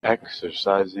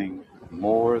Exercising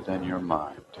more than your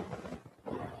mind.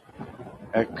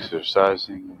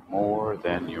 Exercising more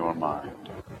than your mind.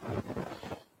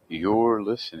 You're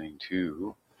listening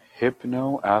to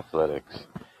Hypno Athletics,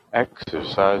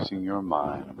 Exercising Your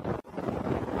Mind,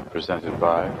 presented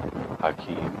by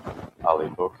Hakeem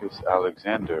Alibokus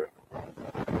Alexander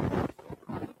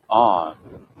on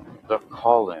the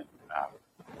Call-In app.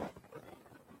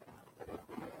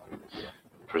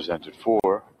 Presented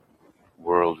for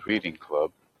World Reading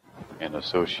Club in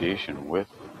association with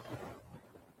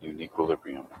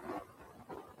Uniquilibrium.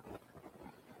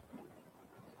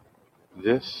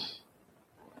 This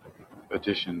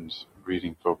edition's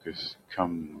reading focus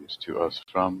comes to us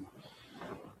from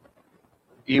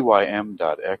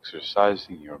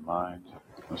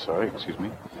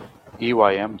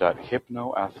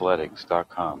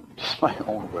EYM.hypnoathletics.com. Just my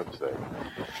own website.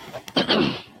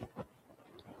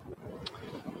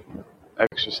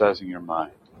 Exercising your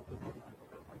mind.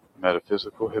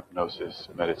 Metaphysical hypnosis,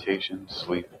 meditation,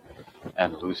 sleep,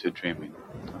 and lucid dreaming.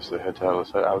 That's the head title.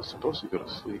 I was supposed to go to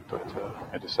sleep, but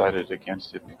I decided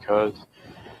against it because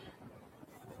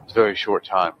it's a very short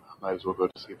time. Might as well go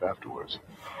to sleep afterwards.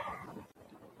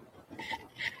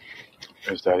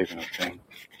 Is that even a thing?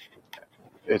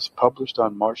 It's published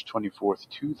on March 24th,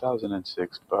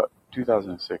 2006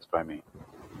 by me.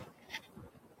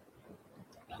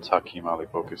 That's Hakeem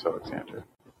Alibokus Alexander.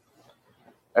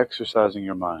 Exercising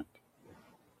your mind.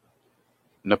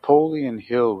 Napoleon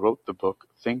Hill wrote the book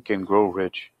Think and Grow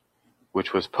Rich,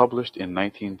 which was published in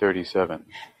 1937.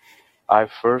 I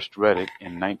first read it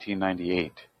in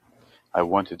 1998. I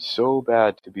wanted so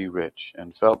bad to be rich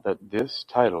and felt that this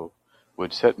title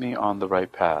would set me on the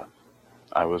right path.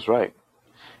 I was right,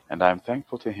 and I am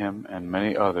thankful to him and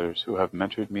many others who have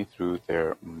mentored me through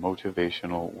their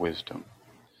motivational wisdom.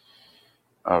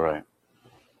 All right.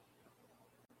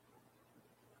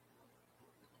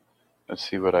 Let's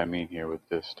see what I mean here with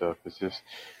this stuff. Is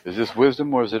this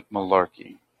wisdom or is it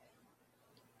malarkey?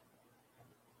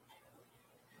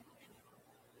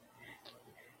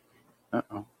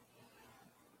 Uh-oh.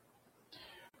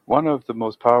 One of the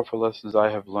most powerful lessons I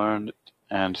have learned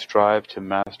and strive to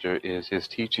master is his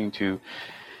teaching to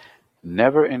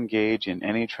never engage in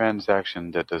any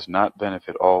transaction that does not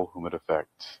benefit all whom it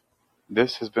affects.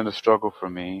 This has been a struggle for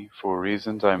me for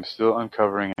reasons I am still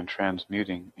uncovering and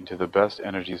transmuting into the best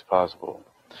energies possible.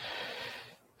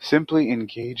 Simply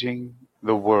engaging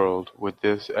the world with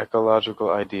this ecological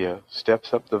idea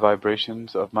steps up the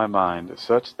vibrations of my mind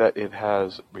such that it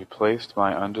has replaced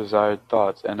my undesired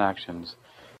thoughts and actions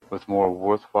with more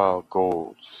worthwhile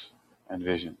goals and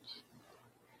visions.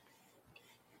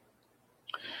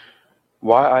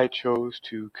 Why I chose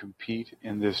to compete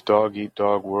in this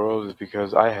dog-eat-dog world is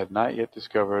because I had not yet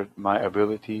discovered my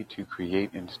ability to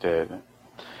create instead.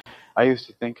 I used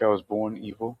to think I was born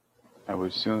evil and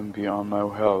would soon be on my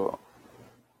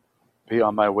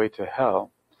way to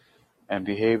hell, and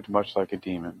behaved much like a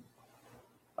demon.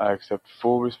 I accept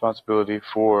full responsibility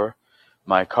for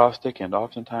my caustic and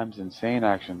oftentimes insane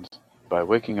actions by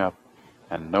waking up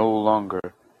and no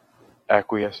longer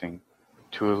acquiescing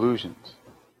to illusions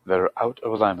that are out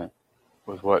of alignment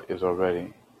with what is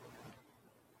already,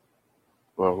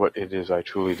 or what it is I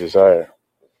truly desire.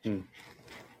 Alright,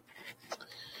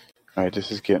 this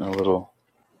is getting a little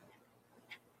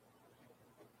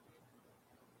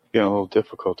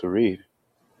difficult to read.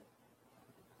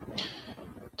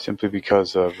 Simply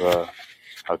because of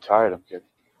how tired I'm getting.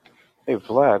 Hey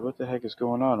Vlad, what the heck is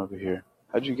going on over here?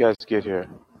 How'd you guys get here?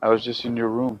 I was just in your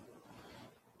room,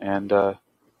 and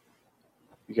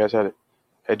you guys had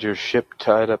your ship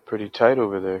tied up pretty tight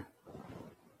over there.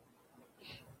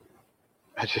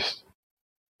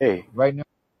 Hey. Right now,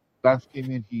 Lance came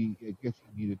in. I guess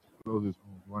he needed to close his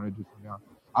room. You want to do something else?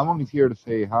 I'm only here to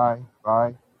say hi,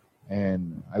 bye,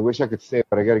 and I wish I could stay,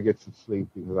 but I got to get some sleep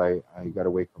because I got to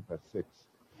wake up at 6.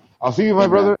 I'll see you, my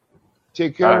brother.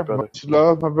 Take care. Right, brother. Much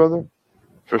love, my brother.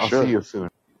 I'll see you soon.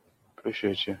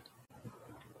 Appreciate you.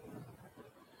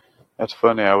 That's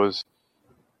funny. I was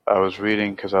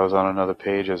reading because I was on another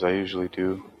page as I usually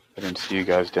do. I didn't see you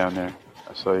guys down there.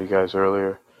 I saw you guys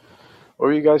earlier. What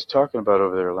were you guys talking about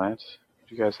over there, Lance?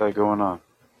 What you guys had going on?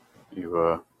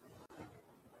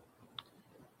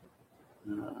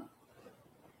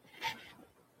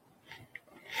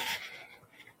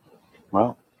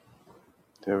 Well,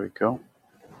 there we go.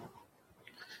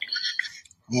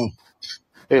 Oh.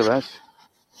 Hey, Lance.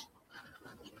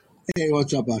 Hey,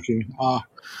 what's up, Hakeem?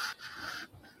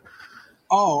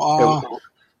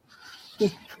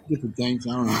 Just different things.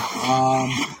 I don't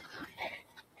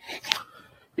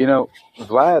know.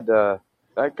 Vlad,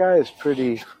 that guy is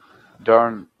pretty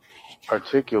darn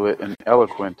articulate and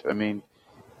eloquent. I mean,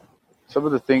 some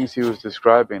of the things he was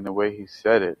describing, the way he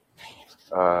said it,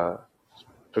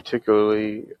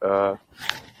 particularly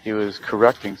he was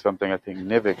correcting something I think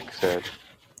Nivik said,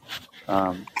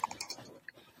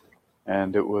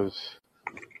 and it was,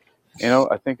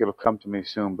 I think it'll come to me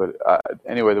soon. But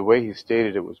anyway, the way he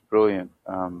stated it was brilliant.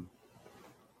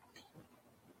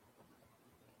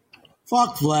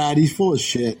 Fuck Vlad, he's full of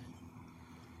shit.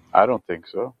 I don't think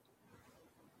so.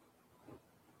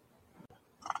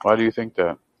 Why do you think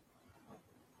that?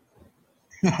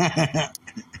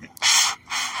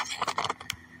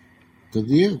 Because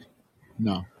he is.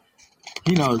 No.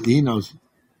 He knows.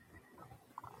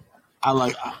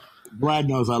 Vlad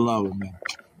knows I love him, man.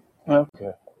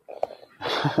 Okay.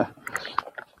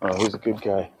 Oh, he's a good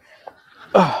guy.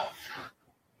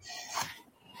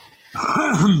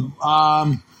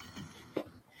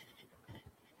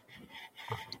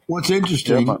 What's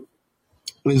interesting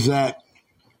is that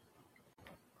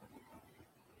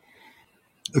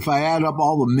if I add up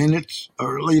all the minutes,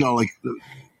 or like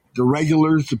the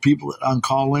regulars, the people that on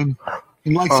call in,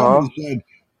 and like somebody said,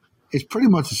 it's pretty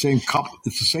much the same couple.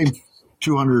 It's the same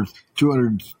 200,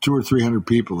 2 or 300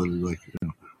 people that are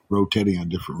rotating on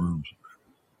different rooms.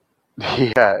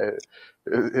 Yeah,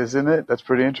 isn't it? That's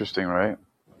pretty interesting, right?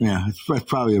 Yeah, that's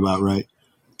probably about right.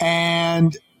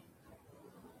 And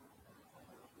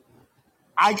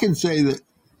I can say that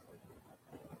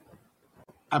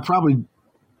Vlad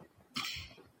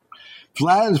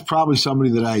is probably somebody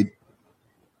that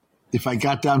if I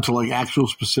got down to like actual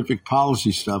specific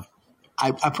policy stuff,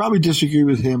 I probably disagree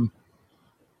with him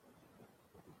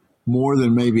more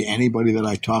than maybe anybody that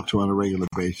I talk to on a regular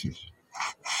basis.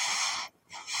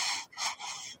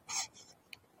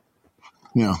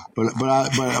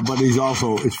 But he's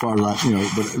also, as far as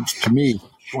but to me,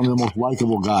 one of the most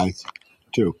likable guys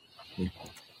too.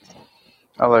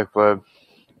 I like Vlad.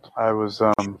 I was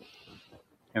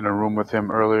in a room with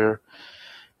him earlier,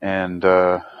 and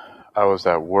I was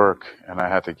at work, and I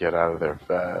had to get out of there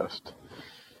fast.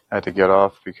 I had to get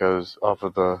off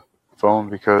of the phone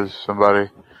because somebody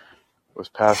was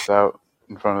passed out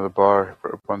in front of the bar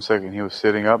for 1 second. He was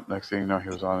sitting up. Next thing you know, he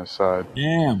was on his side.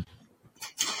 Damn.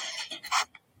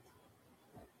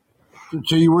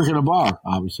 So you work in a bar,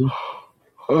 obviously.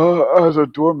 As a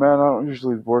doorman, I don't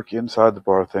usually work inside the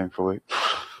bar, thankfully.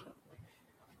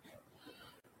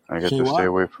 I get to stay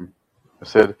away from. I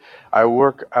said, I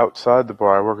work outside the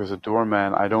bar. I work as a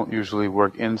doorman. I don't usually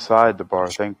work inside the bar,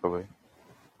 thankfully.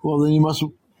 Well, then you must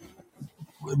live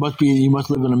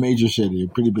in a major city, a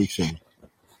pretty big city.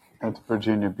 That's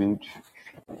Virginia Beach.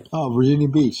 Oh, Virginia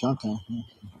Beach. Okay.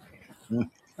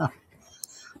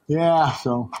 Yeah.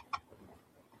 So,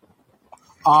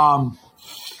 I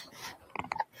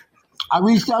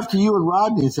reached out to you and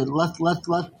Rodney and said, let's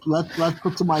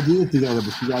put some ideas together,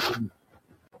 but you guys didn't.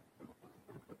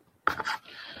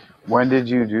 When did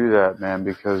you do that, man?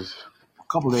 Because a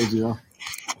couple of days ago.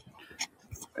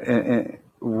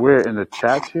 We're in the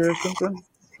chat here or something?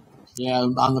 Yeah,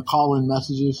 on the call-in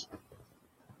messages.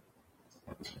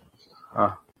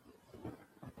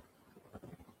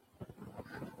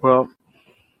 Well.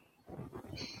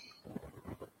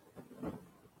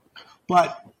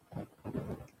 But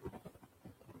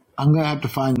I'm going to have to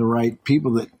find the right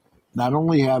people that not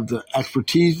only have the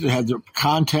expertise, that have the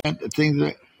content, the things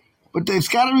that, but there's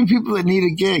got to be people that need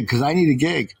a gig, because I need a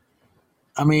gig.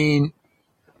 I mean,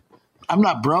 I'm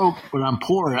not broke, but I'm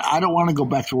poor. I don't want to go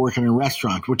back to working in a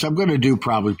restaurant, which I'm going to do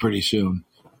probably pretty soon.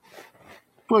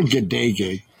 But a good day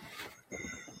gig.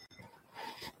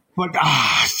 But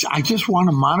I just want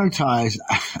to monetize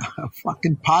a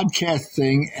fucking podcast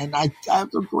thing, and I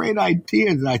have some great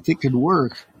ideas that I think could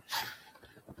work.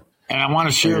 And I want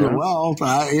to share the wealth,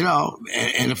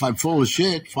 and if I'm full of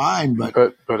shit, fine. But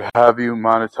have you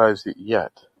monetized it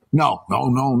yet? No,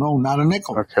 not a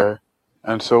nickel. Okay.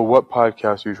 And so what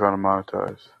podcast are you trying to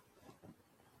monetize?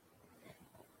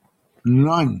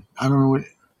 None. I don't know what.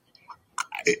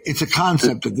 It's a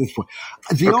concept at this point.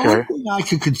 The only thing I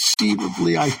could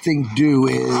conceivably, I think, do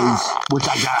is, which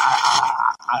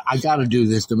I got to do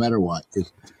this no matter what,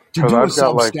 is to do a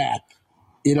Substack.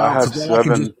 I have so that I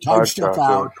can just type stuff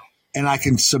out and I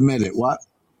can submit it. What?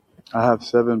 I have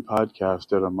 7 podcasts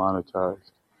that are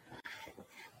monetized.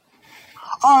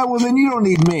 All right, well then you don't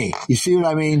need me. You see what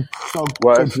I mean? So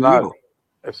it's not.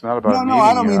 It's not about. No,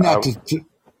 I don't mean that.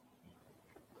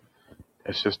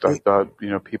 It's just I thought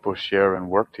people share and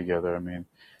work together. I mean.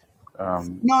 No.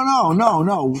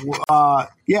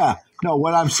 Yeah, no.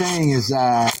 What I'm saying is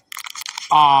that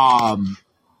I'm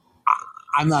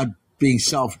not being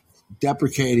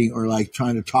self-deprecating or like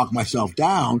trying to talk myself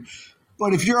down.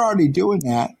 But if you're already doing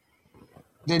that,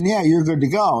 then yeah, you're good to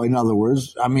go. In other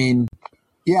words, I mean,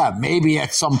 yeah, maybe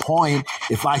at some point,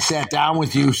 if I sat down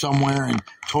with you somewhere and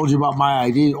told you about my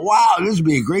idea, wow, this would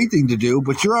be a great thing to do,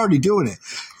 but you're already doing it.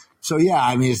 So yeah,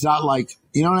 I mean, it's not like,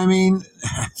 you know what I mean?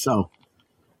 So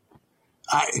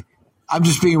I'm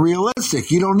just being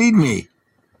realistic. You don't need me.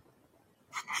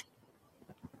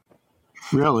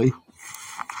 Really.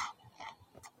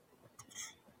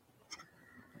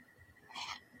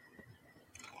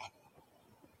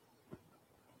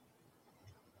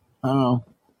 I don't know.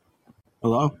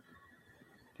 Hello?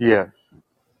 Yeah,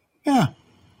 Yeah.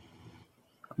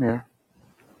 I'm here.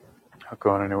 Not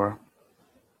going anywhere.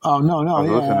 Oh, no, I was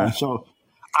yeah. listening. So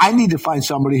I need to find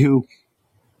somebody who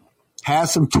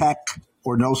has some tech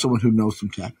or knows someone who knows some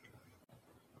tech,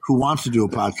 who wants to do a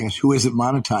podcast, who isn't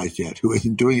monetized yet, who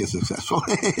isn't doing it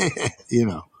successfully, you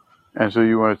know. And so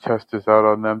you want to test this out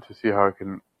on them to see how it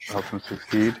can help them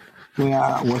succeed?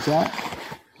 Yeah, what's that?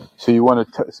 So you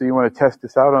want to test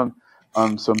this out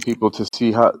on some people to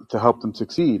see how to help them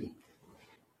succeed?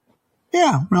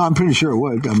 Yeah, no, I'm pretty sure it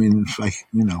would. I mean, it's like,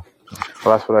 you know.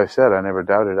 Well, that's what I said. I never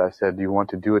doubted. I said you want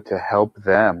to do it to help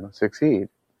them succeed.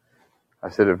 I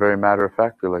said it very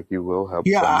matter-of-factly, like you will help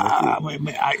them. Yeah,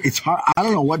 it's hard. I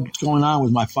don't know what's going on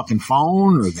with my fucking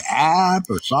phone or the app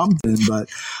or something, but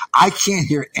I can't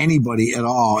hear anybody at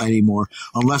all anymore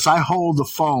unless I hold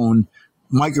the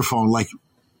microphone, like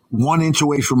 1 inch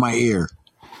away from my ear.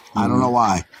 I don't know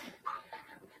why.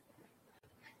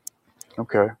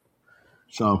 Okay.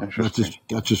 So that's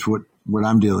just what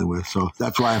I'm dealing with. So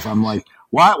that's why if I'm like,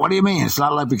 what do you mean? It's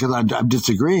not like because I'm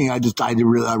disagreeing. I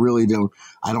really don't.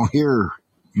 I don't hear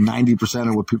 90%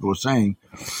 of what people are saying.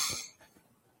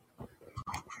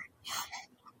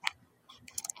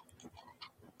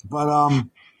 But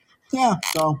yeah.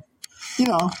 So you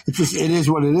know, it is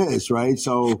what it is, right?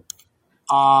 So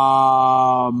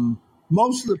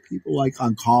most of the people like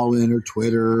on Call-In or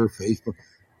Twitter or Facebook,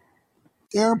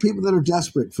 there are people that are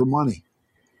desperate for money.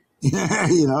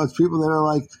 You know, it's people that are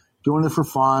like doing it for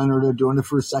fun or they're doing it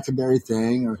for a secondary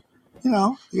thing or, you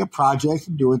know, they got projects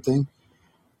and doing things.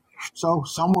 So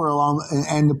somewhere along,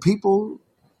 and the people,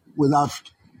 without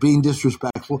being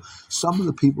disrespectful, some of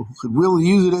the people who could really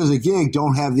use it as a gig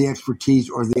don't have the expertise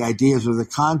or the ideas or the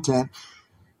content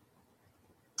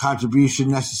contribution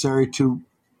necessary to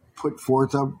put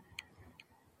forth a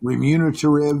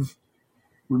remunerative,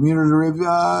 you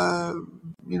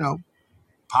know,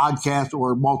 podcast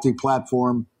or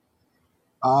multi-platform,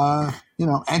 you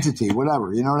know, entity,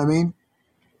 whatever. You know what I mean?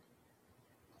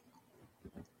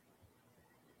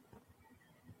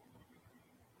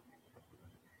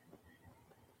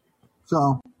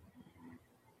 So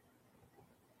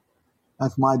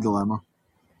that's my dilemma.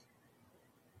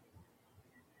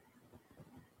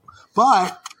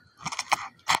 But,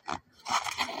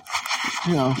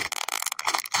 you know,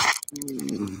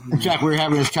 in fact, we were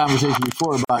having this conversation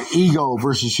before about ego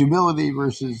versus humility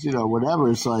versus, you know, whatever.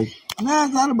 It's like, nah,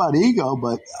 it's not about ego,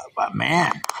 but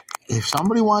man, if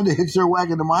somebody wanted to hitch their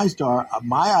wagon to MyStar,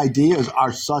 my ideas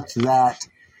are such that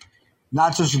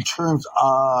not just in terms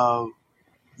of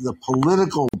the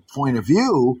political point of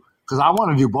view, because I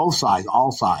want to do both sides,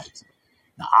 all sides.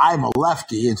 Now, I'm a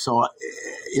lefty, and so,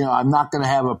 you know, I'm not going to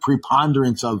have a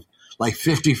preponderance of like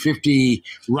 50-50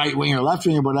 right wing or left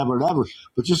wing or whatever.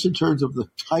 But just in terms of the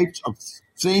types of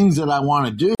things that I want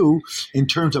to do in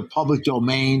terms of public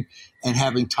domain and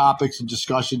having topics and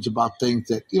discussions about things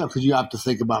that, you know, because you have to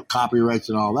think about copyrights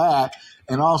and all that.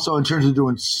 And also in terms of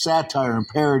doing satire and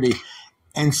parody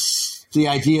and the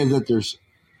idea that there's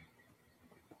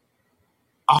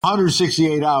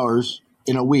 168 hours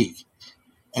in a week.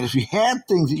 And if you had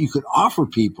things that you could offer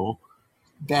people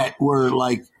that were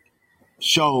like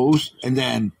shows and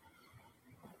then,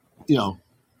 you know,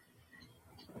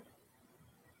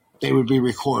 they would be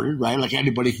recorded, right? Like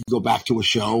anybody could go back to a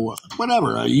show,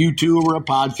 whatever, a YouTube or a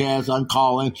podcast on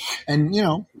Call-In and, you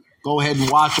know, go ahead and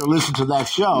watch or listen to that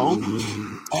show.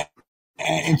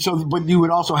 And so, but you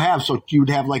would also have, so you would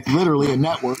have like literally a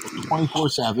network of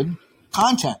 24/7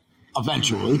 content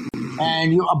eventually.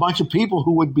 And a bunch of people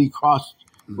who would be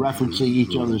cross-referencing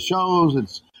each other's shows and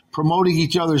promoting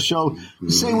each other's show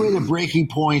the same way that Breaking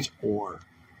Point or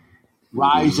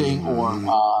Rising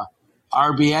or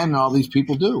RBN and all these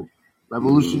people do.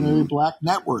 Revolutionary Black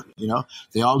Network, you know.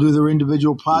 They all do their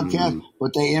individual podcasts,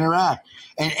 but they interact.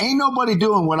 And ain't nobody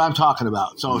doing what I'm talking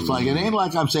about. So it's like, it ain't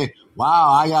like I'm saying, wow,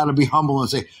 I got to be humble and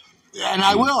say, and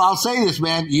I'll say this,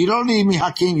 man, you don't need me,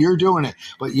 Hakeem, you're doing it.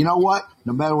 But you know what?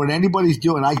 No matter what anybody's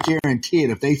doing, I guarantee it.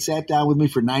 If they sat down with me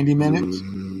for 90 minutes,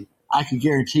 I can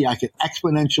guarantee I could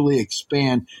exponentially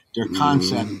expand their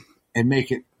concept and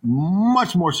make it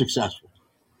much more successful.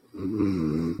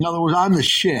 In other words, I'm the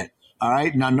shit. All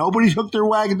right. Now nobody's hooked their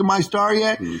wagon to my star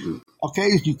yet.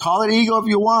 Okay. You call it ego if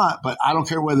you want, but I don't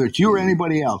care whether it's you or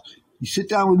anybody else. You sit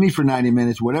down with me for 90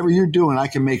 minutes, whatever you're doing, I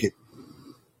can make it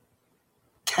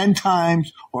 10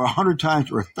 times or 100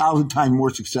 times or 1,000 times more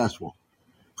successful.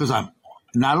 Because I'm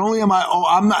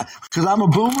a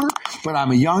boomer, but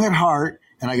I'm a young at heart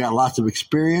and I got lots of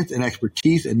experience and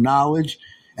expertise and knowledge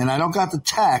and I don't got the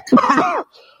tech,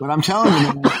 but I'm telling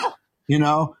you, man, you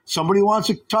know, somebody wants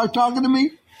to start talking to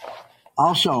me,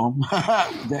 I'll show them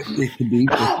that it can be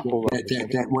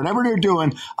that whatever they're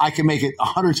doing, I can make it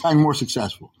 100 times more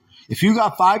successful. If you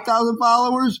got 5,000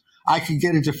 followers, I can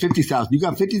get it to 50,000. You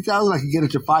got 50,000, I can get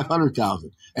it to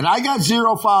 500,000. And I got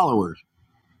 0 followers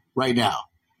right now.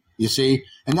 You see?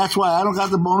 And that's why I don't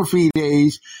got the bona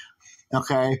fides.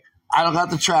 Okay. I don't got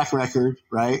the track record,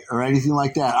 right? Or anything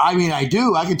like that. I mean, I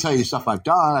do. I can tell you stuff I've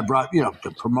done. I brought, you know,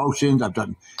 the promotions. I've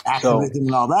done activism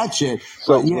and all that shit.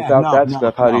 So But yeah, without that no,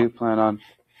 stuff, how no. do you plan on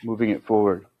moving it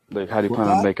forward? Like, how do you What's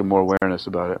plan on that? making more awareness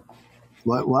about it?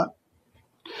 What?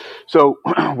 So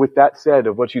with that said,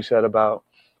 of what you said about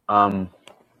that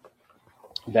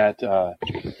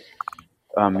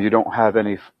you don't have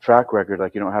any track record,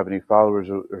 like you don't have any followers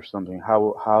or something,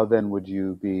 how then would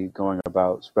you be going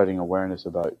about spreading awareness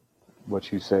about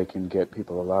what you say can get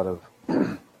people a lot of,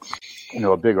 you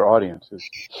know, a bigger audiences?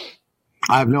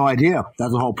 I have no idea.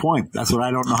 That's the whole point. That's what I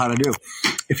don't know how to do.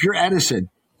 If you're Edison,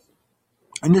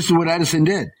 and this is what Edison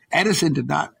did. Edison did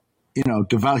not, you know,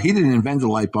 develop. He didn't invent the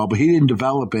light bulb, but he didn't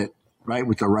develop it right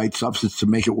with the right substance to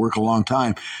make it work a long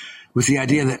time. With the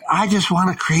idea that I just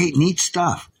want to create neat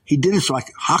stuff. He did it so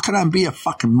like, how can I be a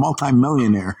fucking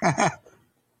multimillionaire?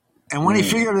 And when he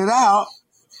figured it out,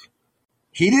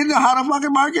 he didn't know how to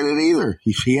fucking market it either.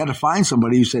 He had to find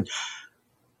somebody who said,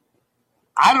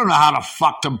 I don't know how to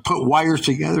fuck to put wires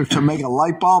together to make a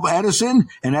light bulb, Edison.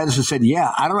 And Edison said,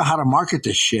 yeah, I don't know how to market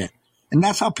this shit. And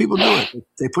that's how people do it.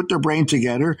 They put their brain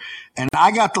together. And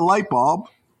I got the light bulb.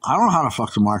 I don't know how to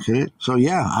fuck to market it. So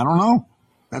yeah, I don't know.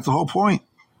 That's the whole point.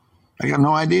 I got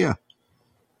no idea.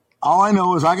 All I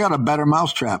know is I got a better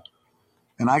mousetrap.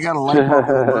 And I got a light bulb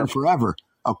that'll run forever.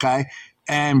 Okay.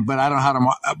 But I don't know how to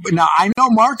now I know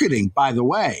marketing, by the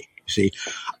way. See,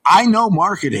 I know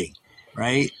marketing,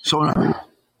 right? So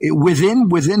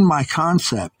within my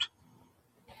concept,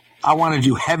 I want to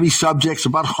do heavy subjects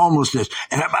about homelessness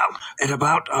and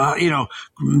about you know,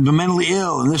 the mentally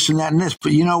ill and this and that and this.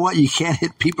 But you know what? You can't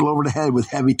hit people over the head with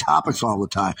heavy topics all the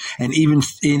time. And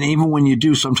even when you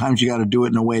do, sometimes you got to do it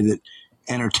in a way that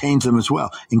entertains them as well.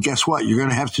 And guess what? You're going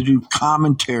to have to do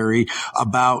commentary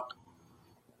about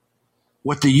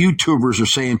what the YouTubers are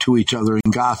saying to each other in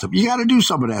gossip. You got to do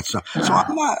some of that stuff. So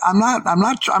I'm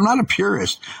not a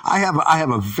purist. I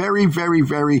have a very, very,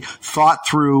 very thought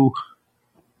through,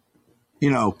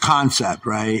 you know, concept,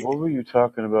 right? What were you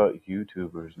talking about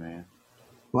YouTubers, man?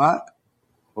 What?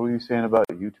 What were you saying about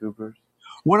YouTubers?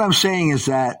 What I'm saying is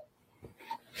that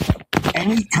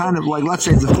any kind of, like, let's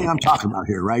say the thing I'm talking about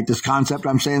here, right? This concept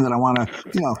I'm saying that I want to,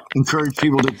 you know, encourage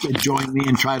people to join me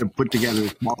and try to put together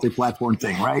this multi-platform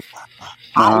thing, right?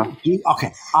 I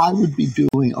would be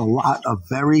doing a lot of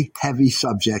very heavy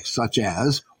subjects such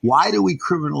as, why do we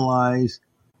criminalize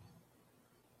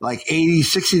like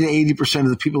 60 to 80% of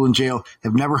the people in jail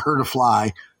have never heard a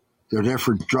fly. They're there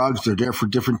for drugs. They're there for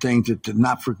different things.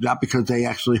 Not because they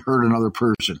actually hurt another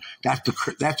person. That's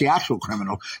the actual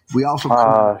criminal. We also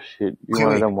shit! You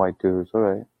one of them white dudes, all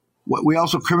right? We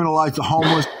also criminalize the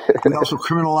homeless. We also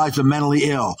criminalize the mentally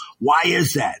ill. Why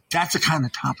is that? That's the kind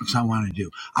of topics I want to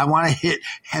do. I want to hit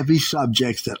heavy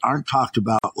subjects that aren't talked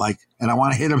about, and I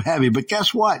want to hit them heavy. But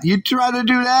guess what? You try to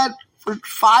do that for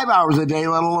 5 hours a day,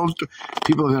 let alone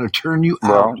people are going to turn you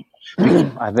out.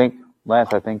 Well, I think, Lance,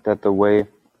 that the way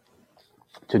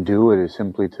to do it is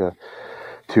simply to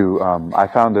I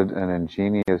found an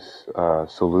ingenious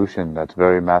solution that's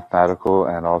very mathematical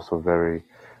and also very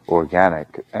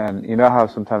organic. And you know how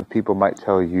sometimes people might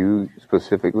tell you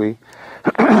specifically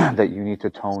that you need to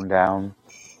tone down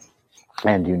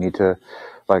and you need to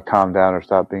calm down or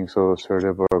stop being so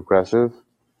assertive or aggressive?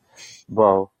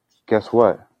 Well, guess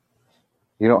what?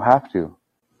 You don't have to.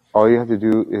 All you have to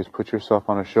do is put yourself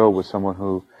on a show with someone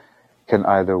who can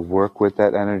either work with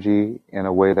that energy in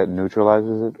a way that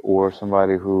neutralizes it, or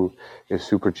somebody who is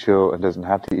super chill and doesn't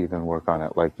have to even work on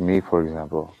it, like me, for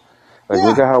example.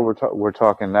 Look at how we're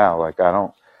talking now. I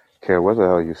don't care what the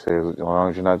hell you say, as long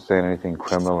as you're not saying anything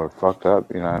criminal or fucked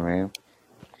up, you know what I mean?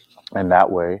 And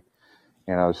that way,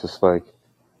 it's just like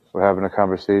we're having a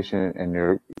conversation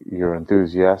and you're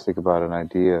enthusiastic about an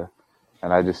idea.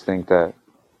 And I just think that,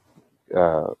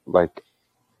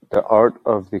 The art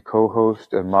of the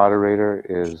co-host and moderator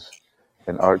is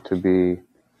an art to be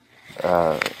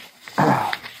uh,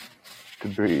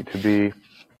 to be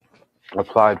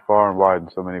applied far and wide in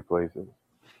so many places.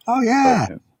 Oh yeah,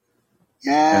 But in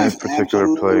yes, a particular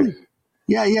absolutely. place,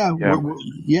 Yeah, yeah, yeah,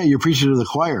 yeah. You're preaching to the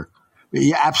choir. Yeah,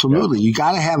 yeah, absolutely. You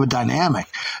got to have a dynamic.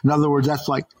 In other words, that's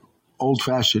like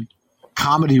old-fashioned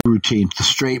comedy routine. The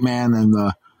straight man and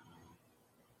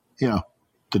you know,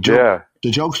 the joke, yeah.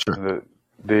 the jokester.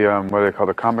 The what they call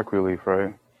the comic relief,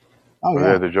 right? Oh Or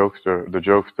yeah, yeah, the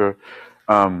jokester.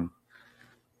 Um,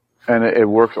 and it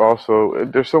works also.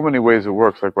 There's so many ways it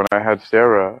works. Like when I had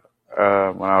Sarah,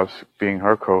 when I was being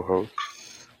her co-host,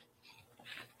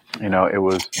 it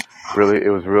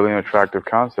was really an attractive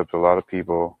concept. A lot of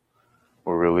people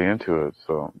were really into it.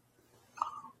 So,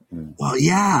 well,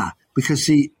 yeah. Because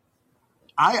see,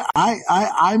 I'm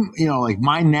like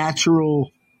my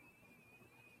natural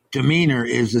demeanor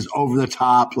is this over the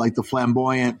top, like the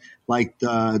flamboyant, like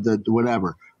the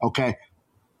whatever. Okay,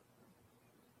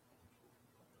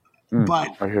 but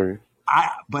I hear you.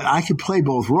 I can play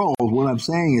both roles. What I'm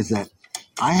saying is that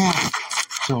I have.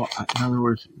 So in other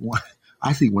words,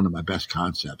 I think one of my best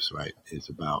concepts, right, is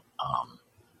about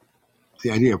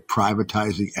the idea of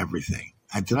privatizing everything.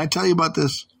 Did I tell you about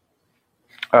this?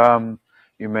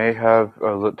 You may have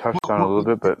touched on it a little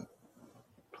bit, but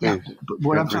Yeah, please but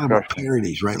what I'm talking about refresh me.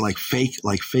 parodies, right? Like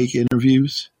fake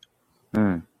interviews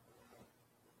Mm.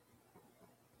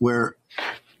 where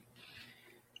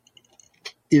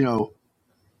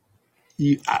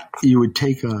you would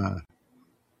take a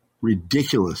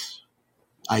ridiculous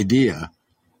idea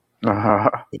and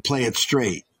play it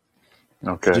straight,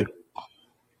 Okay.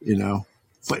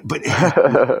 but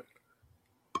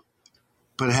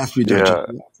it has to be done. Yeah.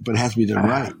 But it has to be done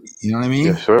right. You know what I mean?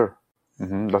 Yes, sir.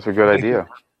 That's a good idea.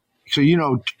 So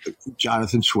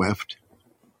Jonathan Swift,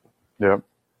 Yep.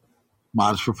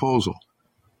 Modest Proposal.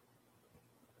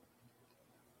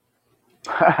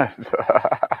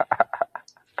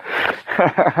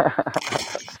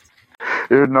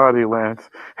 You're naughty, Lance.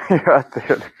 You're out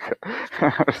there.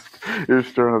 You're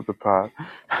stirring up the pot.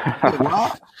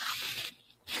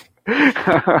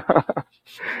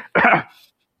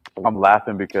 I'm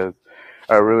laughing because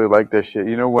I really like this shit.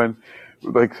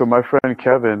 So my friend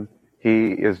Kevin,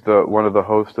 he is one of the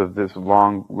hosts of this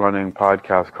long-running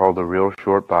podcast called The Real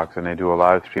Short Box, and they do a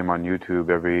live stream on YouTube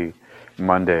every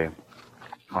Monday.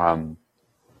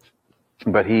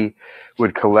 But he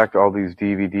would collect all these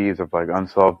DVDs of like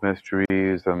unsolved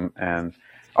mysteries and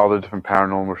all the different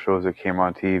paranormal shows that came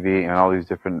on TV and all these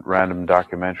different random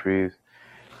documentaries.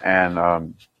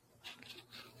 And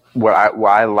what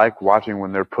I like watching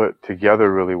when they're put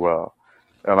together really well,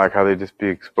 and like how they just be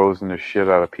exposing the shit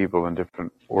out of people in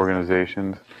different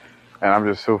organizations, and I'm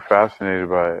just so fascinated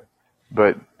by it.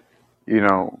 But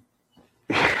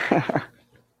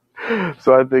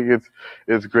so I think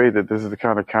it's great that this is the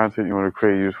kind of content you want to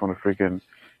create. You just want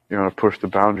to push the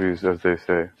boundaries, as they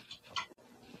say.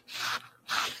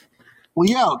 Well,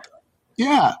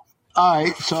 yeah. All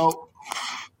right. So,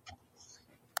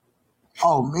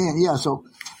 oh man, yeah. So,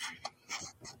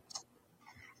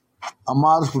 A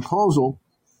Modest Proposal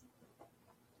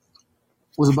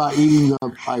was about eating the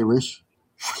Irish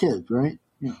kids, right?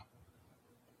 Yeah.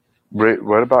 Wait,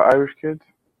 what about Irish kids?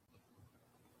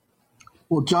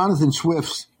 Well, Jonathan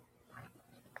Swift's.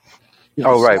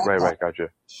 Right, gotcha.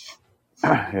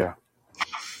 Yeah.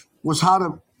 Was how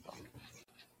to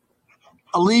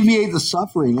alleviate the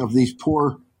suffering of these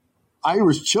poor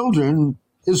Irish children.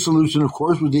 His solution, of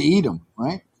course, was to eat them,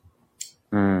 right?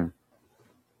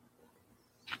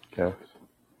 Yes.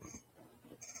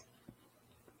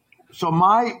 So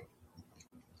my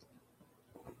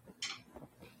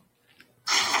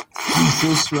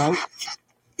thesis, right?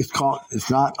 It's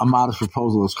not a modest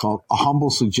proposal. It's called a humble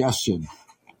suggestion.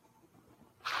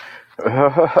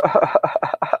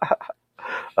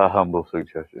 A humble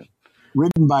suggestion.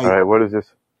 Written by. All right, what is this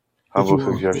humble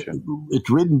suggestion? It's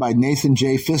written by Nathan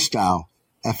J. Fistow,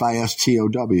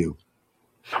 Fistow.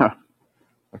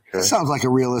 Okay. Sounds like a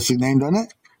realistic name, doesn't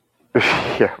it?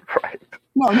 Yeah, right.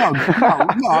 No.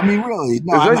 I mean, really.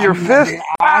 No, is that your fist?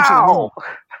 Ow!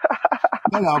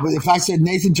 No. But if I said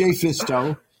Nathan J.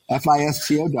 Fistow,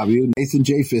 Fistow, Nathan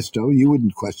J. Fistow, you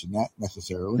wouldn't question that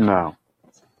necessarily. No.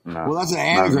 Well, that's an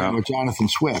anagram of Jonathan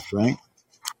Swift, right?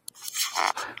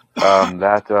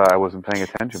 I wasn't paying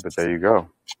attention, but there you go.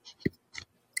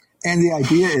 And the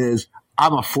idea is,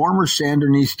 I'm a former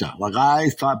Sandinista. Like, I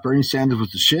thought Bernie Sanders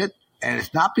was the shit, and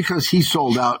it's not because he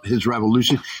sold out his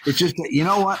revolution. It's just that, you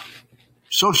know what?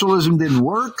 Socialism didn't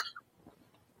work.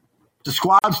 The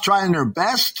squad's trying their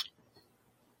best,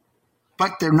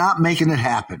 but they're not making it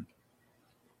happen.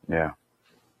 Yeah.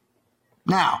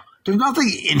 Now, there's nothing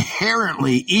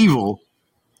inherently evil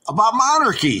about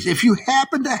monarchies. If you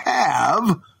happen to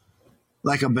have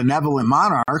like a benevolent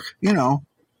monarch,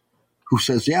 who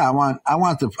says, "Yeah, I want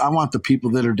the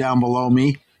people that are down below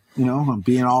me,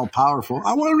 being all powerful.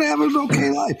 I want them to have an okay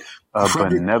life." A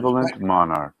benevolent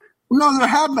monarch. No, there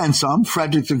have been some.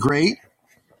 Frederick the Great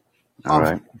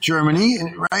of Germany,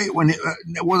 right? I don't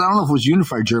know if it was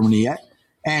unified Germany yet.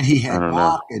 And he had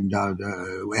Bach and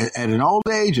at an old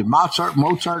age, and Mozart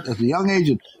at a young age,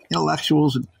 and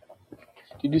intellectuals.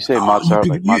 Did you say Mozart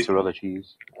like mozzarella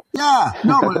cheese? Yeah,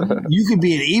 no, but you could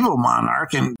be an evil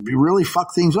monarch and really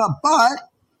fuck things up. But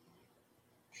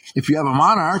if you have a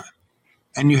monarch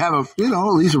and you have at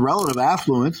least a relative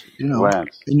affluence,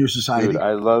 Lance, in your society. Dude,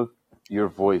 I love your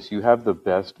voice. You have the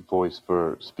best voice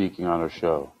for speaking on a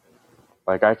show.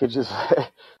 Like I could just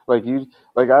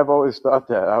I've always thought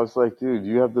that. I was like, dude,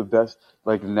 you have the best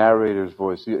narrator's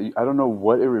voice. I don't know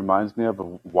what it reminds me of,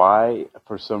 but why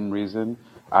for some reason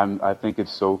I think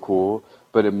it's so cool.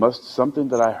 But it must something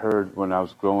that I heard when I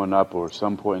was growing up or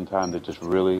some point in time that just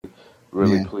really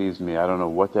pleased me. I don't know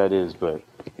what that is, but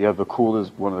you have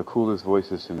one of the coolest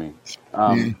voices to me. It's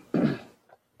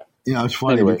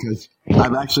funny because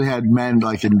I've actually had men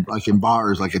like in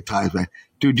bars, like at times, man,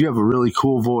 dude, you have a really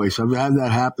cool voice. I've had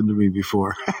that happen to me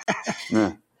before.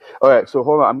 Yeah. All right, so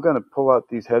hold on. I'm gonna pull out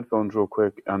these headphones real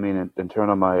quick. And turn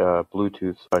on my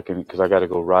Bluetooth so because I got to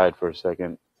go ride for a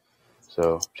second.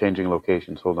 So changing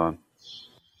locations. Hold on.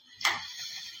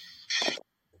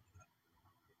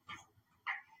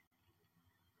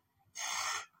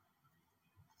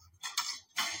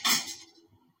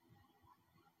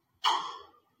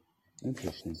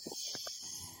 Interesting.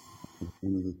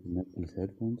 Can we connect these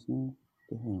headphones now?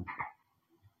 What the hell?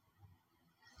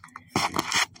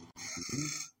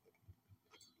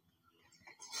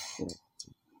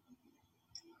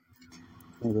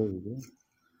 Oh, there we go.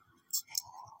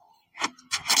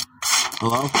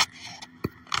 Hello?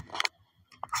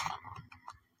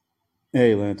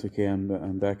 Hey, Lance. Okay,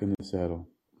 I'm back in the saddle.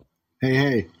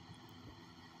 Hey.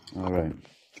 All right.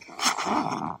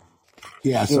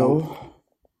 Yeah. So.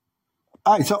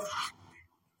 All right. So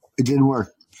it didn't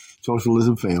work.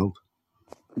 Socialism failed.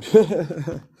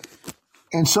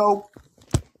 And so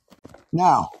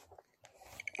now,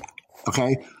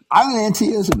 okay, I'm an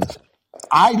anti-ismist.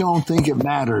 I don't think it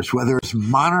matters whether it's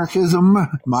monarchy,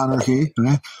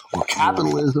 or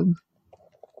capitalism,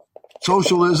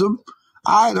 socialism.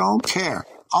 I don't care.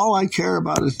 All I care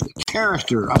about is the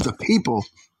character of the people,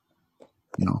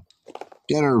 that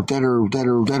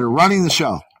are running the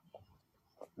show.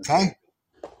 Okay?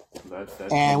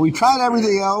 And we tried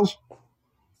everything else.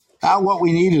 Now what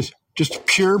we need is just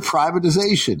pure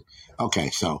privatization. Okay,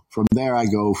 so from there I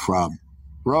go from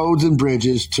roads and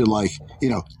bridges to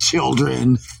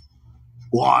children,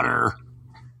 water,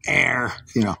 air,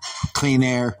 clean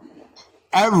air.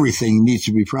 Everything needs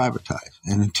to be privatized.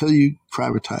 And until you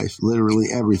privatize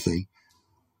literally everything,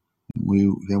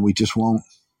 we just won't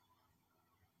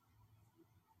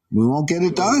get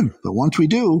it done. But once we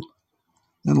do,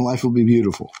 then life will be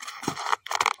beautiful.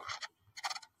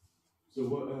 So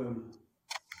what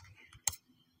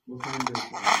kind of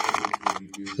outreach would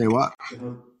you do? Say what?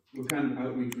 What kind of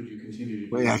outreach would you continue to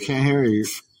do? Wait, I can't hear you.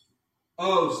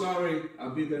 Oh, sorry.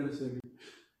 I'll be there in a second.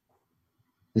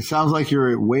 It sounds like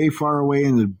you're way far away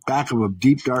in the back of a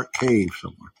deep, dark cave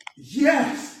somewhere.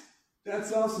 Yes!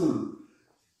 That's awesome.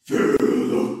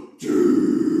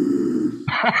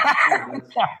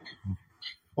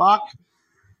 Fuck.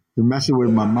 You're messing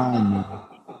with my mind, man.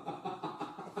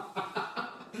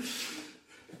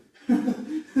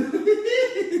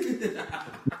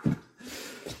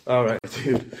 All right,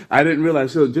 dude. I didn't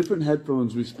realize. So different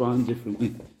headphones respond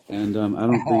differently, and I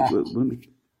don't think.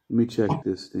 Let me check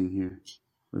this thing here.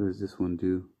 What does this one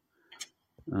do?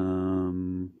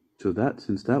 So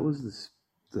since that was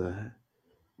the.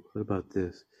 What about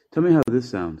this? Tell me how this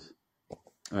sounds.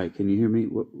 All right, can you hear me?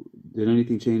 Did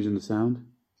anything change in the sound?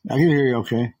 I can hear you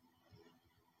okay.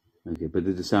 Okay, but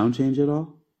did the sound change at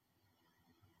all?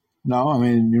 No, I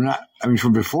mean, you're not. I mean,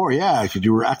 from before, yeah, because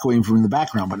you were echoing from the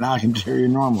background, but now I can just hear you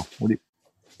normal. All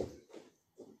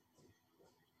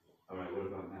right, what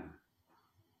about now?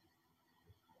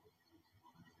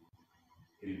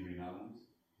 Can you hear me now, Lance?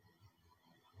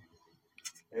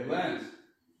 Hey, Lance.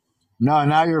 No,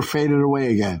 now you're faded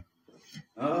away again.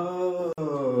 Oh,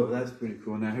 that's pretty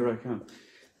cool. Now here I come.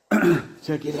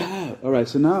 Check it out. All right,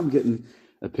 so now I'm getting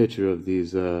a picture of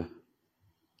these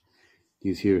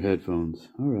here headphones.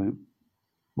 All right.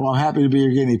 Well, I'm happy to be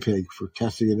your guinea pig for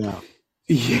testing it out.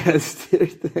 Yes, dear.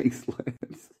 Thanks,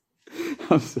 Lance.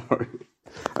 I'm sorry.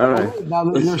 All All right. right, now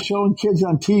they're showing kids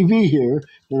on TV here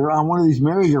that are on one of these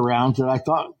merry-go-rounds that I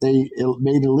thought they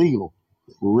made illegal.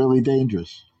 Were really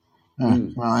dangerous.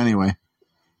 Well, anyway.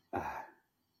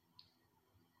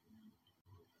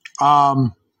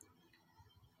 But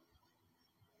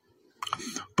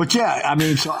yeah, I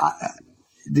mean,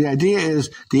 the idea is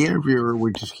the interviewer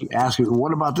would just keep asking,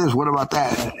 what about this? What about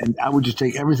that? And I would just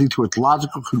take everything to its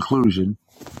logical conclusion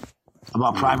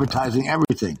about privatizing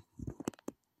everything.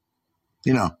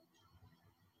 You know.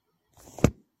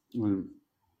 And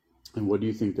what do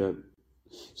you think that?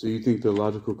 So you think the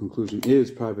logical conclusion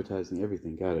is privatizing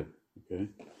everything? Got it. Okay.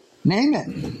 Name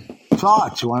it.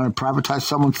 Thoughts. You want to privatize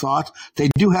someone's thoughts? They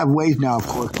do have ways now, of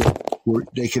course, where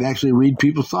they can actually read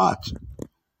people's thoughts.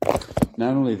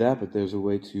 Not only that, but there's a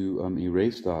way to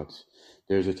erase thoughts.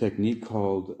 There's a technique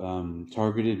called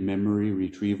targeted memory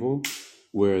retrieval,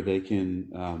 where they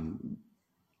can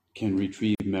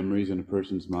retrieve memories in a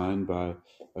person's mind by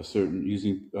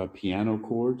using piano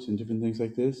chords and different things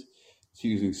like this. It's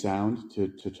using sound to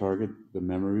target the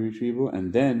memory retrieval.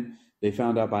 And then they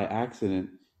found out by accident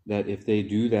that if they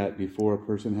do that before a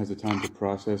person has the time to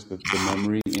process the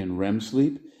memory in REM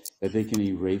sleep, that they can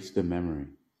erase the memory.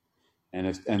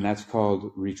 And that's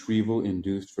called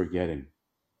retrieval-induced forgetting.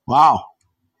 Wow.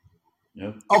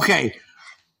 Yep. Okay.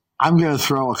 I'm going to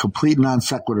throw a complete non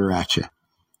sequitur at you.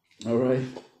 All right.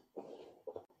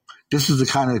 This is the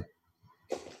kind of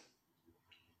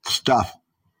stuff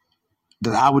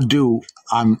that I would do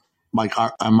on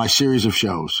my series of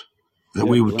shows that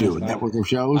we would do, a network of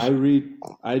shows. I read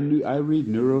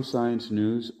neuroscience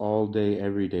news all day,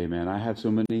 every day, man. I have so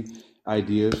many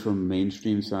ideas from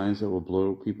mainstream science that will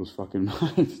blow people's fucking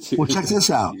minds. Well, check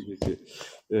this out.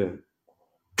 Yeah.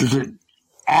 There's an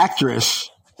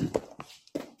actress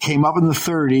came up in the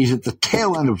 30s at the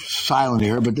tail end of silent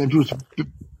era, but that was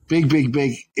big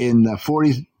in the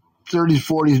 40s, 30s,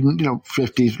 40s,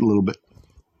 50s a little bit.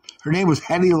 Her name was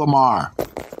Hedy Lamarr.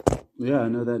 Yeah, I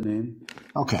know that name.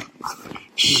 Okay.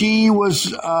 She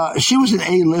was an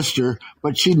A-lister,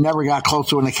 but she never got close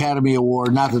to an Academy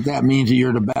Award. Not that means that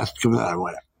you're the best,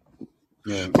 whatever.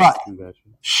 Yeah, but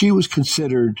she was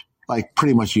considered, like,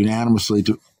 pretty much unanimously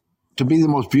to be the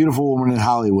most beautiful woman in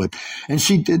Hollywood. And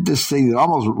she did this thing that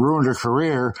almost ruined her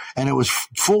career, and it was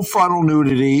full frontal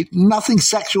nudity, nothing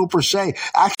sexual per se.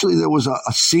 Actually, there was a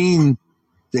scene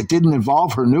that didn't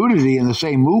involve her nudity in the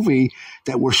same movie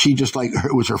where she just, like,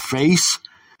 it was her face,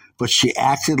 but she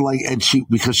acted like, and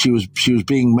because she was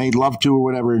being made love to or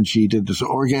whatever, and she did this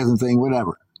orgasm thing,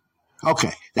 whatever.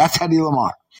 Okay, that's Hedy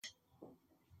Lamarr.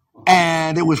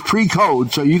 And it was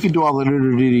pre-code, so you could do all the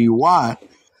nudity you want,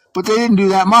 but they didn't do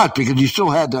that much because you still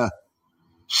had to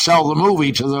sell the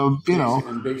movie to the,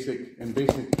 And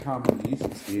basic common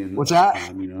decency. What's that?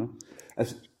 Time,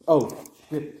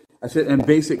 I said, and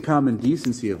basic common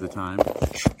decency of the time.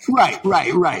 Right.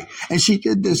 And she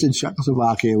did this in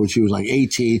Czechoslovakia when she was like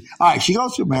 18. All right, she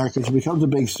goes to America, she becomes a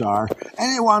big star,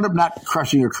 and it wound up not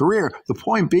crushing her career. The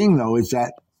point being, though, is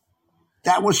that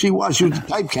what she was. She was a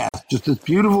typecast, just this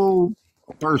beautiful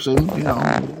person,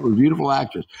 a beautiful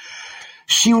actress.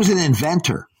 She was an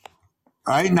inventor,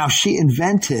 right? Now, she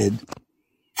invented,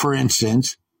 for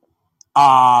instance,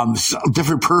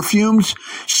 different perfumes.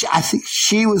 I think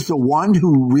she was the one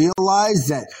who realized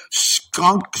that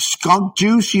skunk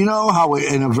juice, how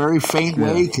it, in a very faint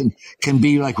way can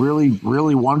be like really,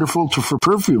 really wonderful for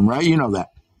perfume, right? You know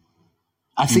that.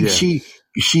 I think she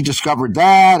discovered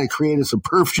that and created some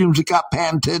perfumes that got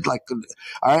patented, all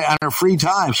right, on her free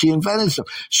time. She invented stuff.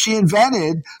 She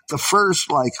invented the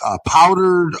first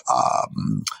powdered,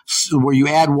 where you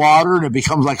add water and it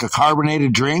becomes like a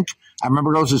carbonated drink. I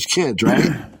remember those as kids, right?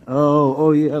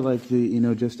 oh yeah, like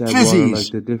the just add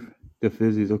fizzies. Water, like the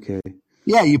fizzies. Okay.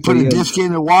 Yeah, you put a disc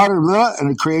in the water,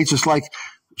 and it creates this like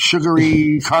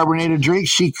sugary carbonated drink.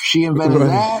 She invented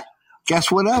that.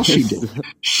 Guess what else she did?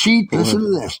 Listen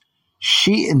to this.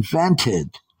 She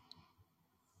invented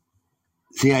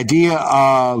the idea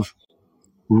of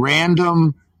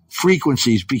random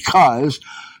frequencies because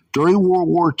during World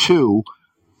War II,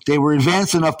 they were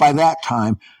advanced enough by that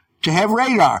time to have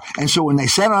radar. And so when they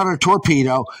sent out a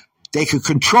torpedo, they could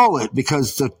control it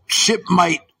because the ship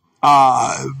might,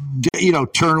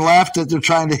 turn left that they're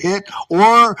trying to hit,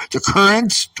 or the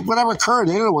currents, whatever current,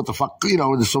 they don't know what the fuck,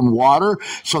 there's some water.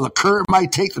 So the current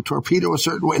might take the torpedo a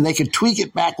certain way and they could tweak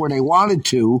it back where they wanted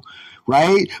to,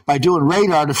 right? By doing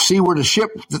radar to see where the ship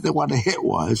that they wanted to hit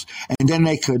was. And then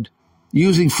they could,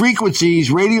 using frequencies,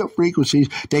 radio frequencies,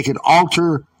 they could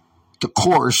alter the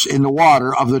course in the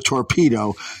water of the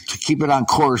torpedo to keep it on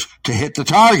course to hit the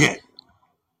target.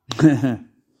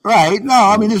 Right? No,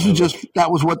 I mean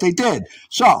that was what they did.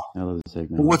 So, I love the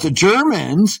segment. but what the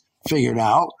Germans figured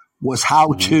out was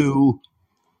how to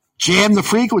jam the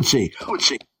frequency.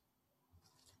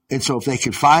 And so if they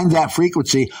could find that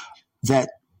frequency that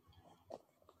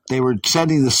they were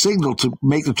sending the signal to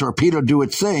make the torpedo do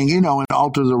its thing, and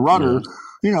alter the rudder,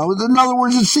 in other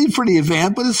words, it seems pretty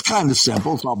advanced, but it's kind of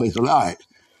simple. It's all basically all right.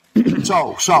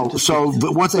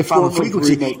 But once they found the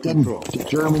frequency, then the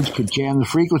Germans could jam the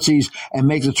frequencies and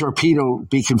make the torpedo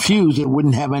be confused. It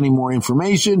wouldn't have any more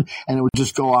information, and it would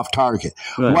just go off target.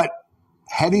 Right. What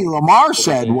Hedy Lamarr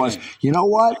said was, you know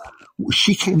what?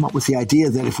 She came up with the idea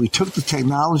that if we took the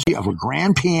technology of a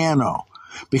grand piano,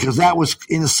 because that was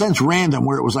in a sense random,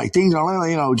 where it was like things,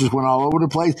 just went all over the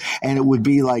place, and it would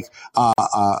be like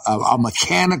a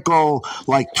mechanical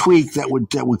like tweak that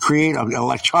would create an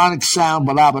electronic sound,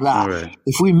 blah blah blah. Right.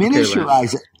 If we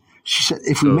miniaturize it, she said,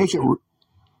 if we make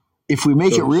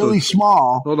it really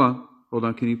small. Hold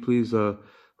on. Can you please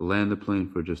land the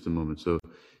plane for just a moment? So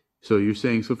you're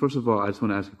saying, so first of all, I just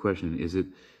want to ask a question. Is it?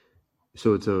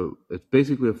 So it's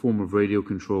basically a form of radio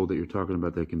control that you're talking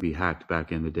about that can be hacked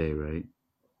back in the day, right?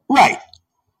 Right.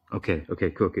 Okay,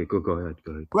 cool. Okay, go ahead.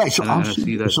 Right. So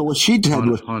so what she did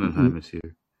was Honenheim is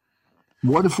here.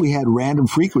 What if we had random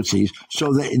frequencies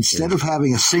so that instead of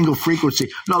having a single frequency,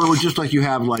 in other words, just like you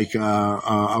have like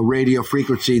a radio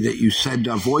frequency that you send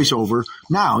a voice over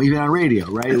now, even on radio,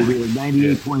 right? It would be like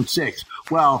 98.6.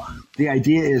 Well, the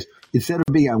idea is instead of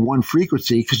being on one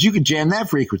frequency, because you could jam that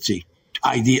frequency.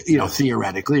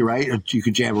 Theoretically, right? You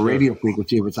could jam a radio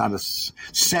frequency if it's on a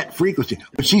set frequency.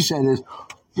 What she said is,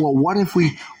 well, what if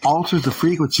we alter the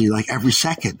frequency like every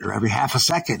second or every half a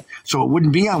second? So it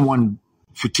wouldn't be on one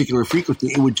particular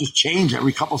frequency. It would just change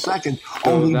every couple seconds,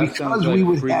 only because we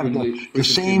would have the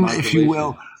same, if you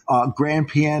will, grand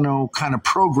piano kind of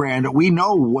program that we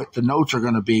know what the notes are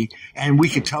going to be, and we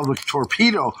could tell the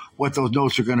torpedo what those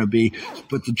notes are going to be,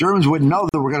 but the Germans wouldn't know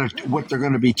that what they're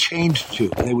going to be changed to.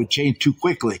 They would change too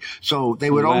quickly, so they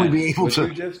would only be able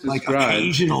to like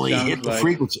occasionally hit the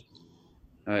frequency.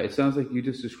 It sounds like you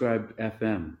just described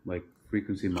FM, like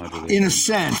frequency modulation. In a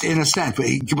sense,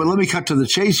 but let me cut to the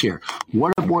chase here.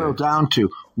 What it boiled down to,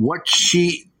 what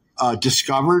she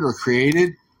discovered or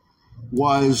created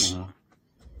was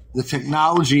the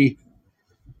technology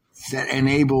that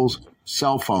enables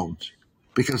cell phones.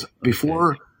 Because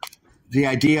before the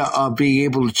idea of being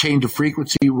able to change the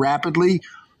frequency rapidly,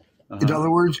 in other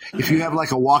words, if you have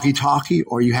like a walkie-talkie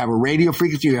or you have a radio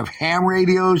frequency, you have ham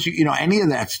radios, any of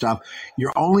that stuff,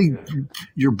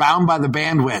 you're bound by the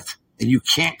bandwidth. And you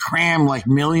can't cram like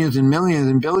millions and millions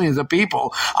and billions of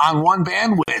people on one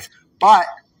bandwidth. But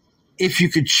if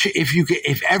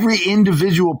every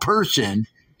individual person,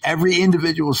 every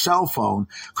individual cell phone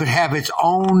could have its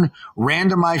own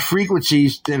randomized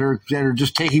frequencies that are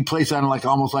just taking place on like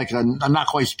almost like a not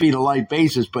quite speed of light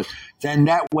basis, but then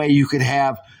that way you could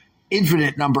have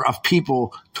infinite number of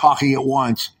people talking at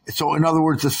once. So in other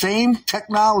words, the same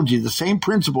technology, the same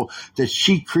principle that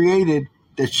she created,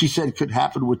 that she said could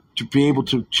happen to be able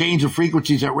to change the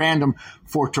frequencies at random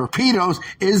for torpedoes,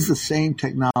 is the same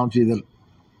technology that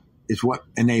is what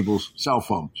enables cell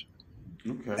phones.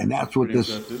 Okay. And that's what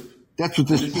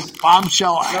this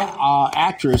bombshell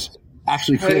actress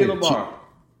actually created. Hedy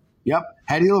Lamarr.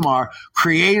 Hedy Lamarr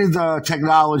created the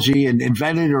technology and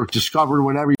invented or discovered,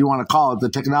 whatever you want to call it, the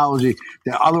technology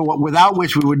without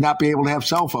which we would not be able to have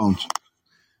cell phones.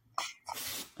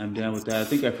 I'm down with that. I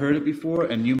think I've heard it before,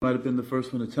 and you might have been the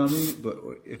first one to tell me, but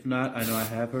if not, I know I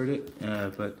have heard it,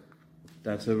 but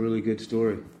that's a really good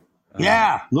story.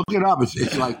 Look it up.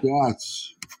 It's like,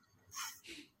 it's...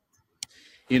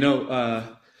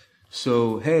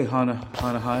 So, hey,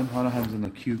 Honenheim's in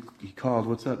the queue. He called.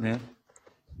 What's up, man?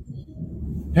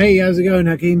 Hey, how's it going,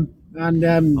 Hakeem? And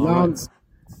Lance?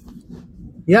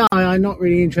 Right. I'm not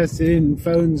really interested in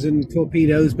phones and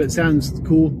torpedoes, but sounds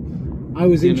cool. I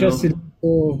was interested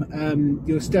for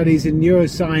your studies in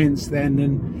neuroscience then,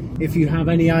 and if you have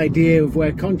any idea of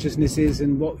where consciousness is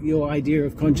and what your idea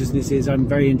of consciousness is, I'm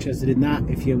very interested in that.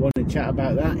 If you want to chat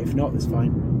about that, if not, that's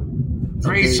fine.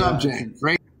 Great subject.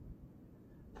 Great.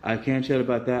 I can chat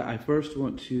about that. I first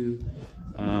want to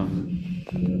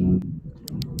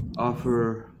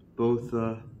offer both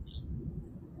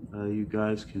you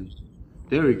guys can.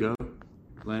 There we go.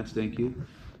 Lance, thank you.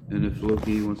 And if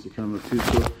Loki wants to come up too.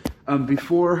 So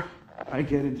before I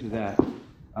get into that,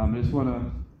 I just want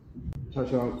to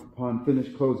touch upon,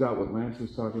 close out what Lance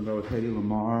was talking about with Hedy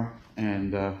Lamarr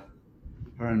and her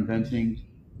inventing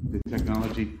the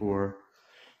technology for,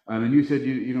 and you said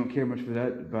you don't care much for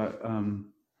that, but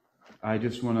I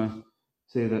just want to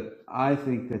say that I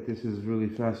think that this is really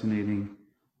fascinating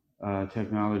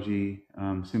technology,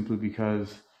 simply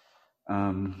because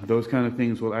those kind of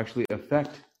things will actually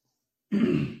affect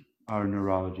our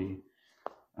neurology,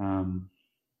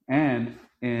 and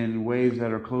in ways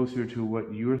that are closer to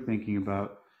what you're thinking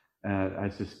about. I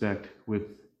suspect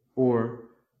or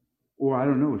I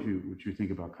don't know what you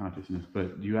think about consciousness,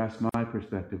 but you asked my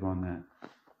perspective on that,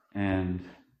 and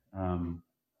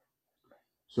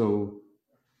so.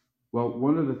 Well,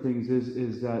 one of the things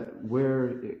is that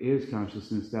where is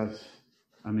consciousness? Dude,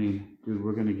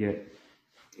 we're going to get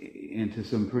into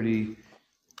some pretty,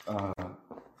 some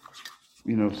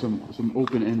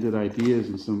open-ended ideas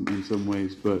in some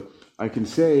ways. But I can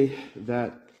say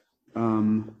that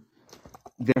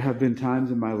there have been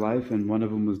times in my life, and one of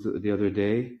them was the other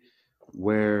day,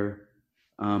 where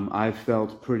I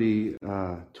felt pretty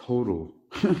total.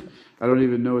 I don't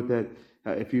even know what that.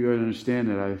 If you understand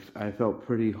that, I felt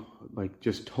pretty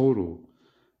just total,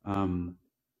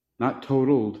 not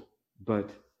totaled,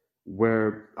 but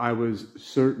where I was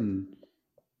certain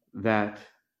that.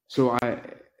 So I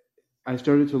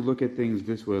started to look at things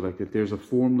this way, like that there's a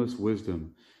formless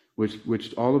wisdom,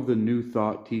 which all of the New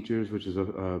Thought teachers, which is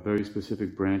a very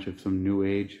specific branch of some New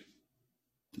Age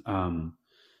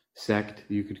sect,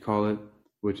 you could call it,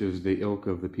 which is the ilk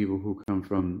of the people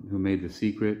who made The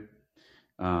Secret.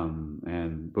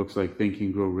 And books like Think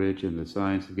and Grow Rich and The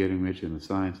Science of Getting Rich and The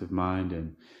Science of Mind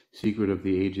and Secret of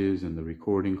the Ages and the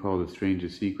recording called The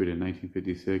Strangest Secret in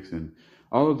 1956 and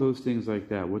all of those things like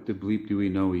that. What the bleep do we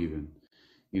know even?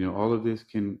 All of this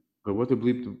but what the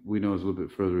bleep do we know is a little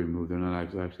bit further removed. They're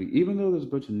not actually, even though there's a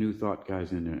bunch of New Thought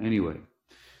guys in there. Anyway,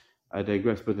 I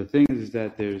digress. But the thing is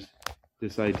that there's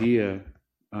this idea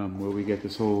where we get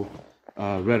this whole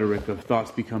rhetoric of thoughts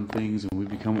become things and we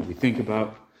become what we think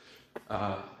about.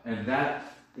 And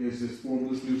that is this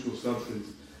formless neutral substance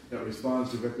that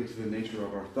responds directly to the nature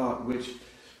of our thought, which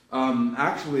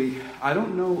actually, I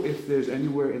don't know if there's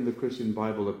anywhere in the Christian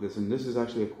Bible of this, and this is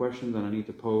actually a question that I need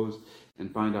to pose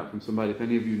and find out from somebody. If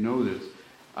any of you know this,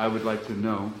 I would like to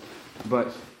know.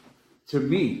 But to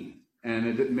me,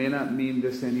 and it may not mean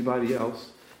this to anybody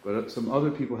else, but some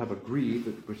other people have agreed,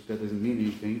 which that doesn't mean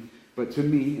anything, but to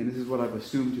me, and this is what I've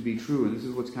assumed to be true, and this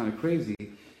is what's kind of crazy,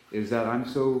 is that I'm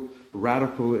so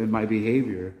radical in my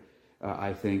behavior,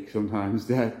 I think sometimes,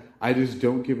 that I just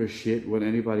don't give a shit what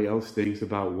anybody else thinks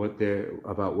about what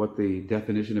the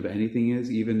definition of anything is,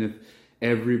 even if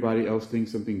everybody else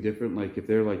thinks something different. Like if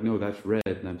they're like, no, that's red,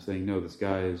 and I'm saying, no, the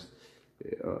sky is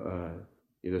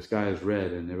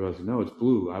red, and everybody's like, no, it's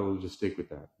blue. I will just stick with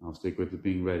that. I'll stick with it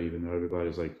being red, even though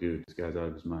everybody's like, dude, this guy's out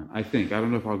of his mind. I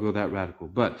don't know if I'll go that radical,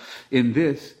 but in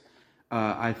this,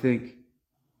 I think.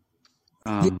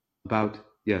 About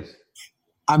yes,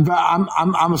 I'm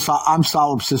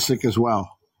solipsistic as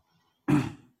well.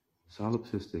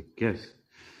 Solipsistic, yes.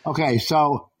 Okay,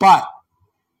 but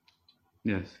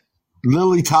yes,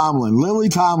 Lily Tomlin.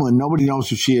 Nobody knows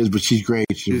who she is, but she's great.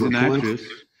 She's an actress,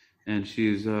 and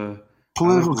she's a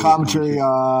political commentary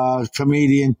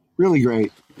comedian. Really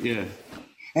great. Yeah.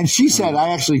 And she said, I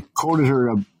actually quoted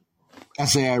her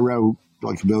essay I wrote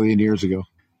like a billion years ago.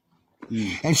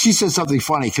 And she said something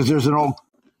funny because there's an old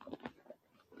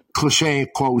cliche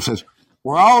quote that says,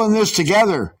 we're all in this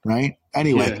together, right?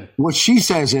 Anyway, What she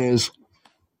says is,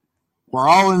 we're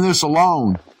all in this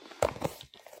alone.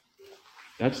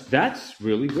 That's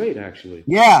really great, actually.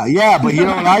 Yeah, but you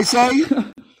know what I say?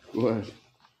 What?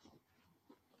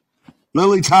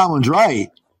 Lily Tomlin's right.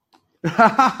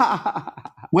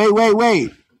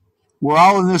 Wait. We're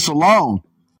all in this alone.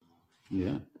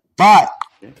 Yeah. But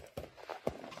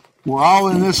we're all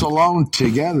in this alone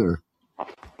together.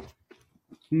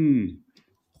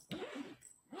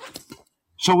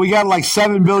 So we got like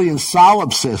 7 billion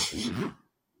solipsists,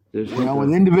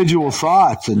 with individual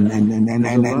thoughts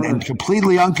and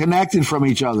completely unconnected from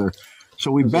each other.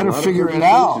 So we better figure it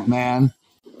out, man.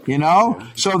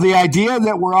 So the idea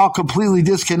that we're all completely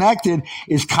disconnected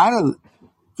is kind of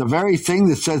the very thing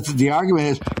that says that the argument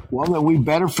is, well, then we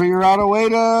better figure out a way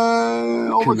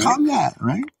to overcome that,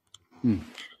 right?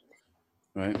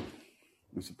 Right,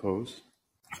 I suppose.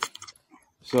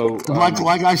 So,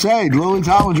 like I said, Lily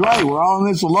Tomlin's right. We're all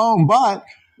in this alone, but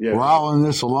we're all in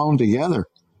this alone together.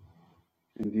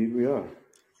 Indeed, we are.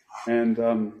 And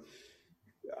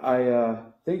I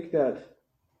think that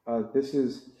this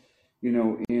is,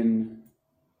 in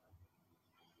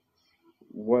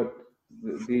what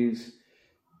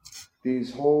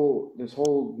this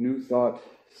whole New Thought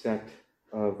sect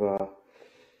of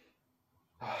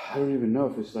I don't even know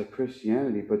if it's like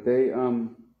Christianity, but they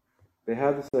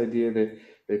have this idea that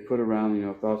they put around,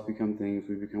 thoughts become things,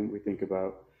 we become what we think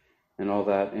about, and all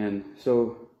that. And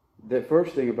so the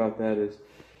first thing about that is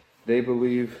they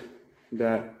believe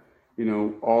that,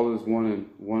 all is one and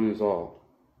one is all.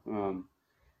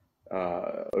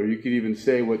 Or you could even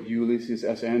say what Ulysses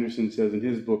S. Anderson says in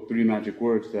his book, Three Magic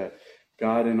Words, that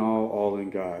God in all in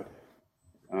God.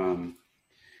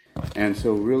 And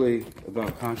so really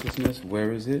about consciousness,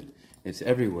 where is it? It's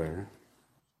everywhere.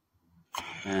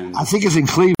 And I think it's in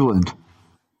Cleveland.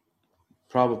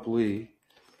 probably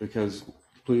because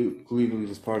Cleveland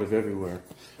is part of everywhere.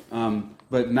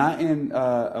 But not in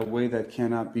a way that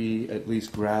cannot be at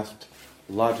least grasped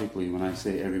logically when I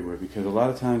say everywhere, because a lot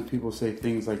of times people say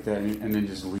things like that and then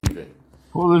just leave it.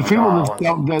 Well, there's Like,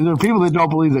 there are people that don't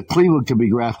believe that Cleveland can be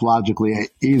grasped logically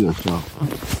either. So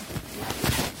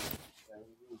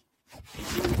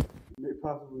may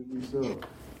possibly be so.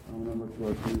 When I look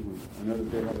toward Cleveland, I know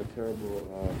that they have a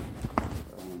terrible.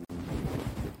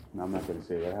 No, I'm not going to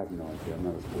say that. I have no idea. I'm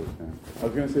not a sports fan. I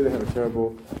was going to say they have a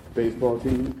terrible baseball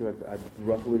team, because I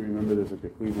roughly remember there's like the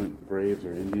Cleveland Braves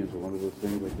or Indians or one of those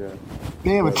things like that.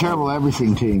 they have a terrible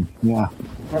everything team. Yeah.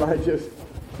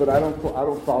 But I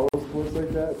don't follow sports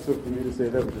like that. So for me to say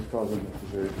that would just cause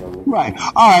unnecessary trouble. Right.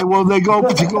 All right. Well, they go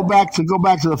to go back to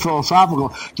the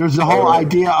philosophical. There's the whole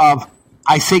idea of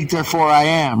I think, therefore I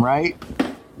am. Right.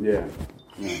 Yeah.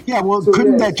 Yeah. Well, So,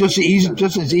 couldn't yeah, that just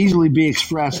as easily be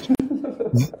expressed?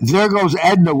 There goes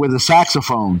Edna with a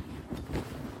saxophone.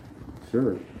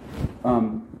 Sure.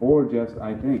 Or just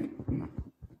I think,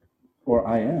 or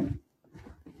I am.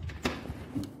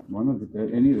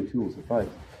 Any of the two will suffice.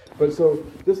 But so,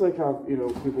 just like how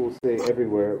people will say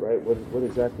everywhere, right? What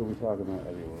exactly are we talking about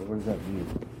everywhere? What does that mean?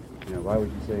 Why would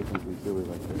you say something silly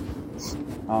like this?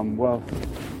 Well,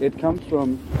 it comes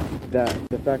from the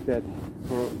fact that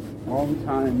for long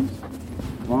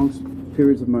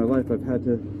periods of my life, I've had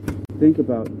to think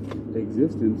about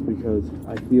existence because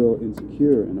I feel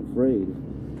insecure and afraid,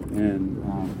 and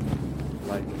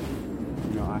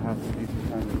I have to be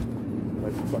kind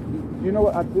of you know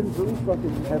what? I've been really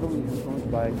fucking heavily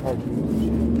influenced by cartoons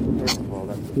and shit. First of all,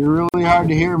 that's You're really hard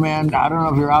to hear, man. I don't know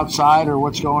if you're outside or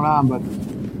what's going on, but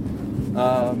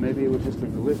maybe it was just a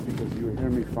glitch because you were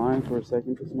hearing me fine for a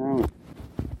second just now.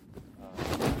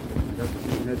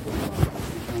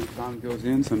 Sometimes sound goes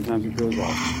in, sometimes it goes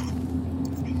off.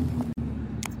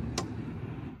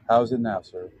 How's it now,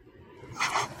 sir?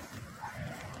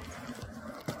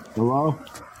 hello.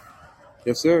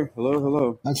 Yes, sir.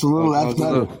 Hello. That's a little. That's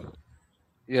better.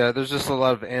 Yeah, there's just a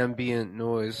lot of ambient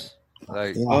noise,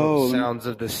 like Yeah. sounds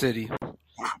of the city.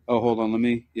 Oh, hold on. Let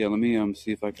me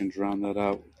see if I can drown that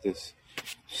out with this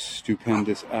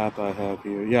stupendous app I have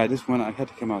here. Yeah, I had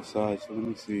to come outside, so let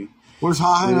me see. Where's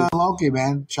Hahan and Loki,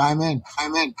 man? Chime in.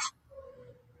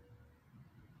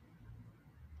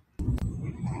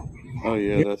 Oh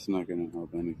yeah, that's not gonna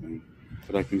help anything.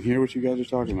 But I can hear what you guys are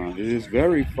talking about. It is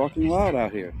very fucking loud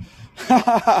out here.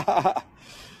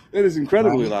 It is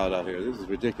incredibly loud out here. This is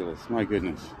ridiculous. My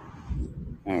goodness.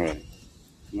 All right.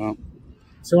 Well.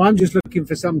 So I'm just looking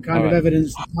for some kind of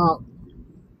evidence apart.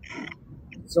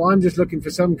 So I'm just looking for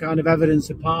some kind of evidence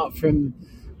apart from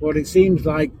what it seems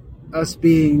like us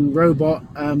being robot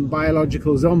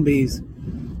biological zombies.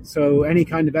 So any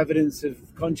kind of evidence of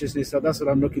consciousness, so that's what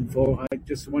I'm looking for. I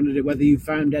just wondered whether you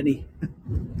found any.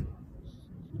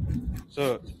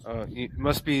 So it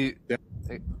must be.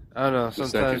 I don't know.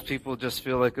 Sometimes people just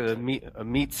feel like a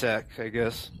meat sack, I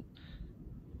guess.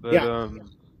 But Yeah.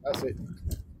 That's it.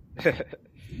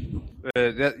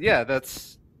 but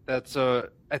that's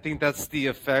I think that's the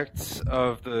effect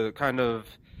of the kind of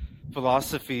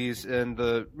philosophies and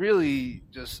the really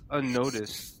just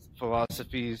unnoticed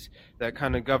philosophies that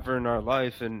kind of govern our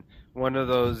life, and one of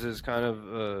those is kind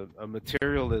of a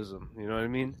materialism. You know what I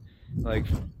mean? Like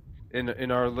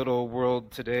in our little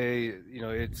world today,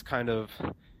 it's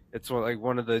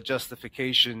one of the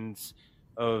justifications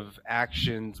of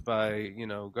actions by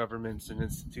governments and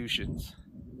institutions.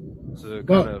 So it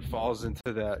kind of falls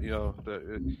into that,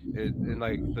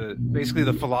 basically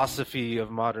the philosophy of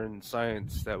modern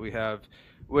science that we have,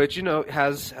 which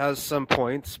has some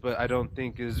points, but I don't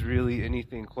think is really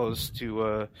anything close to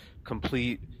a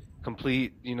complete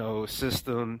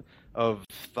system of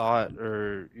thought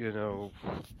or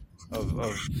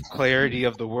of clarity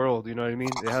of the world. You know what I mean?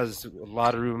 It has a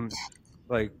lot of room,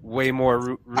 like way more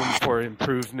room for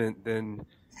improvement than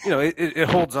it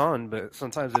holds on, but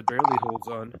sometimes it barely holds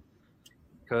on.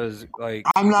 Because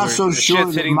I'm not so sure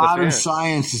that modern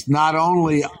science is not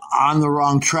only on the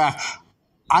wrong track.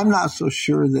 I'm not so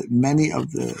sure that many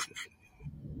of the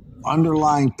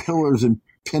underlying pillars and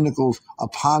pinnacles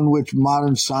upon which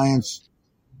modern science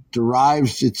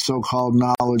derives its so-called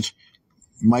knowledge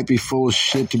might be full of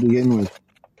shit to begin with.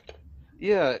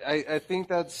 Yeah, I think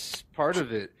that's part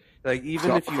of it. Like, even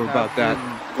So if you for have about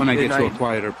that when I an get to a ide-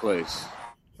 quieter place.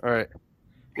 all right,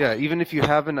 yeah, even if you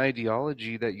have an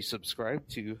ideology that you subscribe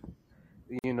to,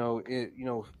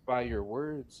 by your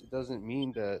words, it doesn't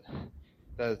mean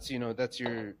that's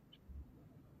your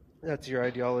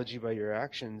ideology by your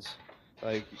actions.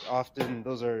 Like, often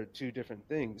those are two different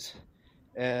things.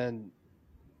 And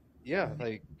yeah,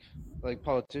 like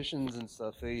politicians and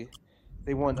stuff, they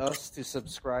want us to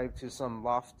subscribe to some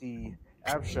lofty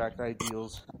abstract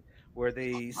ideals where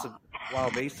while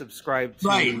they subscribe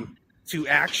Right. to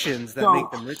actions that So-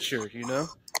 make them richer,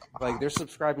 like they're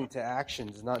subscribing to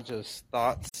actions, not just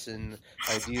thoughts and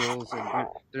ideals, and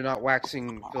they're not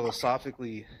waxing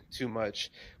philosophically too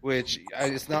much, which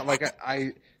it's not like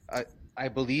I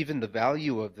believe in the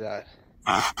value of that,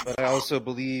 but I also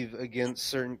believe against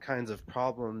certain kinds of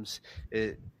problems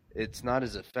it's not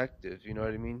as effective. You know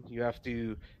what I mean? You have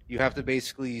to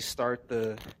basically start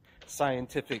the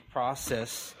scientific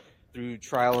process through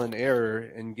trial and error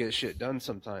and get shit done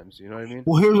sometimes. You know what I mean?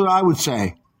 Well, here's what I would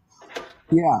say.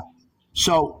 Yeah.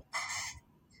 So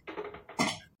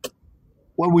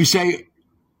when we say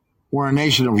we're a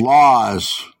nation of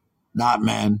laws, not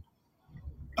men,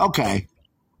 okay.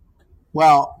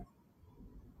 Well,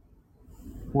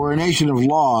 we're a nation of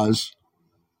laws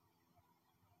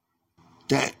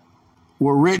that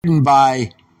were written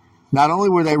by, not only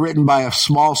were they written by a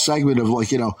small segment of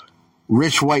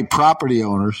rich white property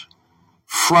owners,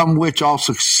 from which all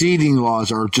succeeding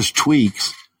laws are just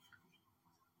tweaks,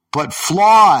 but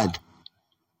flawed,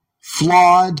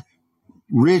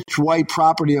 rich white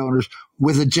property owners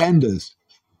with agendas.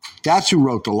 That's who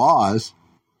wrote the laws.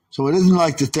 So it isn't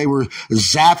like that they were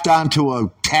zapped onto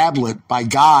a tablet by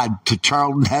God to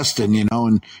Charlton Heston,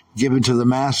 and given to the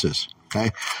masses.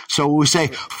 Okay. So we say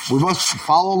we must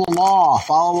follow the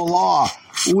law.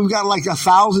 We've got like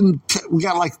 1,000, we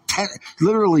got like 10,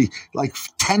 literally like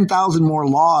 10,000 more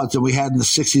laws than we had in the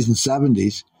 60s and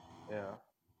 70s. Yeah.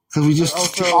 Because we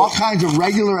just took all kinds of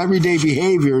regular everyday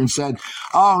behavior and said,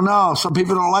 oh no, some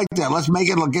people don't like that. Let's make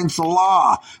it against the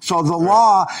law. So the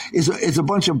law is a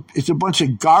bunch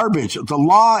of garbage. The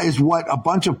law is what a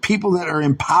bunch of people that are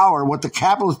in power, what the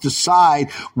capitalists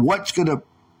decide what's going to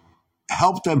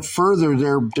help them further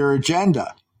their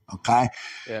agenda. Okay.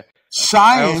 Yeah.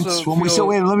 Science, when we say,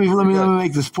 wait, let me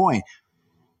make this point.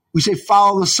 We say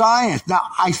follow the science. Now,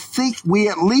 I think we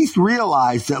at least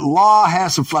realize that law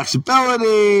has some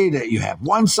flexibility, that you have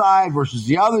one side versus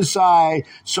the other side.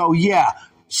 So, yeah,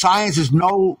 science is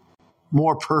no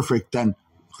more perfect than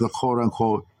the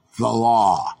quote-unquote the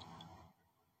law.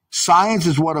 Science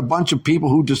is what a bunch of people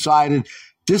who decided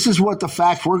this is what the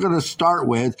facts we're going to start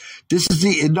with.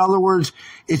 In other words,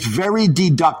 it's very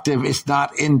deductive. It's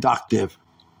not inductive.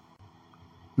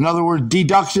 In other words,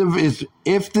 deductive is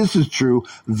if this is true,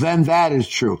 then that is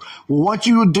true. Well, once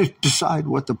you decide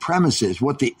what the premise is,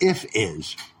 what the if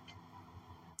is,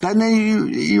 then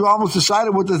you almost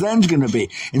decided what the then's going to be.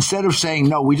 Instead of saying,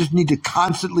 no, we just need to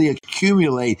constantly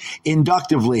accumulate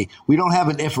inductively. We don't have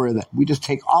an if or a then. We just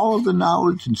take all of the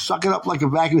knowledge and suck it up like a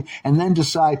vacuum and then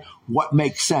decide what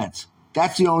makes sense.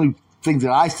 That's the only thing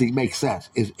that I think makes sense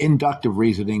is inductive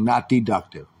reasoning, not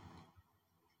deductive.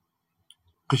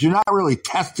 Because you're not really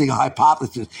testing a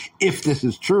hypothesis if this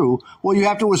is true. Well, you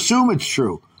have to assume it's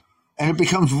true. And it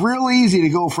becomes real easy to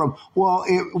go from, well,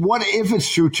 what if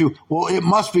it's true to, well, it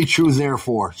must be true,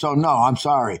 therefore. So, no, I'm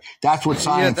sorry. That's what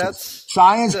science is.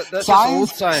 Science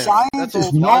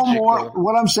is no more,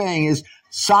 what I'm saying is,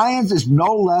 science is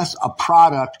no less a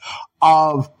product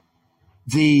of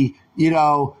the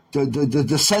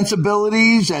the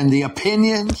sensibilities and the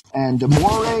opinions and the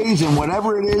mores and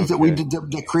whatever it is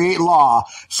that create law.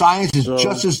 Science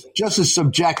is just as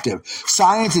subjective.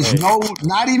 Science is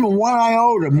not even one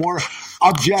iota more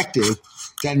objective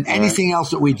than anything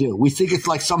else that we do. We think it's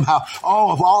like somehow,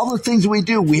 of all the things we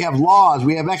do, we have laws,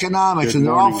 we have economics, and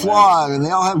they're all flawed and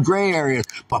they all have gray areas.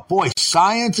 But boy,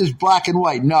 science is black and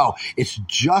white. No, it's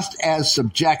just as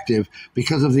subjective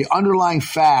because of the underlying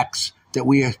facts that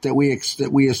we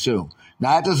assume.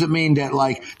 Now that doesn't mean that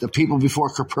like the people before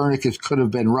Copernicus could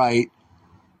have been right.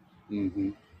 Mm-hmm.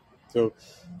 So,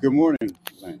 good morning,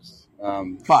 Lance.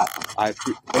 But I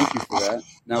thank you for that.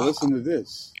 Now listen to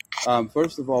this.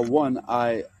 First of all,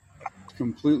 I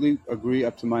completely agree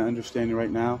up to my understanding right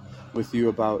now with you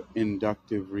about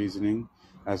inductive reasoning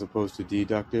as opposed to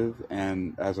deductive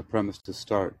and as a premise to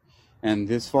start. And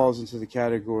this falls into the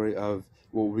category of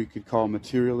what we could call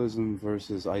materialism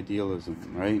versus idealism,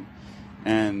 right?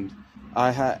 And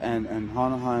and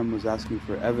Hanaheim was asking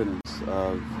for evidence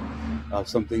of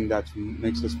something that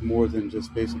makes us more than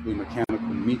just basically mechanical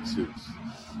meat suits,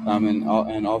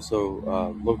 and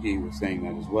also Loki was saying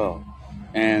that as well.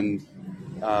 And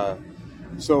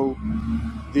so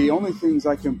the only things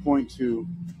I can point to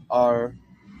are,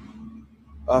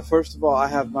 first of all, I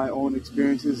have my own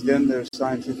experiences. Then there's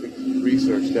scientific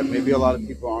research that maybe a lot of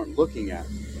people aren't looking at.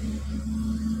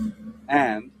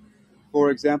 And, for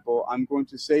example, I'm going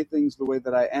to say things the way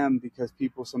that I am because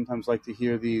people sometimes like to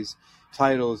hear these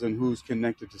titles and who's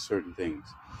connected to certain things.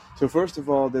 So first of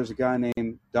all, there's a guy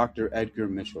named Dr. Edgar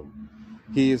Mitchell.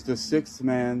 He is the sixth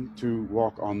man to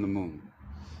walk on the moon.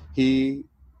 He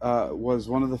was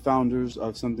one of the founders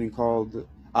of something called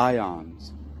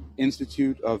IONS,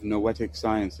 Institute of Noetic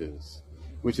Sciences,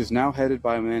 which is now headed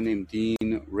by a man named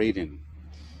Dean Radin.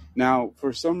 Now,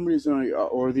 for some reason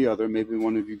or the other, maybe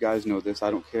one of you guys know this,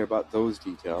 I don't care about those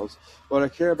details. What I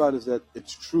care about is that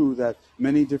it's true that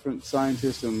many different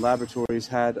scientists and laboratories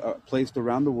had placed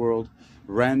around the world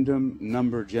random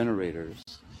number generators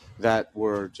that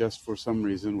were just for some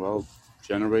reason, well,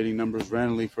 generating numbers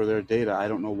randomly for their data. I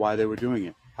don't know why they were doing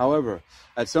it. However,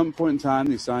 at some point in time,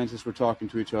 these scientists were talking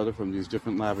to each other from these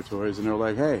different laboratories, and they're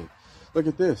like, hey, look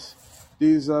at this.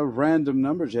 These random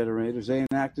number generators, they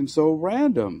ain't acting so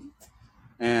random.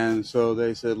 And so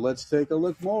they said, let's take a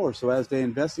look more. So as they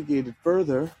investigated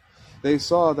further, they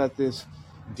saw that this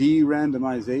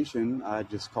de-randomization, I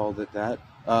just called it that,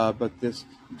 but this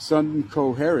sudden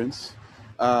coherence,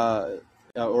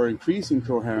 or increasing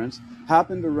coherence,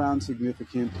 happened around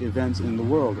significant events in the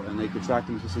world, and they could track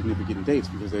them to significant dates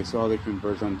because they saw they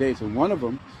converged on dates. And one of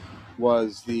them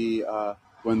was the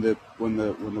when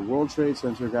the World Trade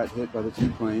Center got hit by the two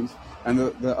planes, and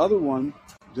the other one,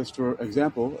 just for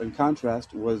example, in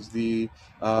contrast, was the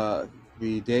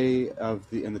day of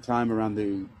the time around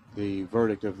the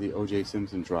verdict of the O.J.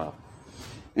 Simpson trial.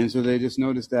 And so they just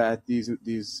noticed that at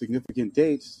these significant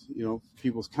dates,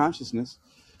 people's consciousness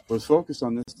was focused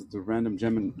on this, that the random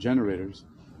generators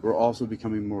were also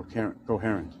becoming more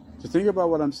coherent. So think about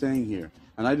what I'm saying here.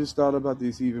 And I just thought about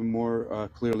this even more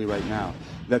clearly right now,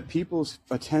 that people's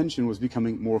attention was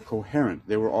becoming more coherent.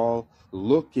 They were all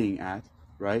looking at,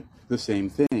 right, the same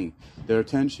thing. Their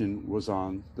attention was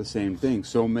on the same thing.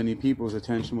 So many people's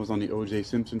attention was on the O.J.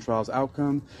 Simpson trial's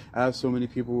outcome, as so many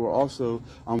people were also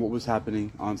on what was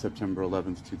happening on September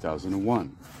 11th,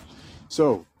 2001.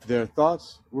 So their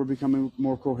thoughts were becoming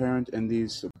more coherent, and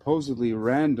these supposedly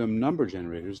random number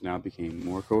generators now became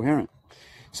more coherent.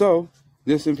 So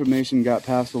this information got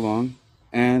passed along,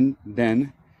 and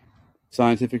then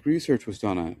scientific research was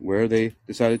done on it, where they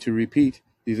decided to repeat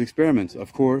these experiments,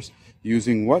 of course,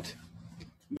 using what?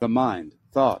 The mind,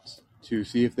 thoughts, to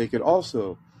see if they could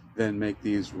also then make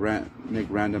these make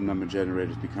random number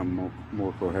generators become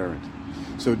more coherent.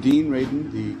 So Dean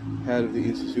Radin, the head of the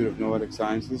Institute of Noetic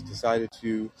Sciences, decided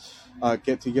to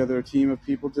get together a team of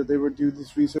people that they would do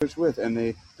this research with, and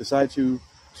they decided to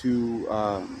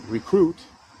recruit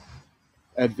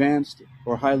advanced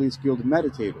or highly skilled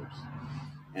meditators.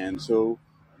 And so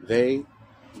they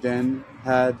then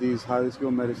had these highly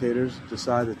skilled meditators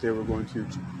decide that they were going to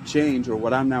change, or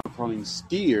what I'm now calling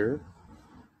steer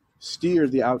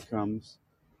the outcomes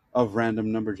of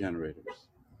random number generators.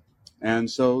 And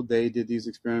so they did these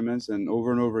experiments, and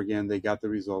over again, they got the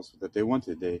results that they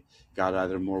wanted. They got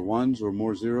either more ones or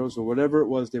more zeros or whatever it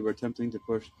was they were attempting to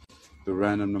push the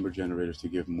random number generators to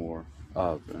give more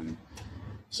of. And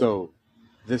so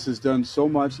this is done so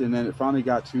much, and then it finally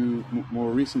got to more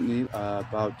recently,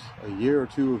 about a year or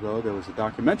two ago, there was a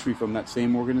documentary from that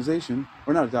same organization,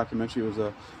 or not a documentary, it was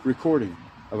a recording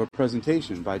of a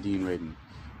presentation by Dean Radin.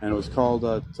 And it was called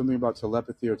something about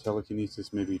telepathy or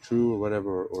telekinesis may be true or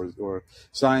whatever, or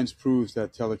science proves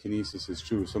that telekinesis is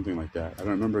true, something like that. I don't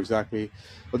remember exactly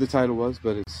what the title was,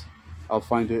 but I'll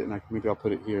find it, and maybe I'll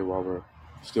put it here while we're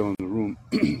still in the room.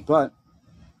 But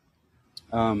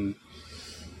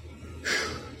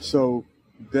so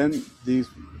then these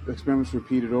experiments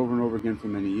repeated over and over again for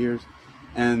many years.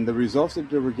 And the results that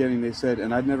they were getting, they said,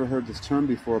 and I'd never heard this term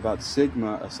before about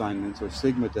sigma assignments or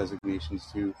sigma designations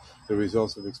to the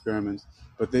results of experiments,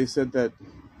 but they said that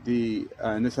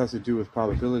and this has to do with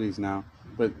probabilities now,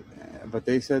 but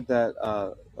they said that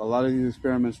a lot of these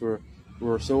experiments were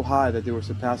so high that they were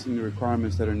surpassing the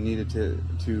requirements that are needed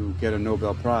to get a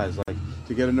Nobel Prize. Like,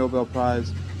 to get a Nobel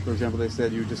Prize, for example, they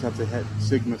said you just have to hit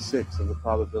sigma 6 of the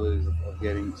probabilities of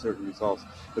getting certain results.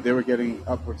 But they were getting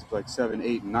upwards of like 7,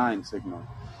 8, 9 sigma.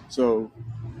 So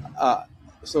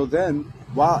then,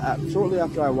 shortly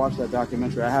after I watched that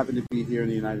documentary, I happened to be here in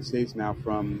the United States now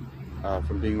from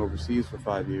being overseas for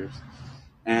 5 years.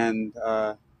 And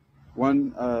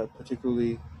one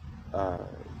particularly,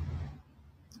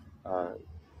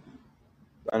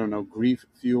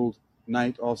 grief-fueled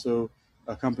night, also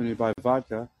accompanied by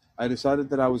vodka, I decided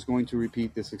that I was going to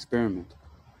repeat this experiment.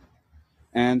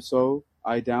 And so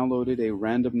I downloaded a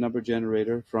random number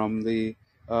generator from the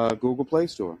Google Play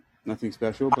Store. Nothing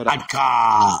special, but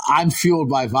Vodka. I'm fueled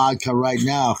by vodka right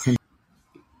now.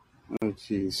 oh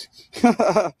jeez.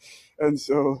 and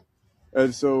so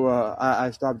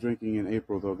I stopped drinking in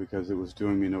April though because it was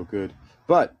doing me no good.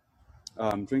 But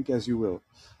drink as you will.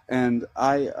 And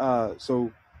I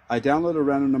downloaded a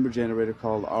random number generator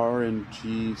called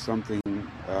RNG something,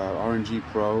 RNG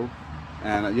Pro.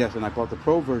 And yes, and I bought the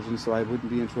Pro version so I wouldn't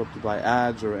be interrupted by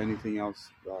ads or anything else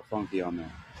funky on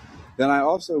there. Then I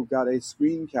also got a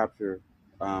screen capture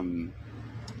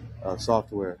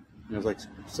software. You know, it's like,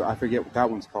 so I forget what that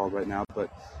one's called right now, but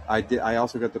I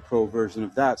also got the Pro version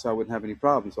of that so I wouldn't have any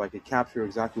problems. So I could capture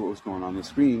exactly what was going on the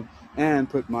screen and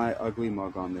put my ugly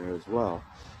mug on there as well.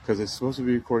 Because it's supposed to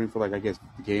be recording for, like, I guess,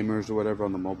 gamers or whatever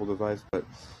on the mobile device. But,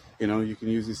 you know, you can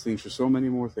use these things for so many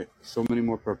more things, so many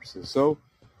more purposes. So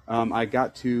I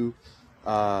got to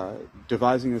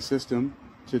devising a system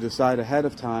to decide ahead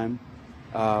of time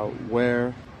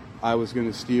where I was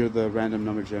going to steer the random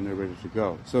number generator to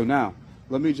go. So now,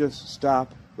 let me just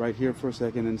stop right here for a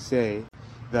second and say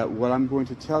that what I'm going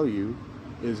to tell you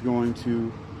is going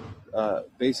to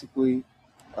basically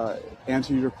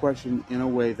answer your question in a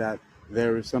way that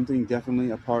there is something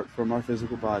definitely apart from our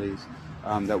physical bodies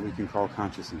that we can call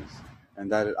consciousness,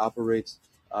 and that it operates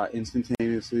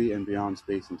instantaneously and beyond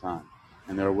space and time.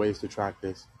 And there are ways to track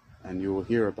this, and you will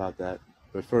hear about that.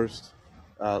 But first,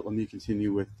 let me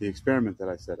continue with the experiment that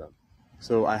I set up.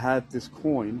 So I had this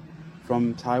coin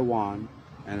from Taiwan,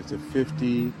 and it's a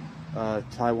 50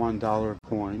 Taiwan dollar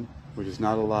coin, which is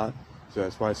not a lot, so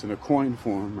that's why it's in a coin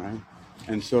form, right?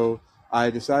 And so I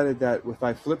decided that if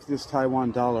I flipped this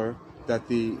Taiwan dollar, that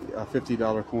the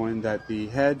 $50 coin, that the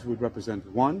heads would represent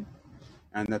 1,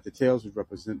 and that the tails would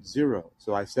represent 0.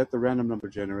 So I set the random number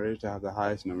generator to have the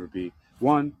highest number be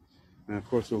 1, and of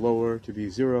course the lower to be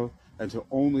 0, and to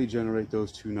only generate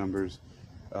those two numbers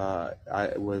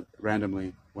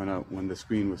randomly when the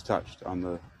screen was touched on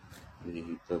the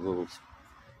little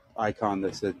icon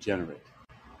that said generate.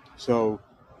 So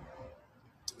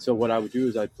what I would do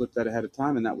is I'd flip that ahead of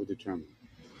time, and that would determine.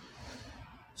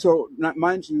 So,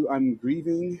 mind you, I'm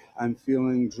grieving, I'm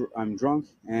drunk,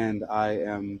 and I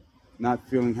am not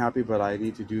feeling happy, but I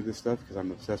need to do this stuff because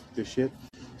I'm obsessed with this shit.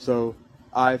 So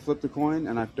I flipped the coin,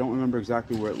 and I don't remember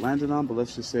exactly where it landed on, but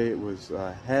let's just say it was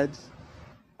heads.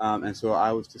 And so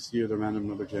I was to steer the random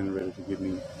number generator to give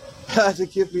me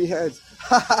heads.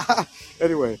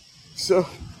 Anyway, so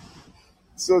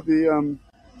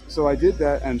I did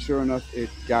that, and sure enough, it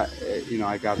got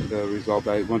I got the result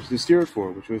I wanted to steer it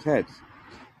for, which was heads.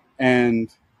 And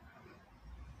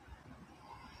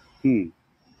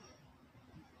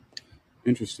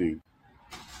interesting.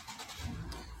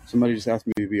 Somebody just asked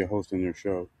me to be a host on their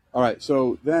show. All right,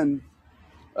 so then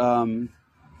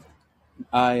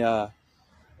I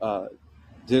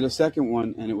did a second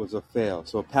one, and it was a fail.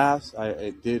 So a pass,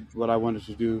 it did what I wanted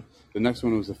to do. The next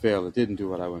one was a fail. It didn't do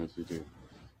what I wanted to do.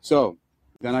 So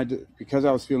then I did, because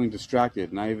I was feeling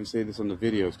distracted, and I even say this on the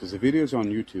videos, because the videos are on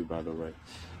YouTube, by the way.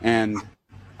 And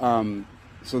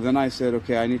so then I said,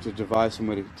 okay, I need to devise some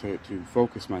way to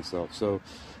focus myself. So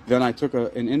then I took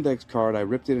an index card, I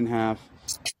ripped it in half,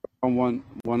 on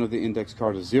one of the index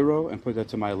card a 0 and put that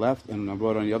to my left, and I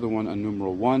wrote on the other one a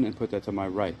numeral 1 and put that to my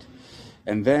right.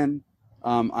 And then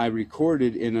I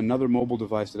recorded in another mobile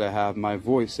device that I have my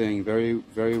voice saying very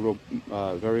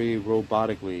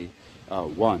robotically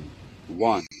 1,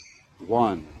 1,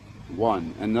 1,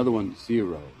 1, and another one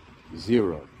 0,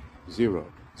 0, 0,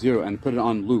 0, and put it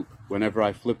on loop whenever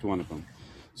I flipped one of them.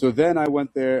 So then I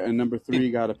went there, and number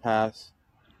 3 got a pass.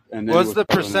 And then what's the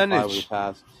percentage?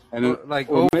 Pass. And then, like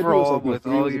overall, like with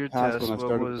all your tests,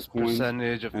 what was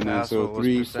percentage of pass? So what was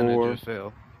 3, percentage 4, of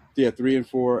fail? Yeah, 3 and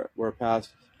 4 were passed.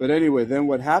 But anyway, then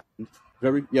what happened?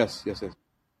 Yes.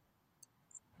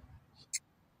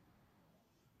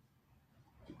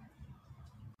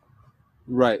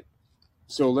 Right.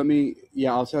 So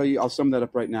I'll tell you. I'll sum that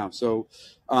up right now. So,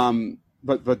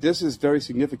 but this is very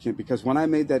significant because when I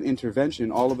made that intervention,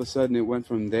 all of a sudden it went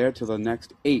from there to the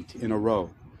next 8 in a row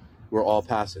were all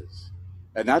passes.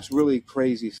 And that's really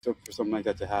crazy stuff for something like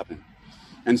that to happen.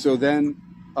 And so then,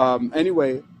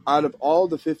 anyway, out of all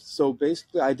the 50, so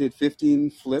basically I did 15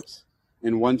 flips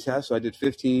in one test. So I did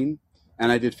 15,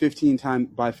 and I did 15 times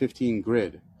by 15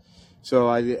 grid. So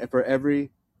I did, for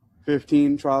every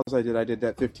 15 trials I did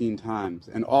that 15 times,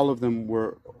 and all of them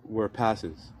were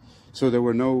passes. So there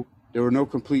were no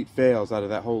complete fails out of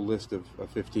that whole list of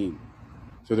 15.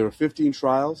 So there were 15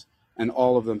 trials, and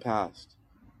all of them passed,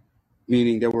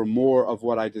 meaning there were more of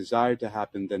what I desired to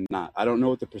happen than not. I don't know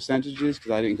what the percentage is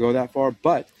because I didn't go that far,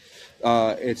 but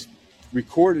it's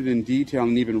recorded in detail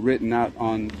and even written out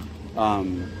on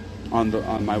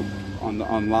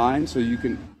online. So you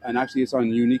can, and actually it's on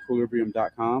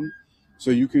unequilibrium.com.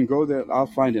 So you can go there. I'll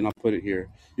find it and I'll put it here.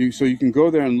 So you can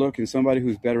go there and look, and somebody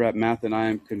who's better at math than I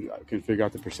am can figure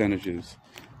out the percentages.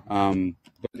 But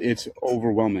it's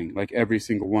overwhelming. Like every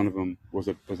single one of them was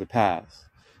a pass.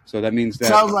 So that means that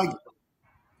sounds like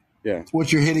yeah.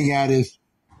 What you're hitting at is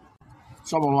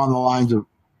somewhat along the lines of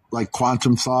like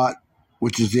quantum thought,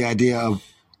 which is the idea of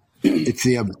it's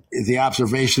the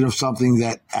observation of something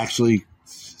that actually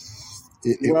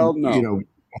no.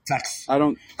 affects. I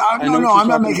don't. No, I'm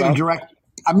not making a direct.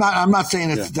 I'm not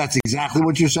saying that's exactly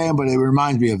what you're saying, but it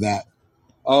reminds me of that.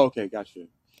 Oh, okay, gotcha.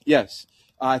 Yes,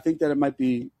 I think that it might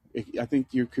be. I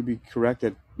think you could be correct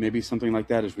that maybe something like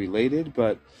that is related,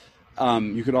 but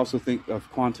you could also think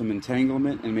of quantum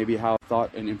entanglement and maybe how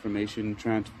thought and information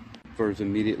transfers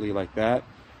immediately like that.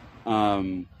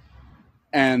 And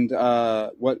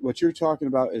what you're talking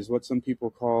about is what some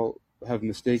people have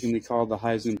mistakenly called the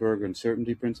Heisenberg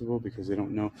uncertainty principle because they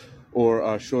don't know, or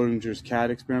Schrodinger's cat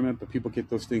experiment, but people get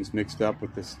those things mixed up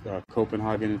with this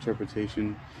Copenhagen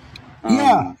interpretation.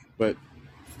 But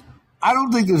I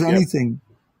don't think there's anything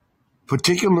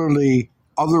particularly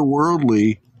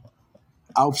otherworldly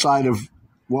outside of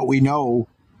what we know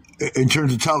in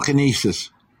terms of telekinesis.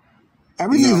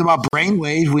 Everything is about brain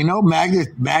waves. We know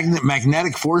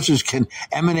magnetic forces can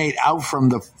emanate out from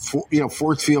the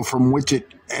force field from which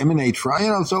it emanates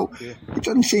from. So it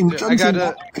doesn't seem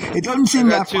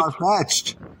that far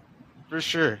fetched. For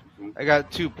sure, I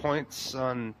got 2 points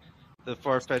on the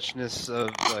far fetchedness of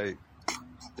like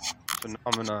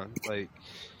phenomenon. Like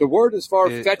the word is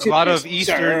far fetched. A lot of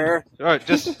Eastern. All right,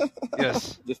 just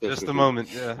a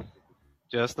moment. Yeah,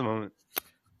 just a moment.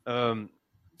 A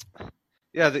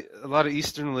lot of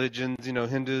Eastern religions,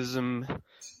 Hinduism,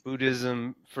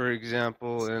 Buddhism, for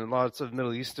example, and lots of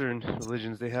Middle Eastern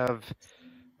religions, they have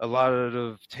a lot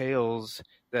of tales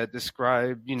that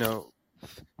describe,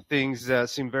 things that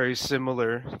seem very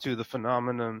similar to the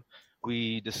phenomenon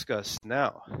we discuss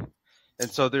now.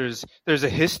 And so there's a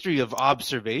history of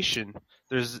observation.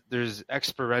 There's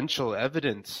experiential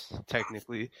evidence,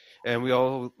 technically, and we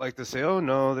all like to say, oh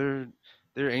no, they're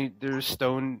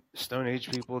stone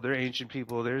age people, they're ancient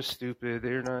people, they're stupid,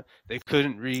 they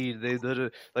couldn't read,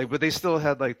 but they still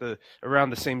had around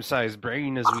the same size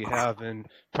brain as we have, and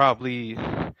probably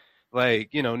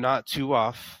not too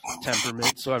off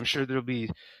temperament. So I'm sure there'll be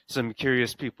some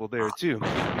curious people there too.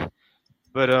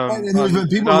 But on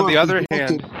the other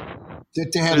hand,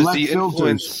 that they had less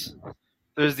filters.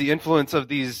 There's the influence of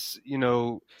these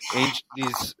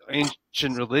these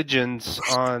ancient religions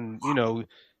on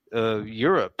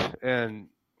Europe and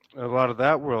a lot of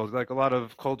that world, like a lot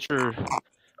of culture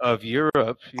of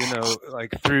Europe,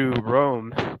 through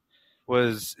Rome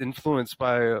was influenced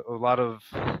by a lot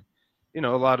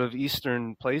of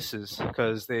Eastern places,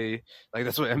 because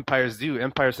that's what empires do.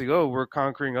 Empires think, oh, we're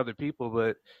conquering other people,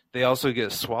 but they also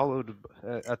get swallowed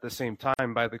at the same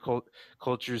time by the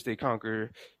cultures they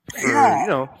conquer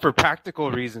for practical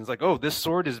reasons. Like, oh, this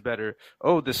sword is better.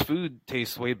 Oh, this food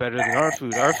tastes way better than our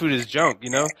food. Our food is junk,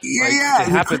 It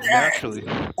happens naturally.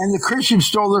 And the Christians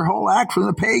stole their whole act from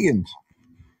the pagans.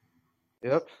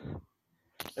 Yep.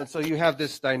 And so you have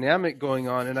this dynamic going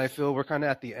on, and I feel we're kind of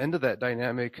at the end of that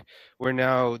dynamic, where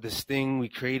now this thing we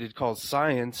created called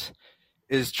science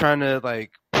is trying to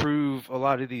prove a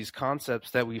lot of these concepts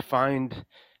that we find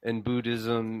in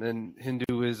Buddhism and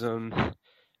Hinduism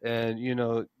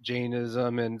and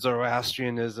Jainism and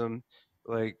Zoroastrianism.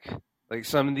 Like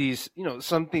some of these,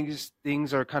 some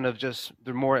things are kind of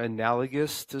they're more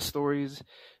analogous to stories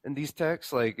in these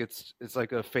texts. Like it's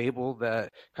like a fable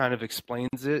that kind of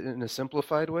explains it in a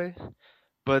simplified way.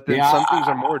 But then some things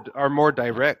are more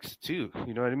direct too.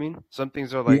 You know what I mean? Some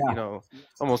things are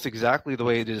almost exactly the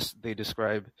way they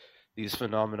describe these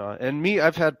phenomena. And me,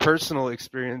 I've had personal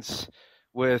experience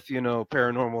with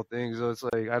paranormal things. So it's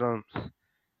like I don't.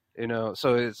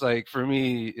 So it's like, for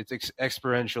me, it's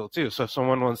experiential too. So if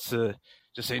someone wants to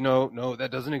just say, no,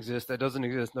 that doesn't exist.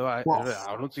 No, I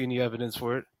don't see any evidence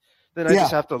for it. Then I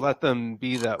just have to let them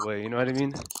be that way. You know what I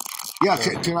mean? Yeah.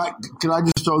 Can I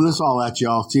just throw this all at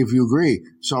y'all, see if you agree?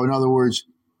 So in other words,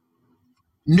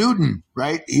 Newton,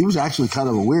 right? He was actually kind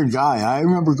of a weird guy. I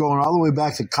remember going all the way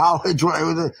back to college when I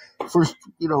was first,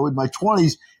 in my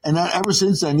 20s. And then ever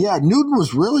since then, Newton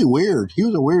was really weird. He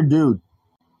was a weird dude.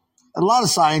 A lot of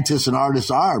scientists and artists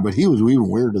are, but he was even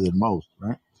weirder than most,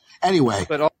 right? Anyway.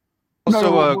 But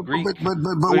also Greek. But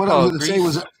what I was going to say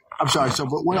was, I'm sorry.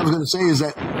 But what I was going to say is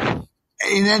that,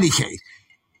 in any case,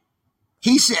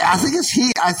 he said, I think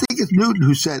it's Newton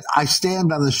who said, "I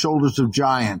stand on the shoulders of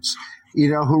giants."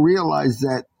 who realized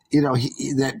that,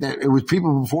 that it was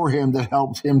people before him that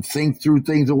helped him think through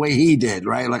things the way he did,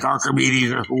 right? Like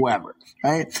Archimedes or whoever,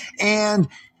 right? And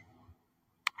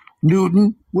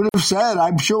Newton would have said,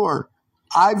 I'm sure,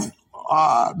 I've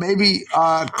maybe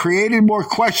created more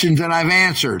questions than I've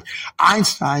answered.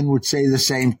 Einstein would say the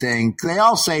same thing. They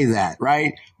all say that,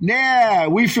 right? Yeah,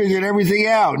 we figured everything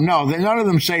out. No, none of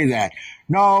them say that.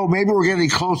 No, maybe we're getting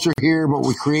closer here, but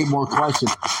we create more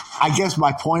questions. I guess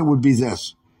my point would be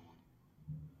this.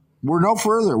 We're no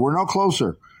further. We're no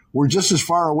closer. We're just as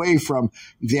far away from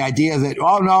the idea that,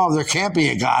 oh, no, there can't be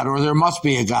a God or there must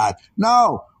be a God.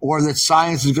 No. Or that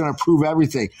science is going to prove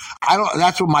everything.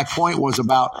 That's what my point was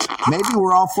about. Maybe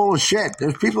we're all full of shit.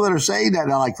 There's people that are saying that,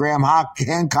 like Graham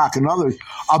Hancock and others,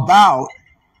 about,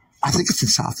 I think it's in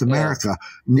South America,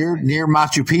 near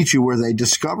Machu Picchu, where they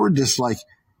discovered this like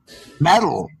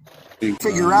metal.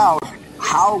 Figure out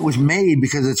how it was made,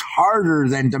 because it's harder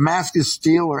than Damascus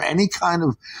steel or any kind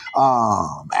of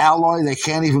alloy. They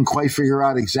can't even quite figure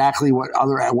out exactly what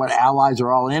alloys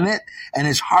are all in it, and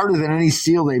it's harder than any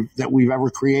steel that we've ever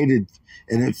created.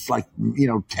 And it's like,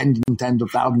 tens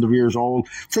of thousands of years old,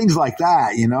 things like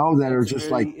that, that are just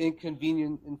like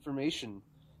inconvenient information.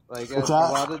 Like at a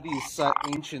lot of these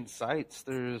ancient sites,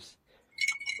 there's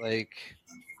the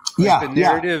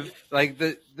narrative, like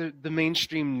the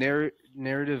mainstream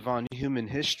narrative on human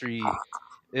history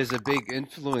is a big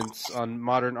influence on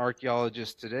modern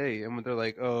archaeologists today. And when they're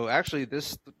like, oh, actually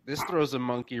this throws a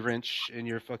monkey wrench in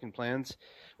your fucking plans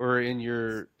or in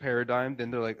your paradigm, then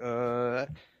they're like,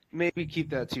 maybe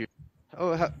keep that to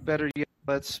your, better yet,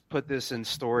 let's put this in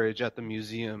storage at the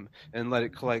museum and let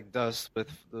it collect dust with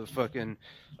the fucking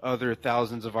other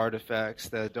thousands of artifacts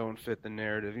that don't fit the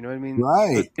narrative. You know what I mean?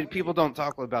 Right. But people don't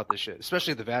talk about this shit,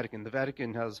 especially the Vatican. The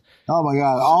Vatican has, oh my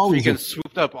God, all freaking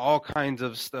swooped up all kinds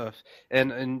of stuff,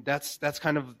 and that's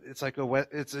kind of, it's like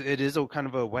it is a kind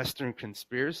of a Western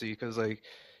conspiracy, because like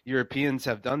Europeans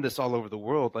have done this all over the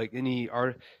world. Like any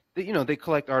art, they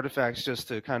collect artifacts just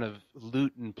to kind of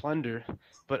loot and plunder,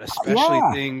 but especially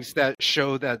things that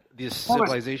show that this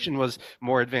civilization was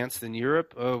more advanced than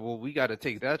Europe. Well, we got to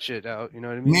take that shit out. You know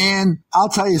what I mean? Man, I'll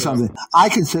tell you something. I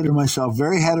consider myself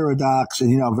very heterodox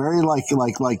and, very like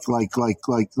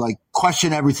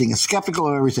question everything and skeptical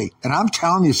of everything. And I'm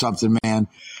telling you something, man.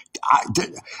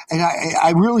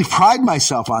 I really pride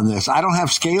myself on this. I don't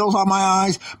have scales on my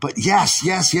eyes, but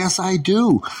yes, I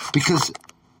do, because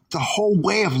the whole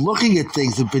way of looking at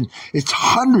things it's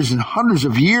hundreds and hundreds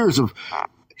of years of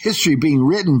history being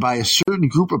written by a certain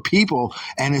group of people.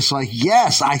 And it's like,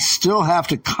 yes, I still have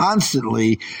to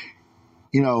constantly,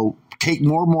 take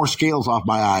more and more scales off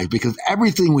my eyes, because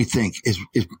everything we think is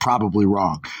probably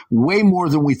wrong. Way more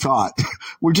than we thought.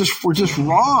 We're just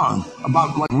wrong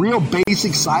about like real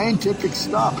basic scientific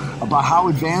stuff about how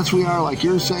advanced we are, like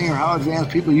you're saying, or how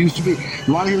advanced people used to be.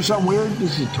 You want to hear something weird?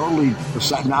 This is totally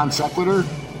non sequitur.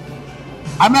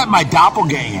 I met my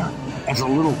doppelganger as a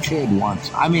little kid once.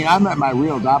 I mean, I met my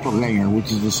real doppelganger, which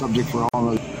is the subject for all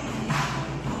of.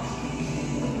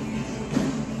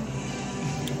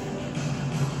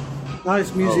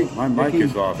 Nice music. Oh, my mic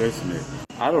is off, isn't it?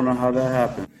 I don't know how that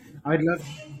happened. I don't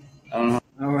know.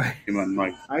 All right. My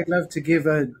mic. I'd love to give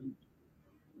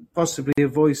possibly a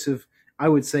voice of, I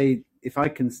would say, if I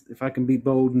can be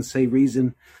bold and say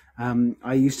reason.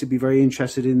 I used to be very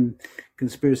interested in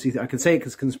conspiracy. I can say it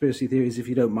because conspiracy theories, if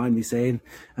you don't mind me saying,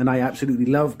 and I absolutely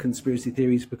love conspiracy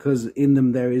theories because in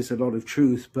them there is a lot of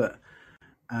truth. But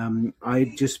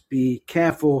I'd just be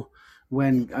careful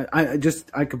when I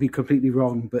could be completely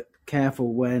wrong, but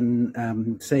careful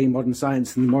when saying modern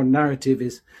science and the modern narrative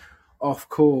is off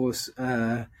course,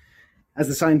 as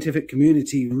the scientific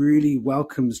community really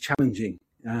welcomes challenging.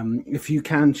 If you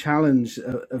can challenge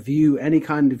a view, any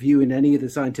kind of view in any of the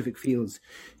scientific fields,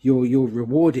 you're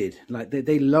rewarded. Like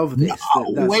they love this.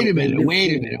 No, wait a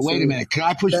minute. Can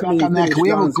I push back on that? Can we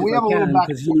have a little back?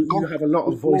 Because you have a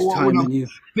lot of voice time, and you.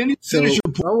 Finish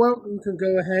your point. Well, you can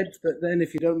go ahead, but then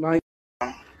if you don't mind.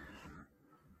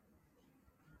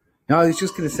 No, I was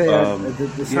just going to say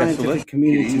the scientific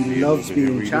community loves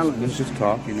being challenged. Let's just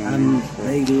talk, and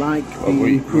they like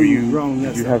being proved wrong.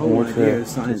 That's the whole idea of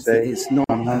science.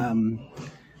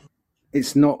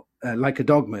 It's not like a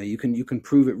dogma. You can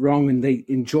prove it wrong, and they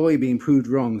enjoy being proved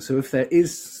wrong. So if there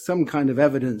is some kind of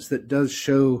evidence that does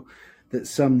show that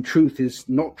some truth is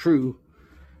not true,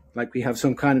 like we have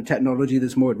some kind of technology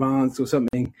that's more advanced or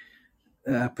something,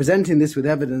 presenting this with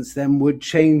evidence then would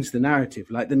change the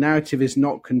narrative. Like the narrative is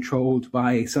not controlled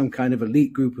by some kind of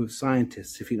elite group of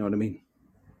scientists, if you know what I mean.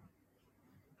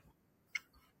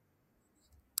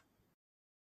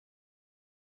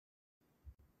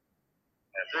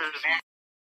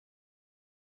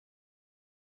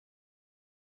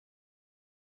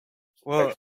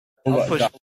 Well, I'll push.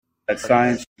 That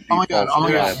science should be Oh my God! Oh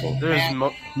my God!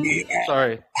 falsifiable.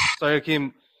 Sorry,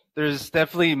 Akeem. There's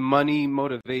definitely money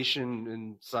motivation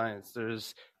in science.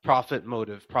 There's profit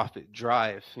motive, profit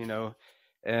drive.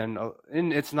 And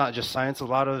it's not just science. A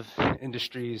lot of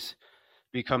industries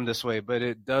become this way, but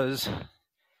it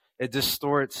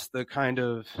distorts the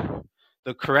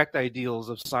correct ideals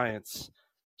of science.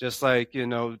 Just like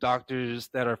doctors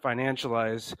that are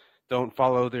financialized don't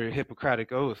follow their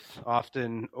Hippocratic oath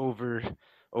often over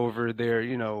their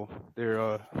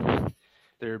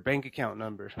bank account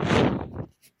number.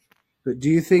 But do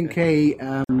you think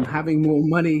having more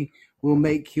money will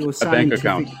make your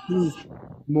scientific proof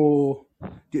more?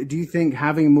 Do you think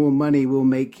having more money will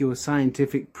make your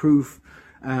scientific proof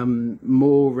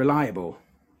more reliable?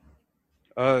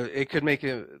 It could make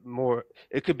it more.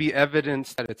 It could be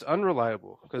evidence that it's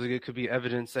unreliable because it could be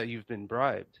evidence that you've been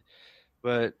bribed.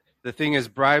 But the thing is,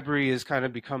 bribery has kind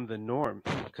of become the norm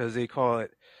because they call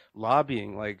it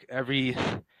lobbying. Like every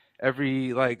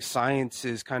like science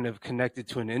is kind of connected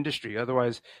to an industry.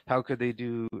 Otherwise, how could they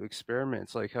do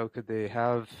experiments? Like how could they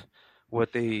have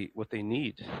what they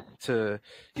need to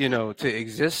to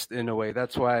exist in a way?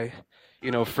 That's why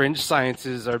fringe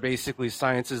sciences are basically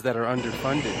sciences that are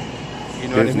underfunded. You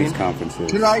know Business what I mean?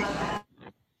 conferences.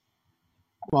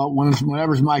 Well,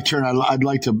 whenever it's my turn, I'd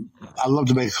love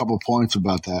to make a couple of points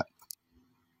about that.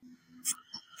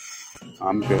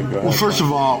 I'm good. Go ahead. Well, first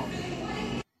of all,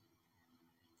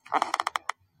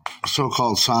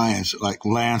 so-called science like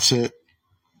Lancet,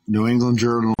 New England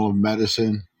Journal of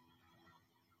Medicine,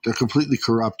 they're completely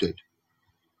corrupted.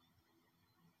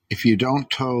 If you don't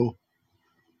toe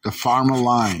the pharma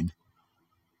line,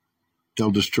 they'll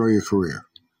destroy your career.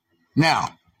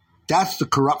 Now, that's the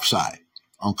corrupt side,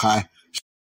 okay?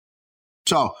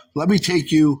 So let me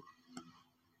take you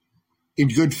in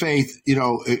good faith,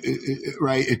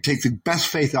 right? Take the best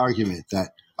faith argument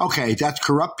that, okay, that's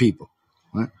corrupt people,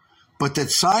 right? But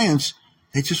that science,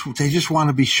 they just want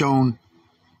to be shown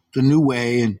the new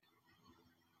way, and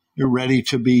they're ready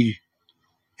to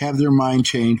have their mind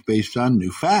changed based on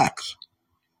new facts.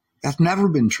 That's never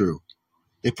been true.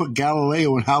 They put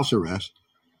Galileo in house arrest.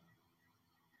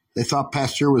 They thought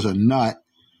Pasteur was a nut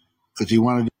because he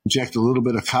wanted to inject a little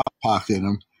bit of cowpox in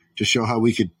him to show how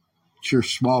we could cure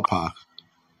smallpox.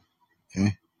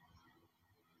 Okay.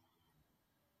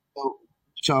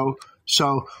 So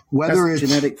whether That's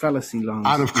it's genetic fallacy, Lance,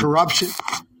 out of corruption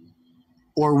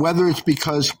or whether it's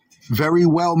because very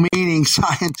well-meaning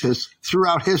scientists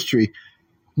throughout history,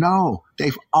 no,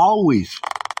 they've always,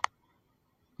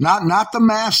 not the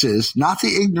masses, not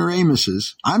the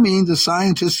ignoramuses, I mean the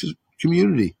scientist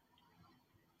community.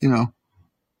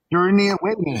 During the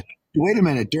wait a minute.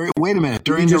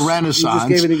 During the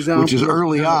Renaissance, which is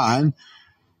early on,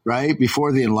 right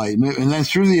before the Enlightenment, and then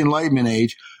through the Enlightenment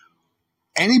age,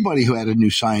 anybody who had a new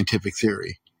scientific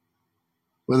theory,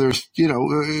 whether it's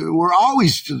were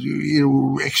always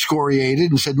excoriated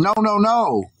and said no,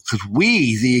 because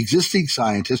we, the existing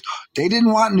scientists, they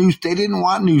didn't want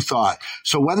new thought.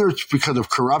 So whether it's because of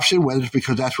corruption, whether it's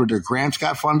because that's where their grants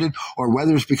got funded, or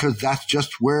whether it's because that's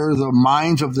just where the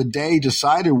minds of the day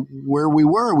decided where we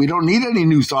were, we don't need any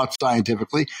new thoughts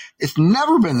scientifically. It's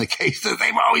never been the case that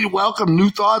they've always welcomed new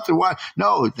thoughts and what.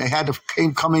 No, they had to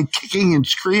come in kicking and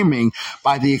screaming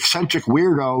by the eccentric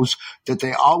weirdos that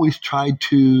they always tried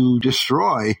to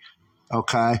destroy.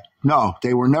 Okay, no,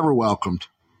 they were never welcomed.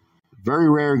 Very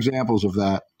rare examples of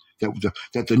that.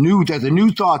 That the new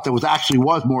thought that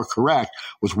was more correct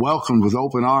was welcomed with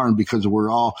open arms because we're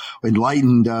all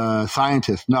enlightened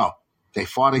scientists. No, they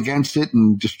fought against it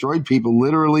and destroyed people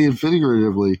literally and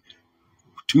figuratively,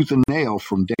 tooth and nail,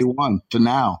 from day one to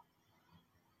now.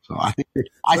 So I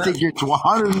think you're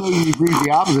 100 million degrees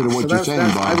the opposite of what you're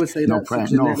saying, Bob. I would say no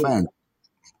offense.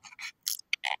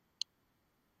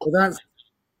 Well,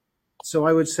 so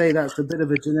I would say that's a bit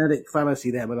of a genetic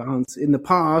fallacy there, but in the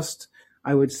past,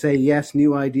 I would say yes,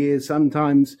 new ideas.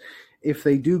 Sometimes if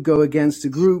they do go against a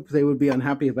group, they would be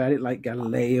unhappy about it, like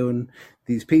Galileo and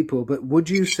these people. But would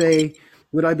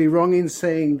I be wrong in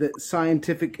saying that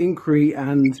scientific inquiry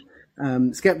and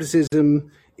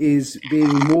skepticism is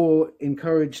being more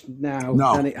encouraged now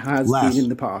than it has been in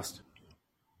the past?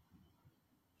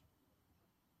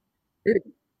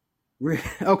 Really?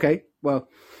 Okay, well,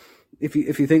 if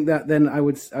you think that, then I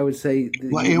would say.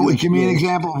 Give me an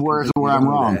example of where I'm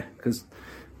wrong. Because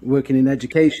working in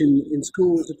education, in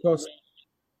schools across,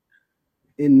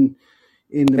 in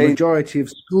the majority of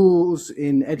schools,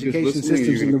 in education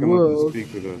systems in the world,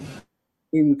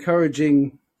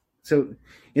 encouraging So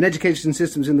in education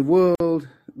systems in the world,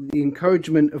 the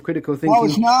encouragement of critical thinking. No,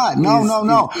 it's not.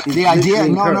 No. The idea,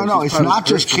 no. It's not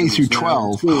just K through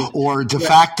 12 or the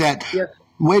fact that. Yeah.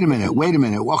 Wait a minute.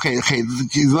 Okay.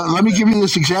 Let me give you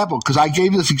this example because I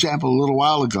gave this example a little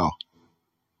while ago.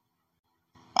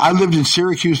 I lived in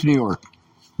Syracuse, New York.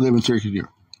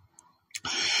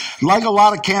 Like a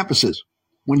lot of campuses,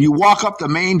 when you walk up the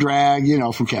main drag,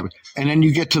 from campus, and then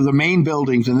you get to the main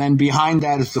buildings, and then behind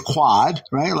that is the quad,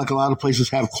 right? Like a lot of places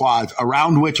have quads,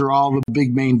 around which are all the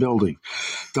big main buildings.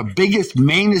 The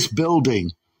mainest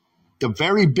building, the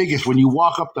very biggest, when you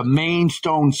walk up the main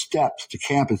stone steps to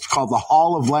campus, it's called the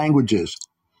Hall of Languages.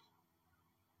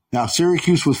 Now,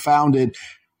 Syracuse was founded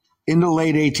in the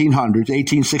late 1800s,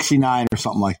 1869 or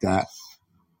something like that.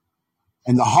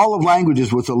 And the Hall of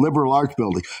Languages was the liberal arts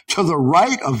building. To the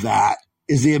right of that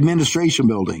is the administration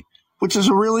building, which is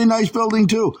a really nice building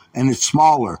too. And it's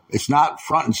smaller. It's not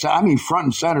front and center. Front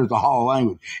and center is the Hall of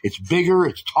Language. It's bigger,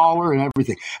 it's taller and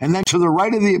everything. And then to the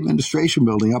right of the administration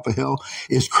building up a hill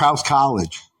is Krause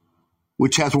College,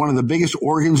 which has one of the biggest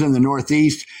organs in the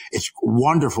Northeast. It's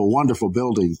wonderful, wonderful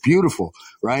building. Beautiful,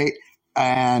 right?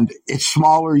 And it's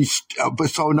smaller. But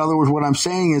so in other words, what I'm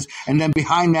saying is, and then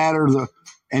behind that are the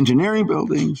engineering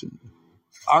buildings,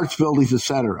 arts buildings,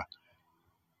 etc.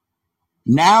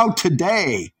 Now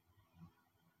today,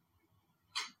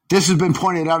 this has been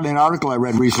pointed out in an article I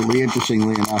read recently,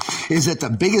 interestingly enough, is that the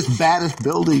biggest, baddest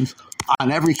buildings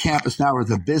on every campus now are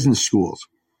the business schools.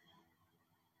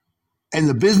 And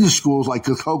the business schools, like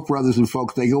the Koch brothers and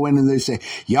folks, they go in and they say,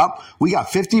 yup, we got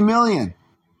 $50 million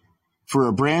for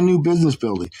a brand new business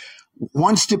building.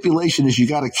 One stipulation is you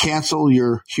got to cancel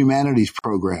your humanities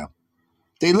program.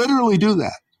 They literally do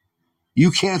that.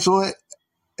 You cancel it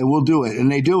and we'll do it.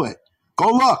 And they do it. Go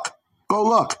look.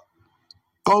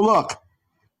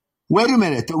 Wait a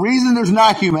minute. The reason there's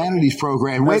not humanities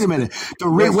program. Wait a minute.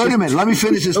 Let me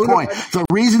finish this point. The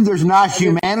reason there's not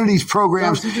humanities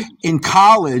programs in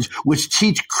college which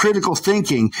teach critical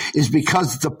thinking is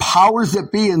because the powers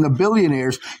that be and the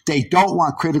billionaires, they don't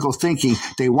want critical thinking.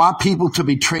 They want people to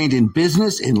be trained in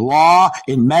business, in law,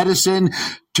 in medicine,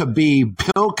 to be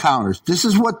pill counters. This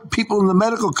is what people in the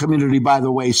medical community, by the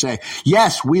way, say.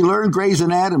 Yes, we learn Gray's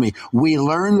Anatomy. We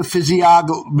learn the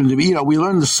physiology, we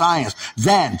learn the science.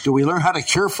 Then, do we learn how to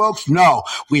cure folks? No.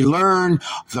 We learn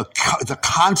the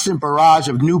constant barrage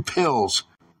of new pills.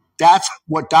 That's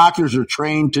what doctors are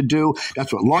trained to do.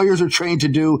 That's what lawyers are trained to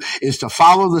do, is to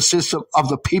follow the system of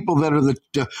the people that are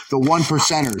the one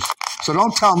percenters. So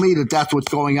don't tell me that that's what's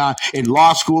going on in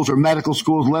law schools or medical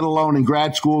schools, let alone in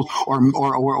grad schools or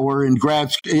in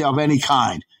grads of any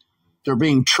kind. They're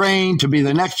being trained to be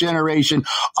the next generation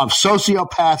of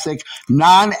sociopathic,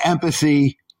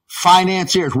 non-empathy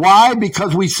financiers. Why?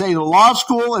 Because we say the law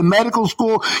school and medical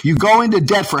school, you go into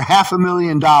debt for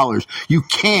 $500,000. You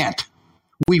can't.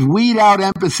 We weed out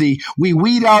empathy. We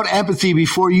weed out empathy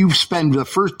before you spend the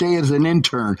first day as an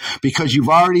intern, because you've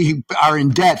already are in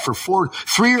debt for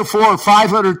 $300,000 or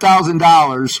 $400,000 or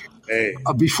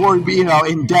 $500,000 before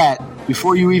in debt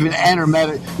before you even enter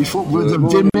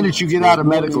the minute you get out of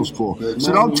medical school.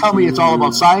 So don't tell me it's all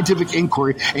about scientific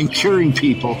inquiry and curing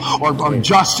people or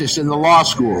justice in the law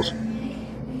schools.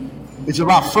 It's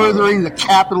about furthering the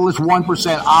capitalist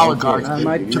 1% oligarchs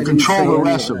to control the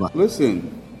rest of us.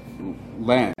 Listen.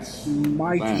 Lance.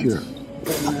 Sure.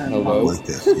 Hello. Like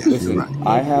this. Yes, listen, right.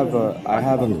 I have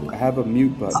a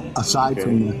mute button. Aside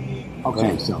from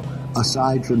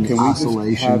the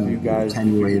oscillation, have you guys,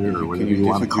 attenuator, or whatever you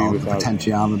want to call it, the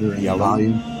potentiometer and the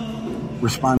volume,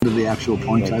 respond to the actual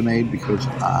points I made, because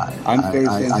I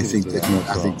think that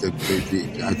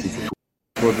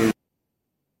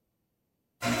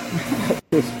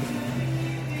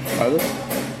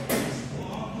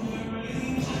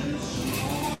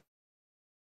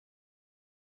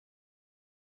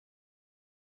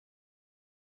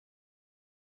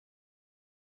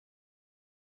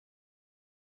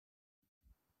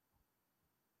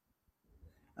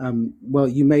well,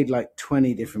 you made like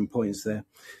 20 different points there.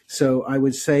 So I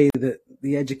would say that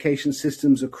the education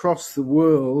systems across the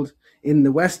world, in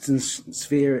the Western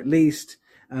sphere at least,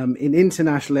 in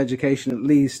international education at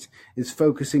least, is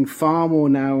focusing far more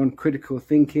now on critical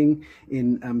thinking,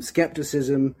 in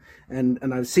skepticism. And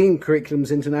I've seen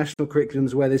curriculums, international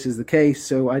curriculums, where this is the case.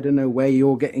 So I don't know where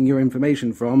you're getting your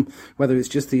information from, whether it's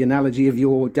just the analogy of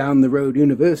your down the road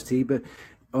university, but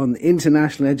on the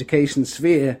international education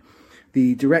sphere,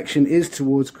 the direction is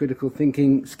towards critical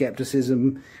thinking,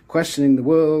 skepticism, questioning the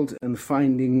world, and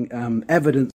finding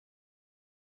evidence.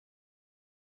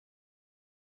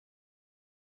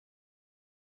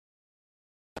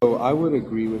 So I would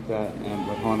agree with that and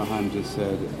what Hohenheim just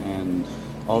said, and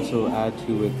also add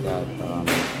to it that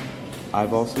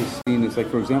I've also seen it's like,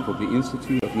 for example, the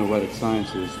Institute of Noetic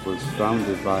Sciences was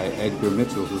founded by Edgar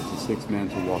Mitchell, who's the sixth man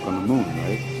to walk on the moon,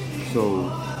 right? So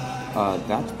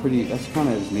that's kind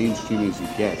of as mainstream as you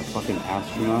get, a fucking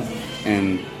astronaut.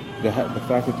 And the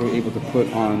fact that they're able to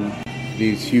put on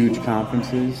these huge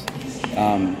conferences,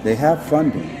 they have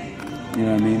funding. You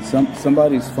know what I mean?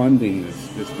 Somebody's funding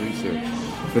this research.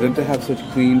 For them to have such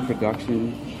clean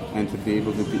production and to be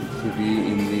able to be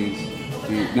in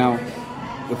these now,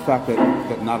 the fact that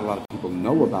not a lot of people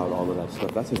know about all of that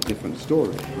stuff, that's a different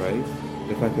story, right?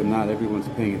 The fact that not everyone's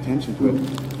paying attention to it,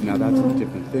 now that's a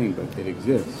different thing, but it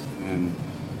exists. And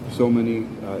so many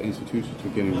institutions are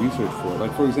getting research for it.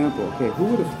 Like, for example, okay, who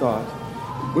would have thought,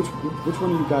 which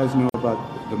one of you guys know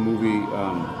about the movie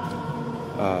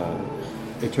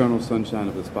Eternal Sunshine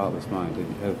of the Spotless Mind?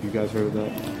 Have you guys heard of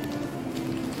that?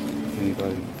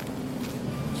 Anybody?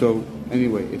 So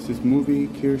anyway, it's this movie.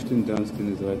 Kirsten Dunst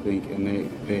is it, I think, and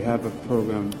they have a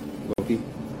program. Loki.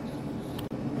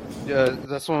 Yeah,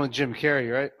 that's the one with Jim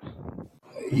Carrey, right?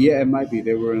 Yeah, it might be.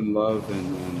 They were in love,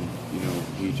 and you know,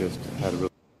 he just had a real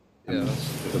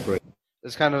a break.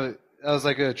 It's kind of that was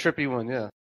like a trippy one, yeah.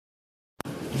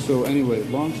 So anyway,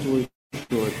 long story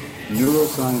short,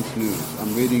 Neuroscience News.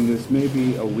 I'm reading this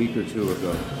maybe a week or two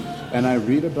ago, and I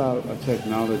read about a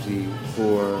technology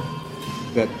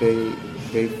that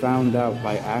they found out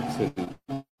by accident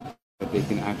that they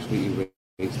can actually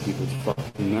erase people's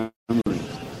fucking memories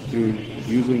through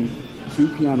using two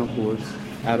piano chords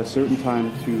at a certain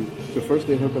time so first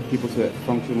they hook up people to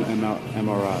functional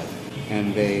MRI,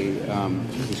 and they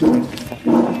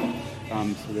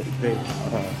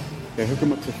hook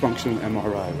them up to functional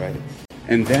MRI, right?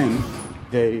 And then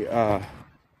they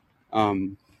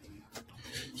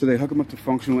so they hook them up to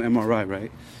functional MRI,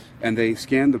 right? And they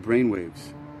scan the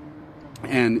brainwaves.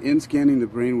 And in scanning the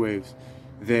brainwaves,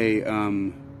 they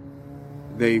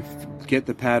get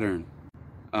the pattern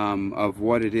of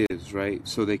what it is, right?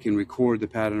 So they can record the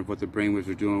pattern of what the brainwaves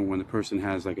are doing when the person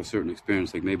has like a certain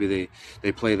experience. Like maybe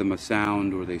they play them a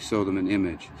sound or they show them an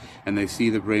image, and they see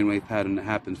the brainwave pattern that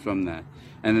happens from that.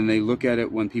 And then they look at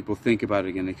it when people think about it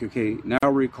again. They okay, now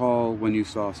recall when you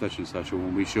saw such and such, or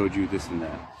when we showed you this and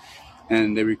that.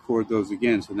 And they record those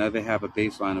again. So now they have a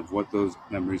baseline of what those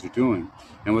memories are doing.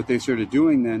 And what they started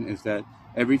doing then is that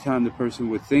every time the person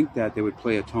would think that, they would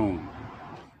play a tone.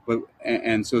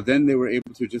 And so then they were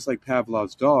able to, just like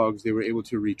Pavlov's dogs, they were able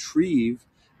to retrieve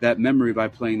that memory by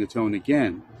playing the tone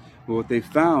again. But what they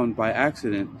found by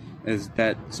accident is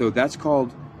that, so that's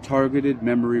called targeted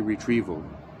memory retrieval,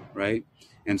 right?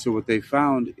 And so what they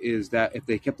found is that if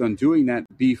they kept on doing that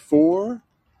before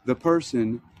the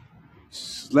person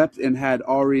slept and had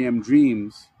REM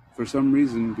dreams, for some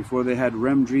reason, before they had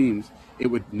REM dreams, it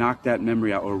would knock that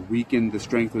memory out or weaken the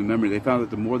strength of the memory. They found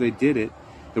that the more they did it,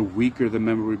 the weaker the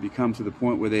memory would become, to the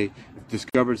point where they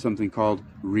discovered something called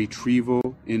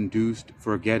retrieval-induced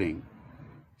forgetting.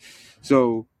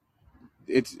 So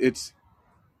it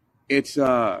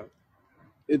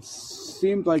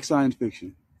seemed like science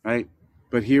fiction, right?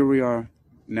 But here we are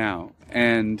now,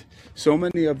 and so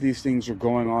many of these things are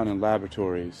going on in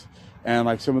laboratories, and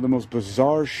like some of the most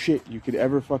bizarre shit you could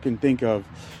ever fucking think of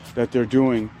that they're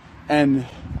doing. And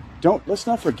let's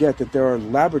not forget that there are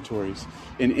laboratories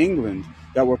in England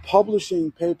that were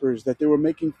publishing papers that they were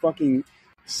making fucking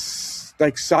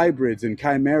like cybrids and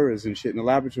chimeras and shit in the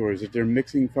laboratories, that they're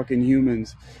mixing fucking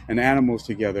humans and animals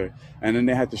together, and then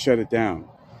they had to shut it down.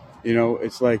 You know,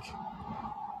 it's like,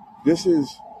 this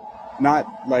is not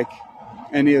like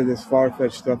any of this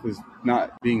far-fetched stuff is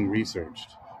not being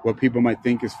researched. What people might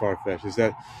think is far-fetched is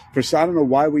that, I don't know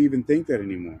why we even think that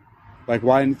anymore. Like,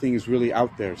 why anything is really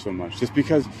out there so much. Just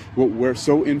because we're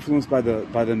so influenced by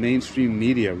the mainstream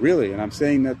media, really. And I'm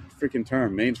saying that freaking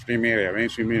term, mainstream media.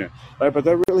 Right? But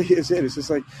that really is it. It's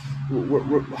just like,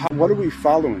 what are we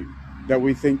following that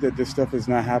we think that this stuff is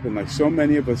not happening? Like, so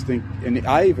many of us think, and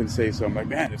I even say so, I'm like,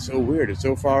 man, it's so weird. It's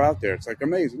so far out there. It's like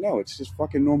amazing. No, it's just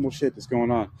fucking normal shit that's going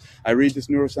on. I read this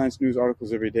Neuroscience News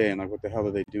articles every day, and like, what the hell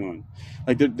are they doing?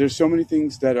 Like, there's so many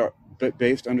things that are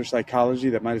based under psychology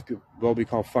that might as well be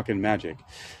called fucking magic.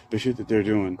 The shit that they're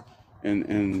doing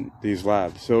in these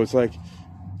labs. So it's like,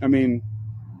 I mean,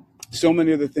 so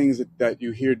many of the things that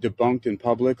you hear debunked in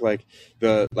public, like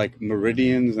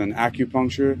meridians and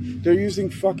acupuncture, they're using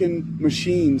fucking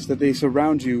machines that they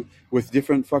surround you with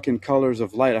different fucking colors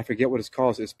of light. I forget what it's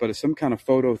called, but it's some kind of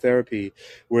phototherapy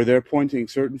where they're pointing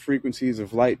certain frequencies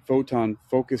of light, photon,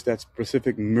 focused at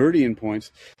specific meridian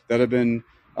points that have been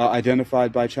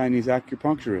identified by Chinese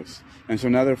acupuncturists. And so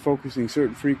now they're focusing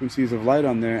certain frequencies of light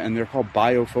on there, and they're called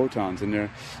biophotons, and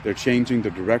they're changing the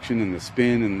direction and the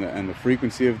spin and the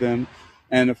frequency of them.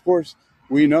 And of course,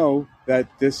 we know that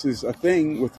this is a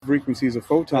thing with frequencies of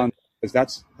photons, because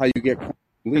that's how you get quantum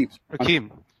leaps.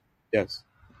 Hakeem, Yes.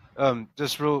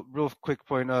 just real quick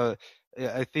point. I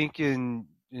think in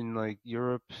like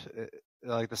Europe,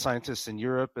 like the scientists in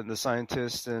Europe and the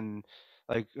scientists in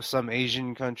like some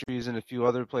Asian countries and a few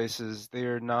other places, they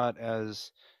are not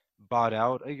as bought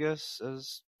out, I guess,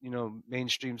 as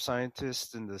mainstream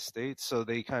scientists in the States. So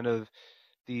they kind of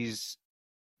these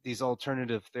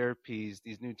alternative therapies,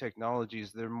 these new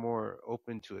technologies, they're more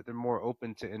open to it. They're more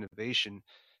open to innovation,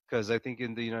 because I think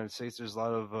in the United States there's a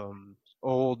lot of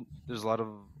old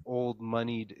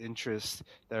moneyed interests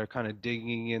that are kind of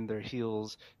digging in their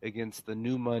heels against the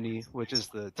new money, which is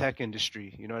the tech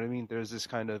industry. You know what I mean? There's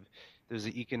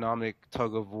an economic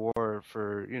tug of war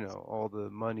for all the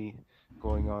money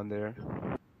going on there.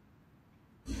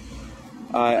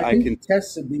 I think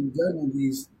tests have been done on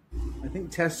these. I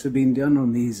think tests have been done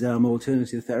on these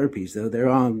alternative therapies, though. There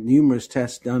are numerous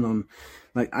tests done on,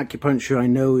 like acupuncture, I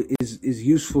know is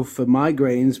useful for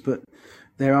migraines, but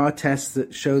there are tests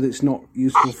that show that it's not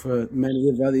useful for many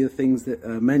of the other things that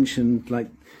are mentioned. Like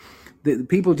the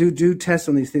people do tests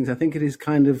on these things. I think it is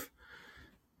kind of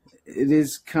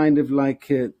like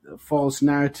a false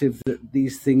narrative that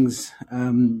these things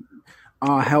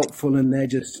are helpful and they're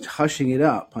just hushing it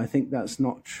up. I think that's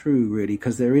not true, really,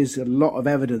 because there is a lot of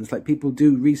evidence. Like, people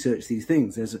do research these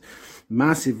things. There's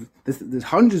there's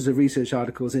hundreds of research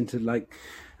articles into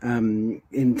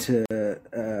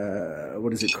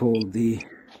what is it called, the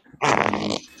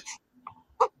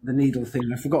needle thing.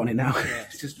 I've forgotten it now.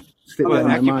 It's just slipped out of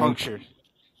my mind. Acupuncture.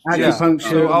 Acupuncture.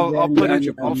 So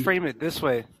I'll frame it this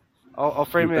way. I'll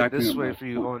frame it this way for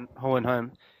you,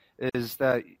 Hohenheim, is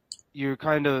that you're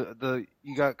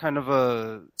you got kind of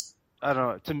a, I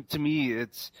don't know, to me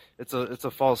it's a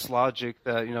false logic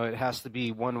that it has to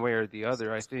be one way or the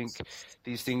other. I think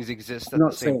these things exist at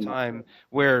the same time.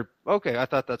 Where I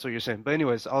thought that's what you're saying, but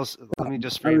anyways, let me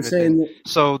just frame it.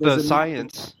 So the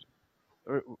science.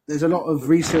 There's a lot of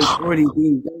research already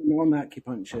being done on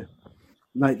acupuncture.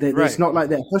 Like it's not like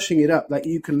they're pushing it up. Like,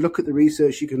 you can look at the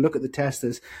research, you can look at the tests.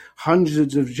 There's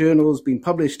hundreds of journals being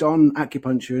published on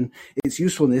acupuncture and its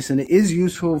usefulness, and it is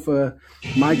useful for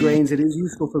migraines. It is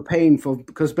useful for pain,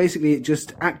 because basically it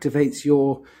just activates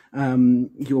your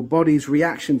body's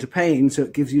reaction to pain. So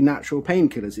it gives you natural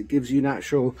painkillers. It gives you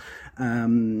natural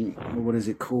what is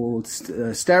it called?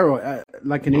 Steroid,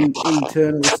 like an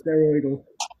internal steroidal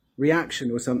reaction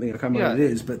or something. I can't remember what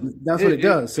it is, but that's what it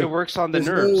does. So it works on the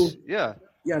nerves.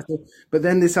 But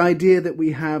then this idea that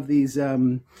we have these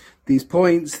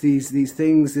points, these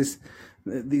things,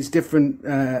 these different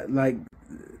like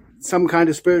some kind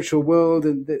of spiritual world,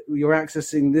 and that you're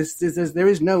accessing this. There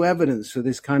is no evidence for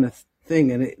this kind of thing,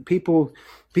 and people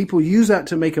use that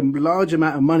to make a large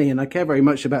amount of money. And I care very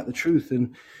much about the truth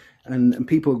and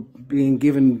people being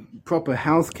given proper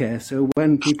health care. So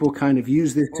when people kind of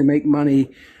use this to make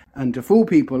money and to fool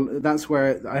people, that's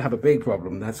where I have a big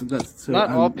problem. That's not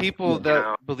all people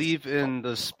that believe in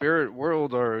the spirit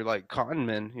world are like con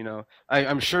men.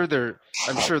 I'm sure there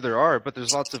are, but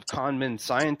there's lots of con men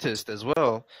scientists as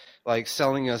well, like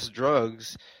selling us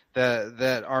drugs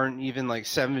that aren't even like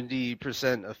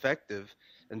 70% effective,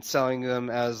 and selling them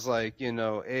as like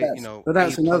but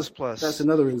that's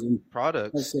another reason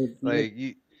products.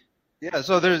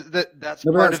 So there's that's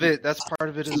part of it. That's part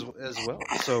of it as well.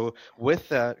 So with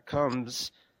that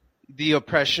comes the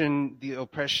oppression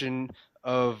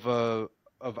of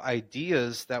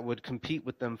ideas that would compete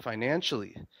with them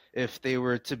financially if they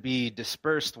were to be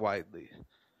dispersed widely,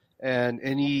 and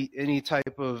any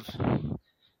type of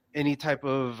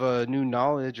new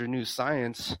knowledge or new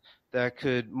science that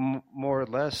could more or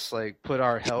less like put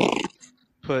our health,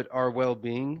 put our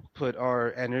well-being, put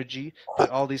our energy, put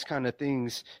all these kind of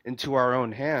things into our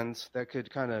own hands, that could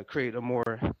kind of create a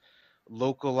more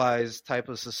localized type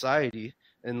of society,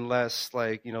 and less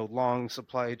like long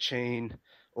supply chain,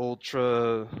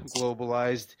 ultra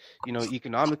globalized.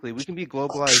 Economically, we can be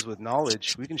globalized with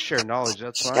knowledge. We can share knowledge.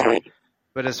 That's fine.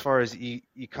 But as far as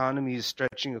economies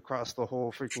stretching across the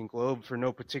whole freaking globe for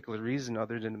no particular reason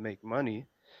other than to make money,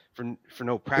 for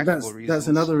no practical reason. That's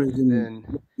another reason.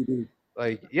 Then,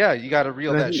 you got to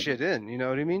reel that shit in. You know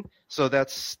what I mean? So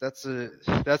that's a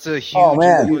huge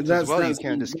influence as well. You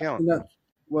can't discount.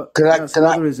 what Can I? that's Can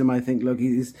I? otherism, I think, look,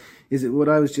 is it what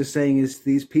I was just saying is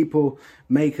these people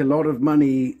make a lot of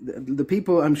money. The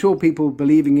people, I'm sure people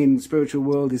believing in spiritual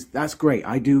world that's great.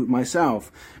 I do it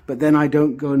myself, but then I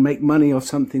don't go and make money off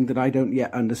something that I don't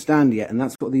yet understand yet, and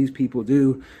that's what these people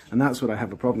do, and that's what I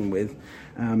have a problem with.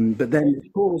 But then,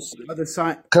 of course,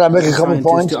 Can I make a couple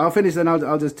points? I'll finish, then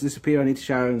I'll just disappear. I need to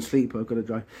shower and sleep. I've got to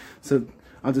drive. So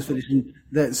I'll just finish.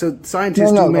 So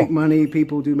scientists do make money.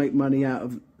 People do make money out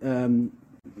of,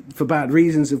 for bad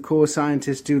reasons, of course.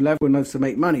 Scientists do. Everyone loves to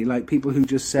make money. Like people who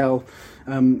just sell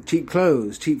cheap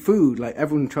clothes, cheap food. Like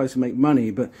everyone tries to make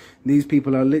money, but these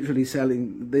people are literally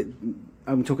selling.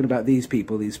 I'm talking about these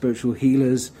people, these spiritual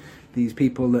healers, these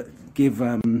people that give.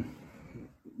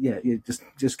 You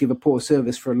just give a poor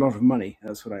service for a lot of money.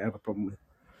 That's what I have a problem with.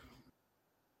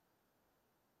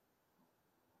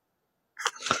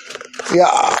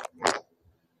 Yeah,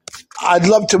 I'd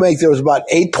love to make. There was about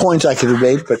 8 points I could have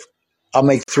made, but I'll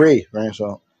make 3. Right.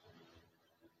 So,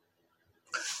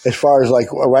 as far as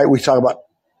we talk about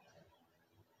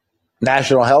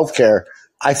national health care.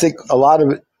 I think a lot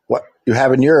of it, what you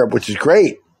have in Europe, which is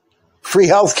great, free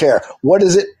health care. What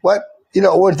is it? Well,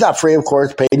 it's not free, of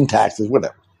course, paid in taxes,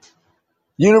 whatever.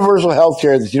 Universal health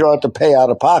care that you don't have to pay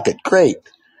out of pocket. Great.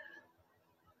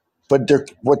 But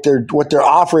what they're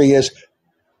offering is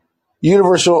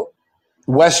universal,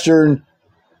 Western,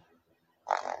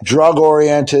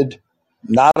 drug-oriented,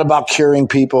 not about curing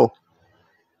people,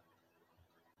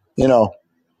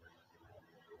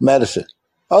 medicine.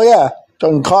 Oh, yeah,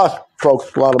 doesn't cost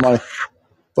folks a lot of money,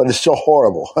 but it's still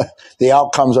horrible. The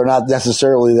outcomes are not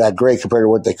necessarily that great compared to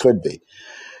what they could be.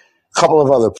 A couple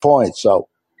of other points. So,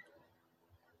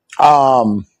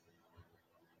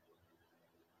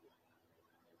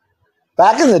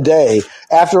 back in the day,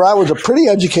 after I was a pretty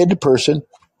educated person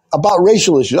about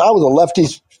racial issues, I was a lefty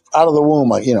out of the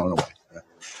womb, in a way.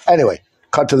 Anyway,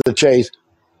 cut to the chase.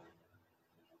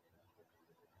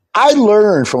 I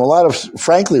learned from a lot of,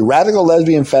 frankly, radical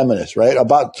lesbian feminists, right,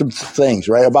 about some things,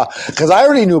 right, because I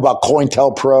already knew about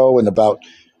COINTELPRO and about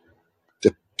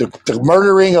the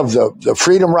murdering of the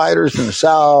Freedom Riders in the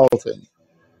South and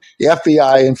the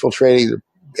FBI infiltrating the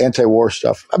anti-war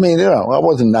stuff. I mean, I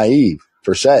wasn't naive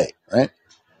per se, right?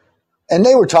 And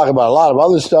they were talking about a lot of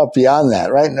other stuff beyond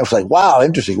that, right? And it was like, wow,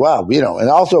 interesting, wow, and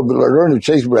also learning to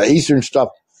chase about Eastern stuff.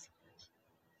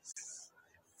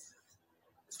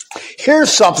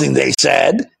 Here's something they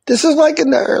said. This is around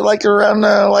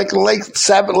late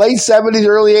 70s,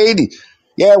 early 80s.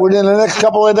 Yeah, within the next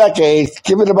couple of decades,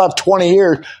 give it about 20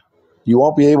 years, you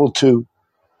won't be able to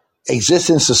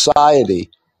exist in society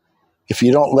if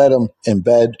you don't let them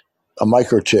embed a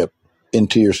microchip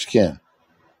into your skin.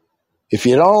 If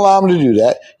you don't allow them to do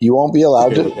that, you won't be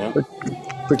allowed to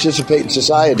participate in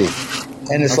society.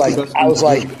 And it's I was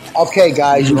like, okay,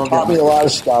 guys, you taught me a lot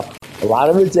of stuff. A lot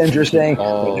of it's interesting.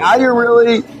 But now you're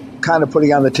really kind of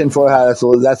putting on the tinfoil hat.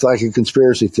 That's like a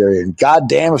conspiracy theory. And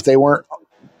goddamn if they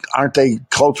aren't they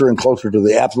closer and closer to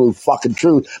the absolute fucking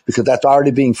truth, because that's already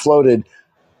being floated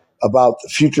about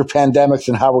future pandemics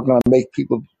and how we're going to make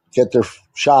people get their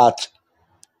shots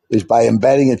is by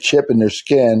embedding a chip in their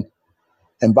skin.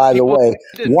 And by the way,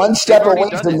 one step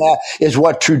away from that is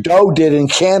what Trudeau did in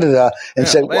Canada and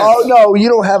said, well, no, you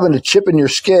don't have a chip in your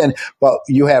skin, but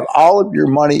you have all of your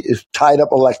money is tied up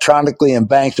electronically in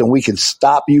banks, and we can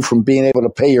stop you from being able to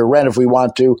pay your rent if we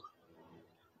want to.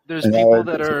 There's people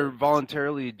that are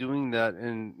voluntarily doing that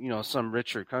in, some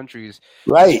richer countries,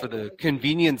 right? For the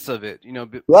convenience of it,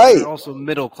 but right. They're also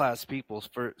middle class people,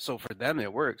 so for them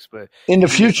it works. But in the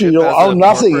future, you'll own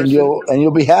nothing, and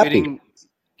you'll be happy.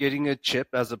 Getting a chip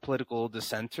as a political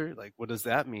dissenter, what does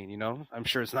that mean? I'm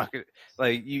sure it's not good.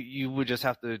 You would just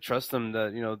have to trust them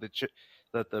that the chip,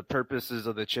 that the purposes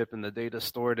of the chip and the data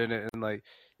stored in it, and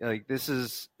this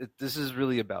is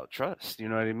really about trust. You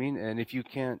know what I mean? And if you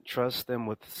can't trust them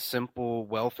with simple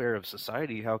welfare of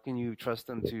society, how can you trust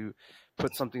them to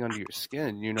put something under your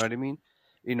skin? You know what I mean?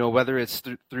 Whether it's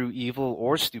through evil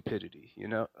or stupidity,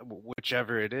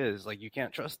 whichever it is, you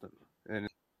can't trust them. And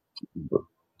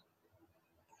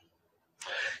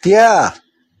yeah.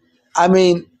 I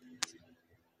mean,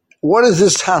 what does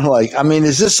this sound like? I mean,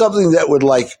 is this something that would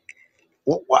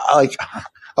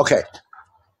okay.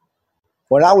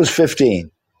 When I was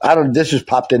 15, this just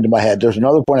popped into my head. There's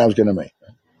another point I was going to make.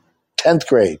 10th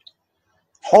grade.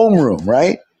 Homeroom,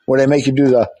 right? Where they make you do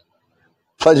the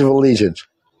Pledge of Allegiance.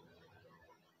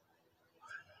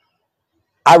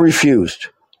 I refused.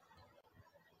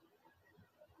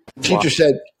 Teacher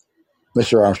said,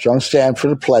 Mr. Armstrong, stand for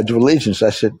the Pledge of Allegiance.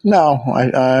 I said, no,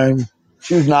 I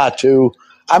choose not to.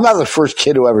 I'm not the first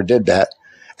kid who ever did that.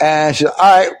 And she said,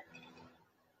 all right.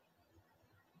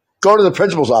 go to the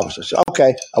principal's office. I said,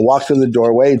 okay. I walked through the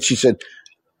doorway, and she said,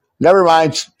 never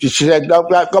mind. She said, no,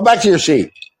 go back to your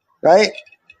seat, right?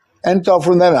 And so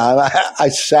from then on, I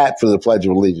sat for the Pledge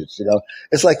of Allegiance.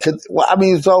 It's like, I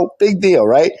mean, it's no big deal,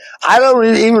 right? I don't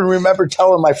even remember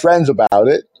telling my friends about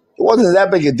it. It wasn't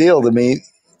that big a deal to me.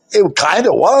 It kind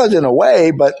of was in a way,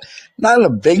 but not a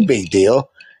big deal.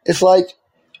 It's like,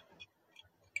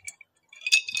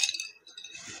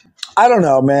 I don't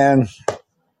know, man.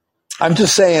 I'm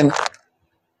just saying,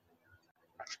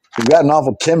 we've gotten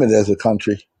awful timid as a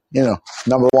country,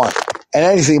 number one. And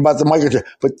anything about the microchip.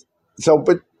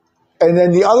 And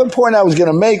then the other point I was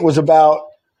going to make was about,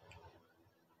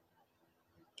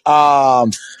 oh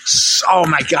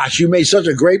my gosh, you made such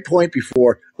a great point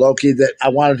before, Loki, that I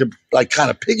wanted to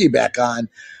kind of piggyback on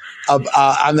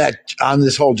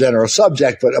this whole general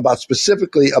subject, but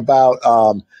specifically about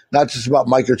not just about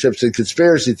microchips and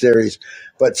conspiracy theories,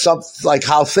 but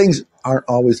how things aren't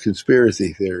always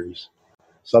conspiracy theories.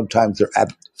 Sometimes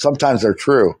they're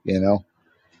true,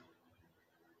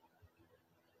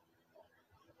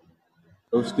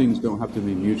 Those things don't have to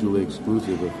be mutually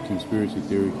exclusive. If conspiracy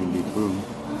theory can be true,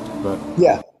 but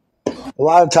yeah, a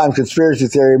lot of times conspiracy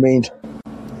theory means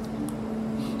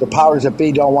the powers that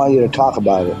be don't want you to talk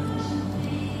about it.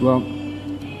 Well,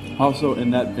 also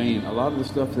in that vein, a lot of the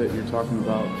stuff that you're talking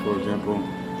about, for example,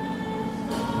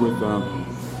 with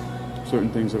certain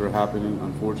things that are happening,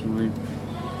 unfortunately,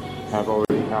 have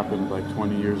already happened like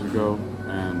 20 years ago,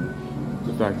 and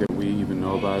the fact that we even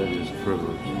know about it is a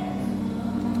privilege.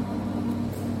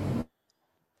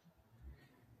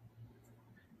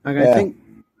 I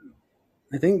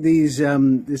think these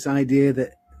this idea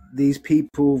that these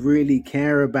people really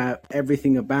care about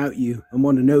everything about you and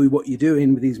want to know what you're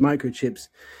doing with these microchips.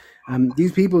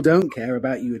 These people don't care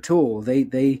about you at all.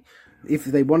 They if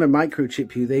they want to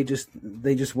microchip you, they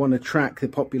just want to track the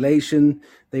population.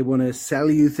 They want to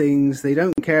sell you things. They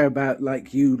don't care about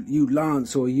like you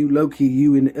Lance, or you Loki,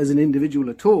 as an individual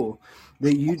at all.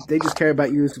 They just care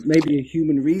about you as maybe a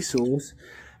human resource,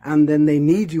 and then they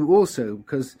need you also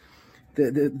because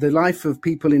the life of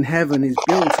people in heaven is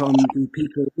built on the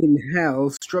people in hell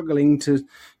struggling to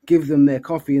give them their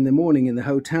coffee in the morning in the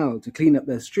hotel, to clean up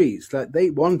their streets. Like they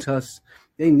want us,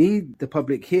 they need the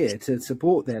public here to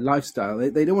support their lifestyle.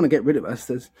 They don't want to get rid of us.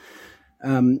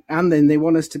 And then they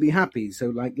want us to be happy. So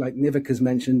like Nivika's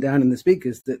mentioned down in the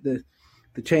speakers, that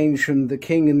the change from the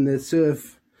king and the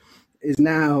serf is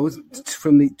now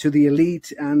to the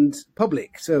elite and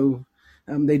public. So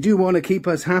they do want to keep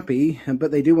us happy,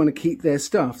 but they do want to keep their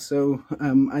stuff. So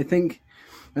I think,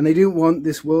 and they do want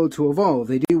this world to evolve.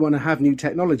 They do want to have new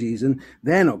technologies, and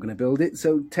they're not going to build it.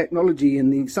 So technology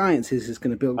and the sciences is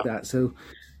going to build that. So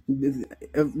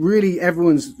really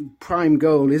everyone's prime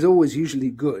goal is always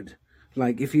usually good.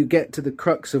 Like if you get to the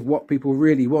crux of what people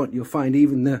really want, you'll find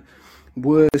even the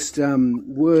worst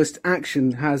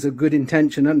action has a good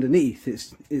intention underneath.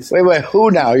 Wait, who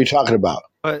now are you talking about?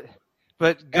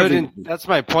 But that's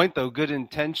my point though. Good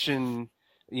intention,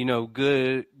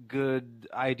 good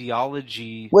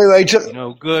ideology,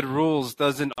 good rules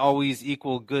doesn't always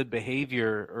equal good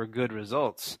behavior or good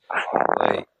results.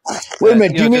 Wait a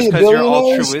minute, do you mean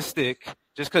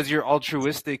just because you're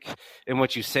altruistic in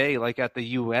what you say, like at the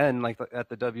UN, like at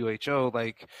the WHO,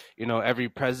 every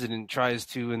president tries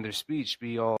to, in their speech,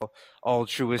 be all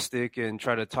altruistic and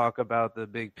try to talk about the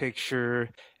big picture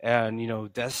and,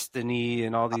 destiny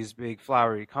and all these big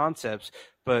flowery concepts.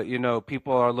 But,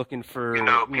 people are looking for,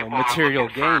 material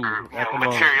gain at the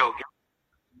moment.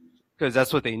 Because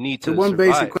that's what they need to survive. One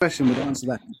basic question would answer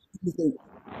that.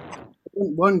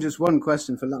 One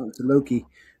question for Lance and Loki.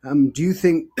 Do you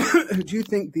think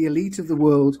the elite of the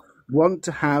world want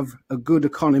to have a good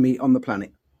economy on the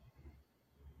planet?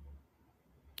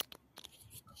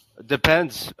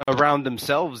 Depends. Around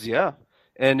themselves, yeah.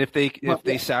 And if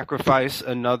they sacrifice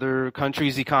another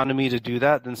country's economy to do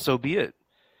that, then so be it.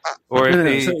 Or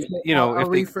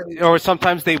or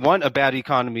sometimes they want a bad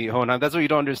economy. Hold on, that's what you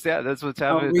don't understand. That's what's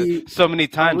happening. So many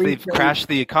times they've crashed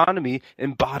the economy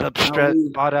and bought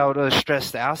out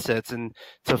stressed assets and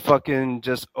to fucking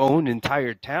just own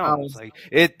entire towns.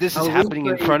 This is happening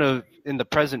in the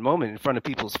present moment, in front of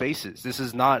people's faces. This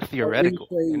is not theoretical,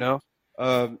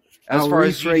 As far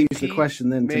as GDP, the question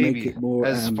then to make it more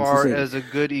as far as a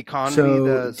good economy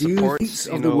that supports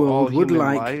of the world all would human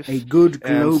like life a good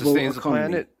global and sustains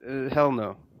economy? the planet, hell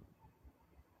no,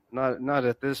 not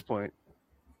at this point.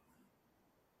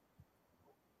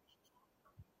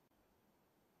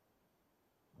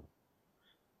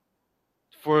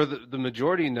 for the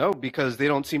majority, no, because they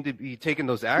don't seem to be taking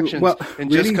those actions. Well,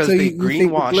 And really? just because So they you think the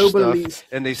greenwash global stuff elites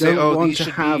and they say, don't "Oh, want these to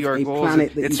should have be our a goals,"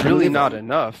 planet that you it's can really live not on?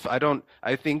 enough.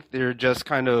 I think they're just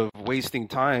kind of wasting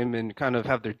time and kind of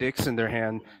have their dicks in their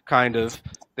hand. Kind of,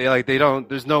 they don't.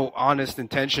 There's no honest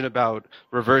intention about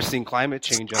reversing climate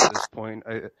change at this point.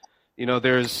 They're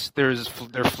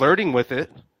flirting with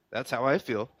it. That's how I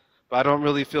feel. But I don't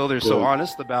really feel they're so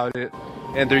honest about it,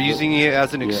 and they're using it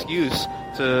as an excuse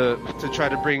to try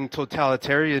to bring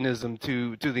totalitarianism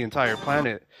to the entire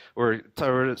planet, or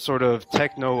sort of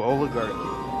techno oligarchy,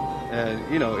 and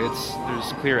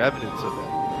there's clear evidence of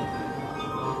that.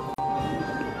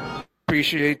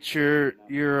 Appreciate your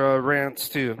rants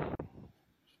too.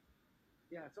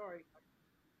 Yeah, sorry.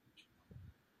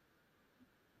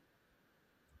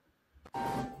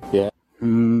 Yeah,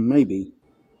 Maybe.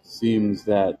 seems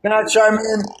that. Can I chime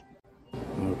in?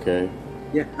 Okay.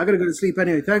 Yeah, I gotta go to sleep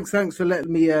anyway. Thanks for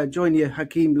letting me join you,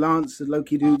 Hakeem, Lance, and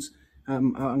Loki dudes.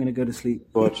 I'm gonna go to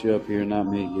sleep. Brought you up here, not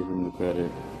me. Give him the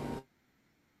credit.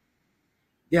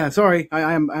 Yeah, sorry,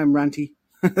 I am ranty.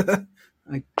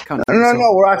 I can't.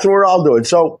 No. That's what we're all doing.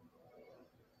 So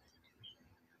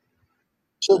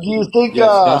do you think? Yes,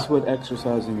 that's what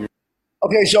exercising your.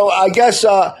 Okay, so I guess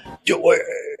I'll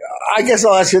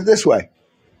ask it this way.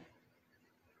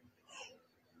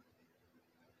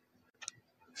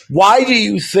 Why do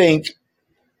you think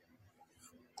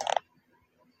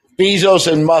Bezos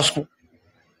and Musk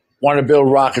want to build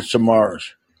rockets to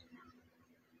Mars?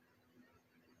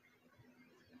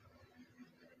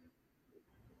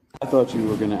 I thought you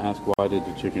were going to ask why did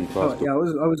the chicken cost. Yeah, I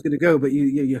was going to go, but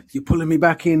you're pulling me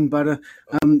back in. But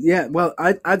yeah, well,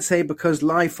 I'd say because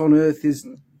life on Earth is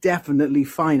definitely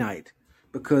finite,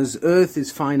 because Earth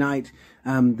is finite.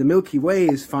 The Milky Way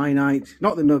is finite.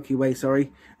 Not the Milky Way,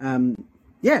 sorry.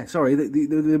 Yeah, sorry.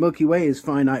 The Milky Way is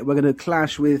finite. We're going to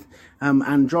clash with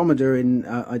Andromeda in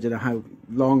I don't know how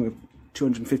long,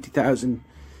 250,000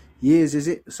 years, is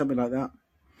it? Something like that.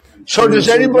 So does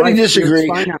anybody disagree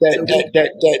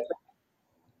that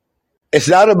it's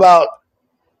not about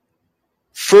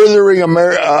furthering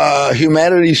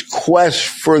humanity's quest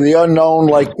for the unknown?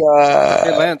 Like,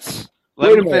 hey, Lance,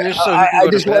 let him finish. So I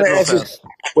just want to answer.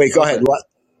 Wait, go ahead.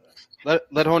 What?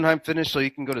 Let Hohenheim finish so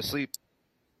you can go to sleep.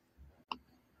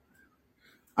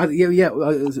 I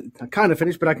kind of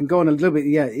finished, but I can go on a little bit.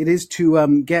 Yeah, it is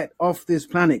to get off this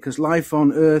planet, because life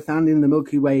on Earth and in the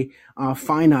Milky Way are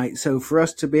finite. So for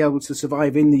us to be able to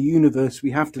survive in the universe,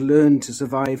 we have to learn to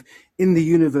survive in the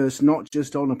universe, not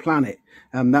just on a planet.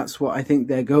 That's what I think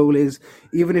their goal is.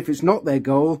 Even if it's not their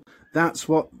goal, that's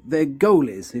what their goal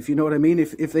is, if you know what I mean.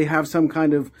 If they have some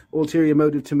kind of ulterior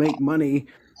motive to make money,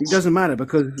 it doesn't matter,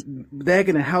 because they're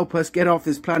going to help us get off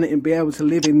this planet and be able to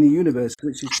live in the universe,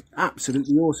 which is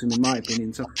absolutely awesome in my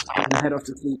opinion. So I'm going to head off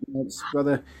to sleep.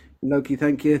 Brother Loki,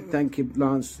 thank you,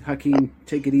 Lance, Hakeem,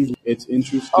 take it easy. It's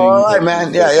interesting. All right,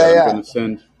 man. Yeah.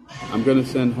 I'm going to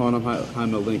send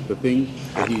Hohenheim a link. The thing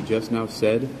that he just now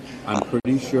said, I'm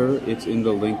pretty sure it's in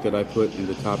the link that I put in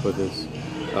the top of this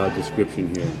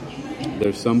description here.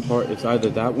 There's some part, it's either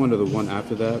that one or the one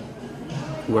after that,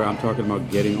 where I'm talking about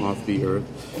getting off the Earth.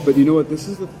 But you know what? This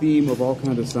is the theme of all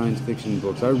kinds of science fiction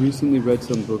books. I recently read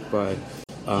some book by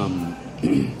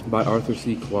Arthur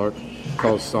C. Clarke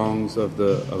called Songs of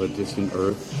a Distant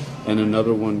Earth, and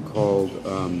another one called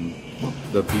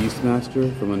The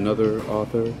Beastmaster from another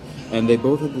author, and they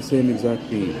both have the same exact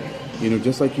theme. You know,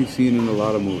 just like you've seen in a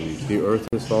lot of movies, the Earth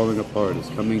is falling apart, it's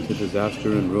coming to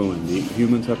disaster and ruin. The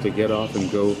humans have to get off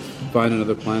and go find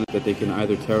another planet that they can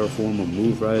either terraform or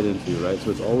move right into, right?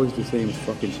 So it's always the same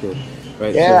fucking shit,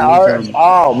 right? Yeah,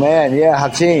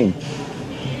 Hakeem.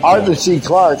 Arthur C.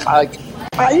 Clarke,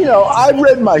 I've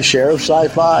read my share of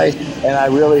sci-fi, and I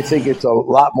really think it's a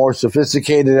lot more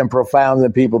sophisticated and profound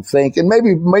than people think, and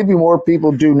maybe more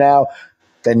people do now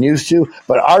than used to.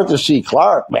 But Arthur C.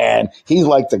 Clarke, man, he's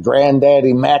like the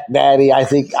granddaddy, Mac Daddy. I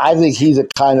think he's a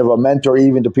kind of a mentor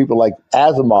even to people like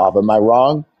Asimov. Am I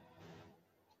wrong?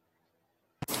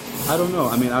 I don't know.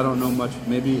 I mean, I don't know much.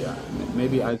 Maybe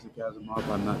Isaac Asimov.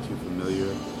 I'm not too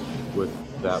familiar with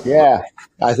that. Yeah,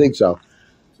 I think so.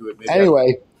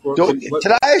 Anyway,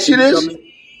 can I ask you this?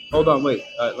 Hold on, wait,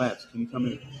 Lance. Can you tell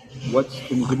me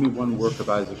can you give me one work of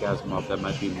Isaac Asimov that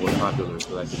might be more popular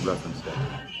so I can reference that?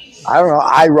 I don't know.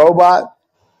 I, Robot.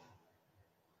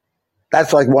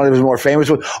 That's like one of his more famous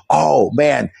ones. Oh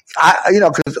man,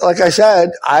 because like I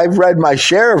said, I've read my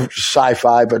share of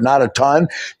sci-fi, but not a ton.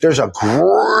 There's a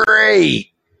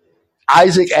great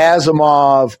Isaac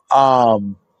Asimov.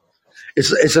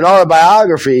 It's an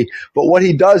autobiography, but what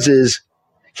he does is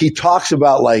he talks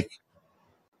about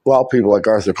people like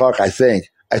Arthur Clarke. I think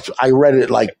I read it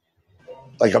like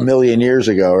like a million years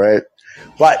ago, right?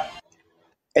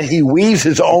 And he weaves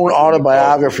his own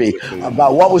autobiography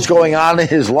about what was going on in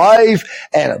his life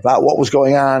and about what was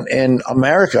going on in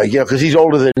America, because he's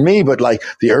older than me, but like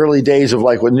the early days of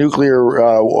like with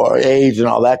nuclear age and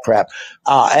all that crap.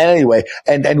 Anyway,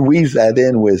 and weaves that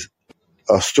in with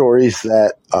stories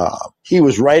that he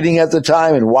was writing at the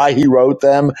time and why he wrote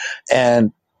them,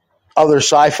 and other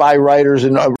sci-fi writers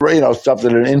and stuff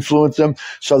that had influenced him.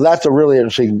 So that's a really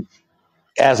interesting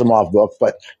Asimov book,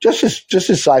 but just his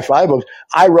sci-fi books.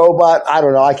 I, Robot, I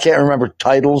don't know, I can't remember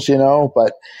titles,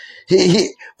 but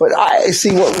but I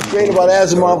see what was great about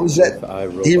Asimov was that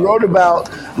he wrote about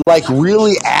like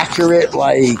really accurate,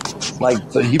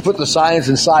 he put the science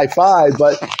in sci-fi,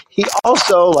 but he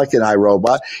also, like in I,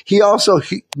 Robot, he also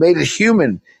made it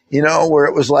human, where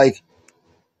it was like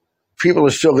people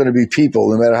are still going to be people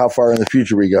no matter how far in the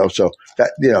future we go. So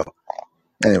that,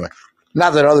 anyway.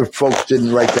 Not that other folks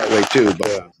didn't write that way too, but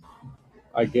Yeah,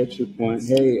 I get your point.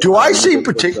 Hey, do I seem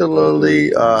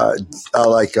particularly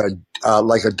like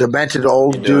a demented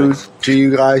old dude to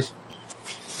you guys?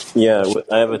 Yeah,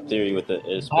 I have a theory with the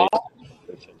space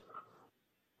station.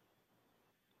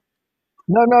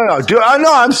 No.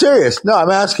 No, I'm serious. No,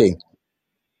 I'm asking.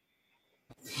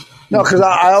 No, because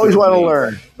I always want to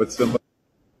learn. But somebody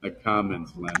in the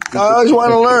comments, Len. I always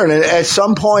want to learn, and at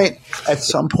some point,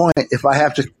 if I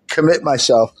have to commit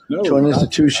myself to an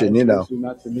institution,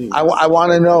 Not to me. I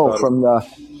want to know from the,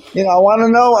 I want to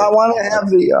know. I want to have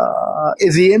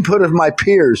the input of my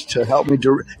peers to help me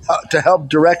to help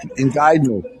direct and guide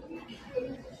me.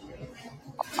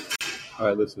 All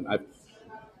right, listen.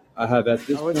 I have at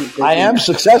this point. I am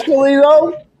successfully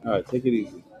though. All right, take it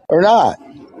easy. Or not?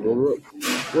 We're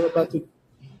about to.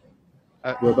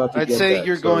 I'd get say that.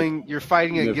 you're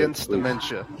fighting Nivek, against please.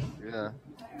 dementia. Yeah.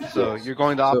 So Yes. you're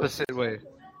going the opposite way.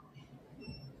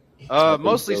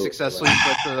 Mostly so. successfully,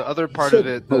 but the other part of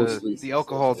it, Mostly the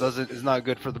alcohol is not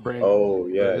good for the brain. Oh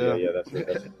yeah. That's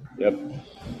yep.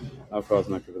 Alcohol's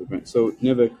not good for the brain. So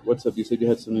Nivek, what's up? You said you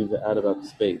had something to add about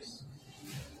space.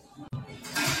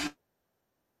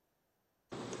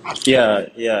 Yeah.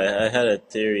 I had a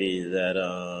theory that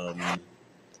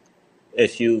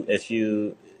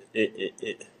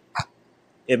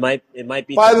it might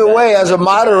be. By the way, as a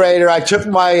moderator, I took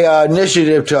my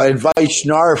initiative to invite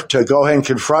Snarf to go ahead and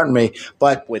confront me,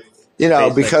 but with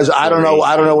because I don't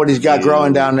know what he's got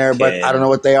growing down there, but I don't know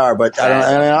what they are. But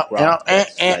I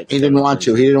don't. He didn't want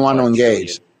to. He didn't want to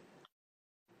engage.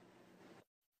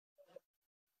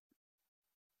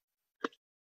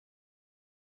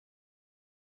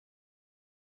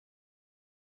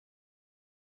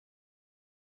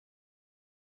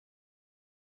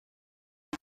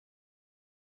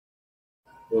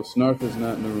 Well, Snarf is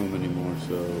not in the room anymore,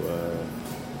 so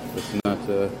let's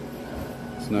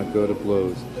not go to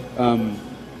blows.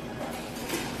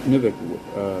 Nivek,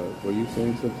 were you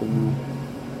saying something?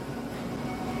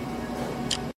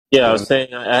 Yeah, I was saying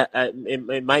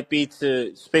it might be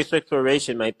to space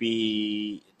exploration might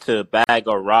be to bag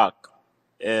a rock.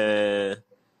 It's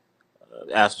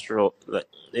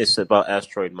about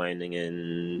asteroid mining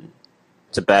and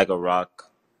to bag a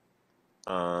rock.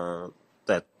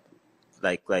 That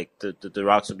like the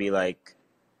rocks would be like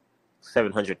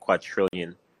 700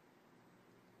 quadrillion,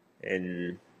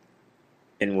 and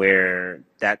where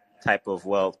that type of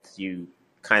wealth you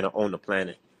kind of own the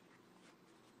planet.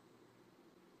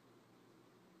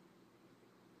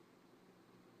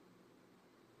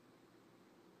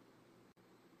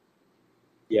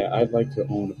 Yeah, I'd like to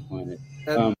own a planet.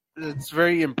 It's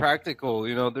very impractical.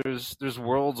 There's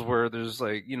worlds where there's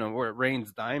where it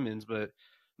rains diamonds, but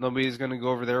nobody's gonna go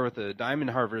over there with a diamond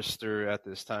harvester at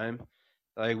this time.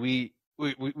 Like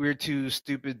we're too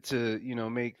stupid to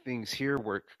make things here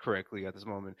work correctly at this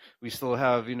moment. We still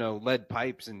have lead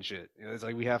pipes and shit. It's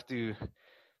like we have to.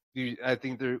 I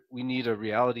think we need a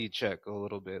reality check a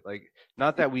little bit. Like,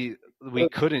 not that we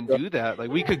couldn't do that.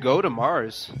 Like, we could go to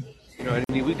Mars. I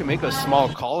mean, we can make a small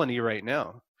colony right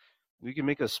now. We can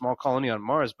make a small colony on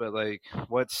Mars, but like,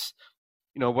 what's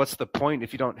the point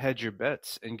if you don't hedge your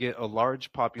bets and get a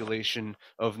large population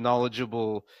of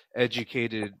knowledgeable,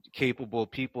 educated, capable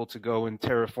people to go and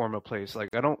terraform a place?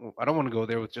 Like, I don't want to go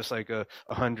there with just like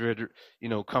 100,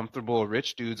 comfortable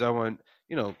rich dudes. I want,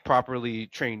 properly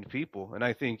trained people. And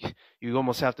I think you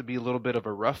almost have to be a little bit of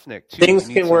a roughneck too. Things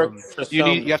can work for some.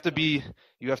 You have to be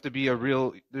a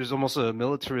real. There's almost a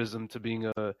militarism to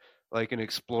being an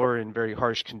explorer in very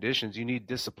harsh conditions. You need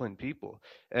disciplined people.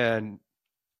 And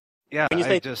yeah,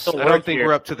 I don't think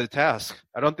we're up to the task.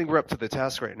 I don't think we're up to the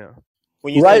task right now.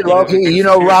 Right, Loki.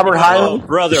 Robert Heinlein,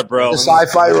 bro. The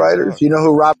sci-fi writers. You know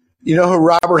who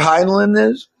Robert Heinlein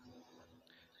is?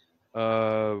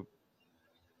 Robert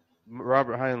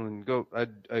Heinlein, go. I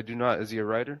do not. Is he a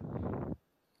writer?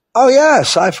 Oh yeah,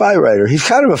 sci-fi writer. He's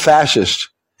kind of a fascist,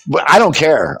 but I don't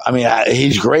care. I mean,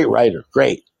 he's a great writer,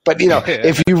 great. But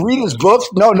if you read his books,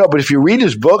 but if you read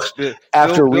his books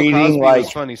after Bill reading, Cosby like,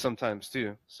 was funny sometimes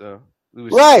too. So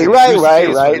right.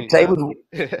 Same with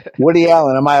Woody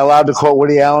Allen. Am I allowed to quote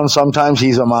Woody Allen? Sometimes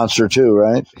he's a monster too,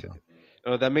 right?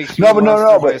 Oh, that makes you a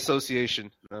monster by association.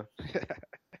 No.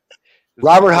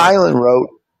 Robert Heinlein wrote,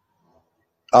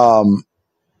 well,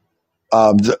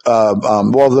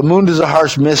 the moon is a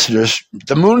harsh mistress.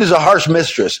 The moon is a harsh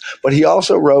mistress, but he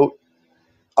also wrote,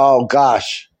 oh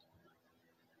gosh,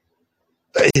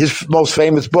 his most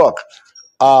famous book,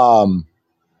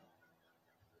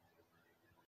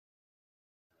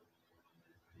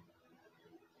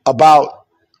 about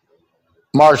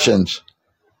Martians.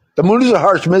 The moon is a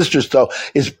harsh mistress, though,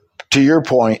 is, to your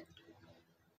point,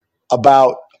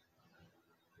 about,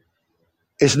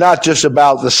 it's not just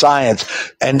about the science.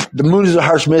 And the moon is a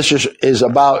harsh mistress is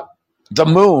about the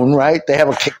moon, right? They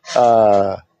have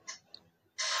a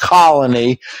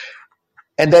colony,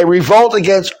 and they revolt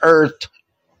against Earth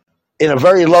in a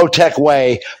very low-tech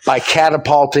way by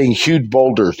catapulting huge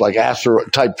boulders, like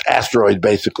asteroids,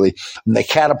 basically. And they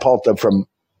catapult them from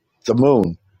the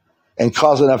moon and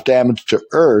cause enough damage to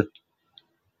Earth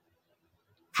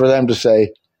for them to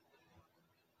say,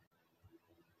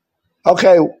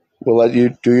 okay, we'll let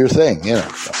you do your thing,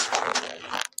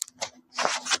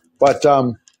 But,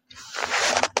 oh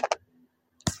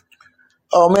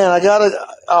man,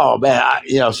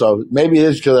 so maybe it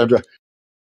is because I'm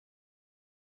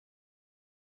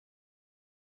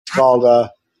called,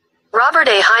 Robert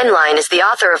A. Heinlein is the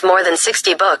author of more than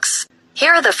 60 books.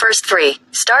 Here are the first 3: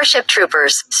 Starship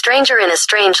Troopers, Stranger in a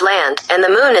Strange Land, and The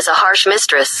Moon is a Harsh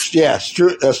Mistress. Yeah,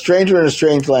 A Stranger in a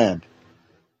Strange Land.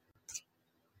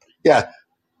 Yeah.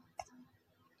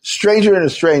 Stranger in a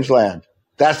Strange Land.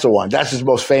 That's the one. That's his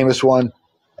most famous one.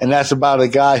 And that's about a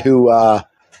guy who, kind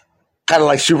of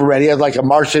like Superman. He has like a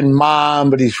Martian mom,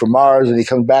 but he's from Mars, and he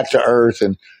comes back to Earth,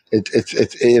 and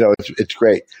it's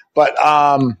great. But,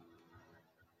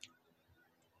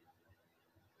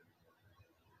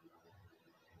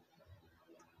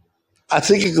 I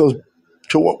think it goes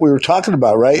to what we were talking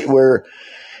about, right? Where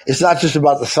it's not just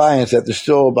about the science, that there's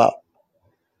still about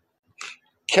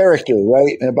character,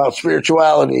 right? And about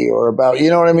spirituality, or about, you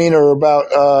know what I mean? Or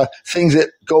about things that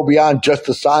go beyond just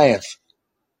the science.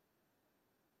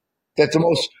 That the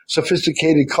most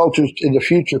sophisticated cultures in the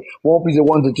future won't be the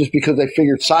ones that just because they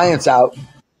figured science out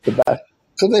the best.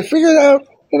 So they figured out,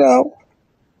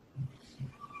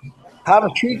 how to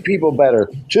treat people better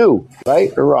too,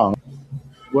 right or wrong?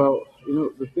 Well,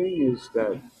 the thing is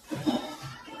that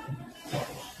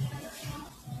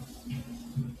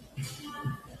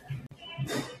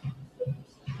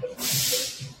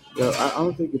I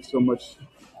don't think it's so much.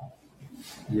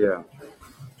 Yeah.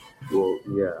 Well,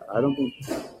 yeah. I don't think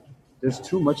there's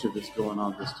too much of this going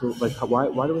on. There's too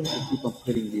why do we have to keep on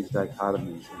putting these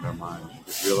dichotomies in our minds?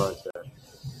 Just realize that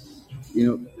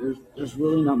there's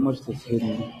really not much that's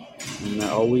hidden, and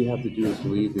that all we have to do is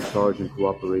lead the charge in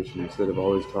cooperation instead of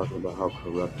always talking about how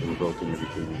corrupt and broken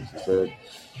everything is. Instead,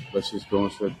 let's just go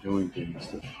and start doing things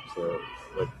to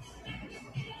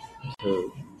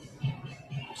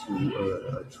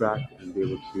attract and be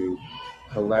able to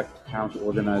collect, count,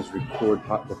 organize, record,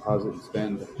 deposit, and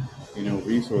spend,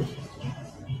 resources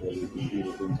so we can do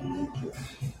the things we need to.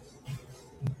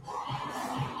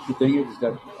 The thing is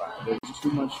that there's too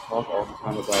much talk all the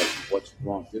time about what's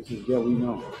wrong. We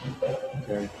know.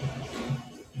 Okay?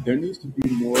 There needs to be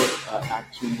more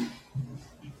action,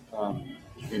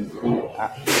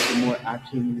 more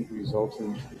action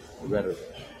resultant rhetoric.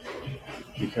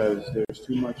 Because there's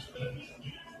too much,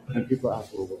 and people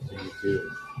ask, well, what can you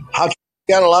do?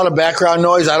 You got a lot of background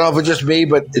noise. I don't know if it's just me,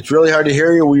 but it's really hard to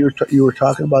hear you. You were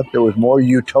talking about there was more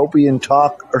utopian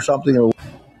talk or something. Or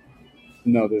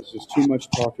no, there's just too much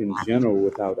talk in general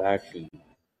without action.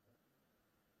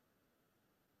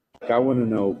 I want to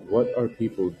know, what are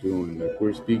people doing? Like,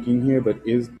 we're speaking here, but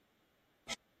is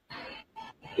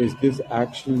this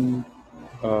action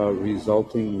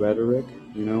resulting rhetoric?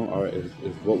 Or is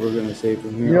what we're going to say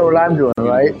from here? You know what I'm doing,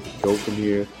 right? Go from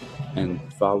here and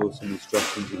follow some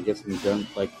instructions and get some done,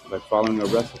 like following a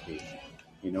recipe.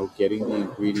 Getting the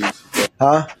ingredients.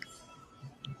 Huh?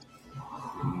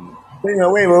 Wait,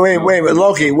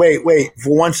 Loki, wait,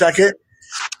 for 1 second.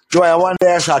 Joy, I wanted to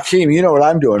ask Hakeem, you know what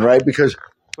I'm doing, right? Because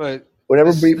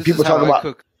whenever people talk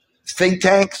about think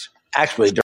tanks,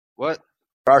 actually, there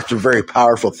are some very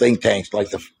powerful think tanks, like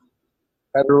the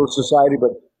Federal Society,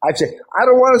 but I'd say, I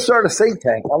don't want to start a think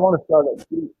tank. I want to start a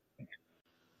think tank.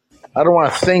 I don't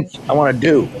want to think. I want to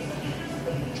do.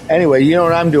 Anyway, you know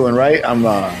what I'm doing, right? I'm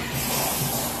on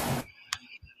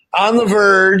the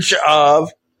verge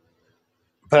of,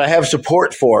 but I have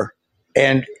support for,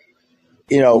 and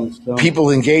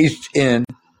people engaged in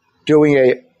doing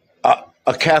a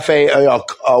cafe, a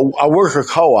worker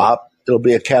co-op. It'll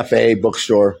be a cafe,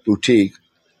 bookstore, boutique,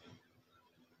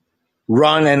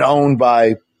 run and owned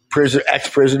by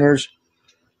ex-prisoners,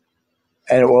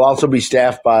 and it will also be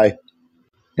staffed by,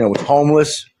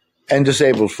 homeless and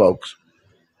disabled folks.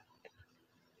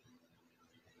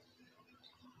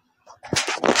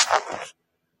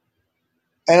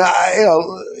 And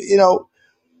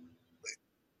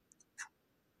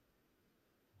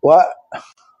what?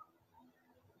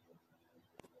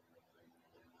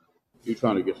 You're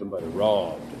trying to get somebody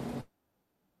robbed.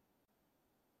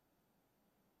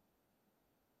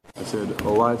 I said,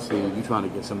 oh, I see. You're trying to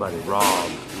get somebody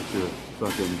robbed with your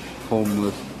fucking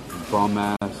homeless,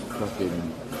 bum-ass,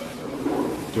 fucking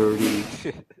dirty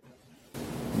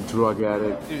drug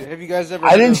addict. Dude, have you guys ever...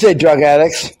 I didn't say drug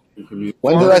addicts.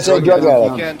 When did I say drug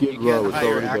addicts? You can't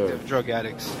hire active drug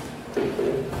addicts.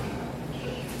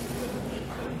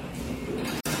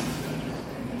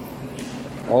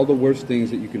 All the worst things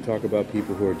that you can talk about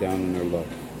people who are down in their luck.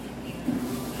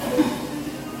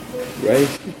 Right?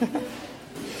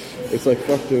 It's like,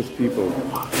 fuck those people.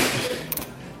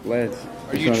 Lads.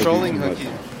 Are you trolling, Hookie?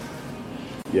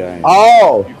 Yeah, I am.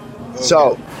 Oh!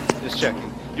 So... Just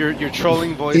checking. Your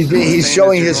trolling voice... He's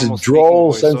showing his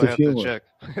droll sense of humor.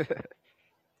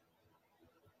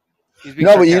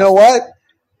 No, but you know what?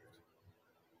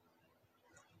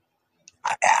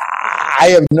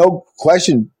 I have no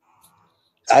question.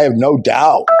 I have no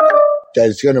doubt that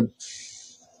it's going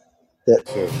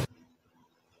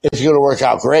to work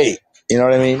out great. You know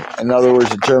what I mean? In other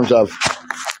words, in terms of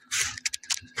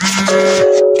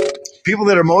people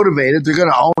that are motivated, they're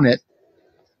going to own it.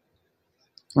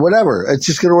 Whatever. It's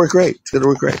just going to work great. It's going to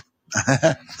work great.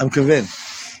 I'm convinced.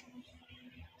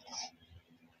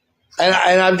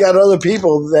 And I've got other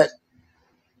people that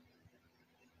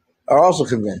are also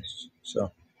convinced.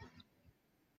 So.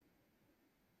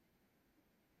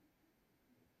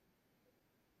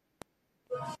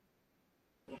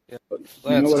 Yeah.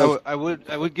 Lance, I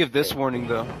would give this warning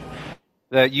though,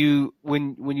 that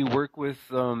when you work with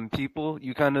people,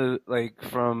 you kind of like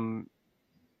from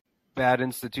bad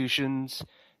institutions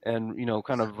and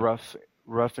kind of rough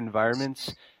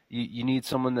environments, you need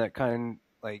someone that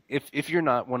if you're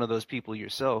not one of those people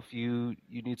yourself, you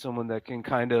need someone that can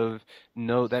kind of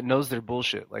knows their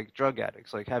bullshit, like drug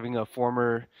addicts. Like having a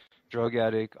former drug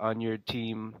addict on your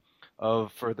team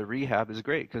for the rehab is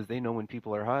great because they know when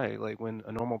people are high, like when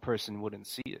a normal person wouldn't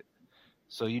see it.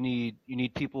 So you need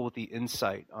people with the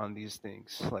insight on these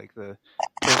things, like the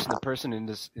person in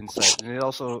this insight, and it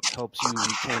also helps you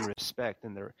retain respect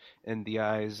in the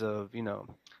eyes of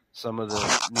some of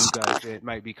the new guys that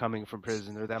might be coming from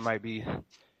prison or that might be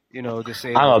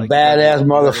disabled. I'm a badass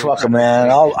motherfucker, man.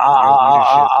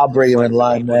 I'll bring him in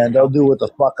line, man. They'll do what the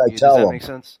fuck I tell them. Does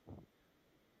that make sense?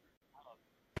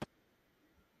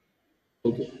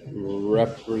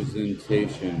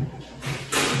 Representation.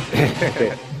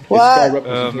 Okay. What?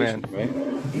 Oh man. Right?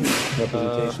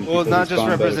 Representation. Well, not just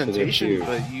representation,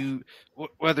 but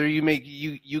whether you make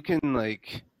you can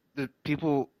like the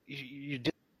people you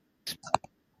did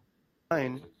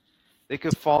line. They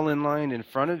could fall in line in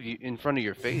front of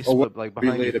your face, but like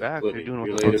behind your back, they're doing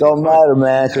what the fuck. It don't matter,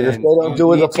 man, because if they don't do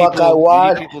what the fuck I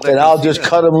want, then I'll just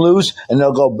cut them loose and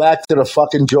they'll go back to the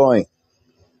fucking joint.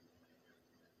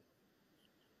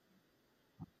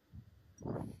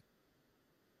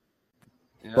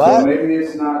 Yeah. What? So maybe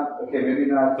it's not okay. Maybe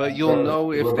not. But you'll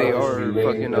know if they are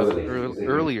fucking up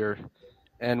earlier,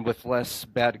 and with less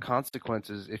bad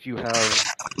consequences. If you have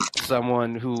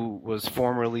someone who was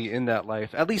formerly in that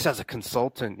life, at least as a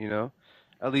consultant,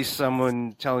 at least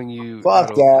someone telling you how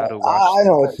to watch. I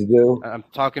know what to do. I'm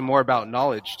talking more about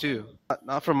knowledge too,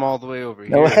 not from all the way over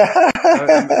here.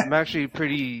 I'm actually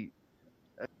pretty.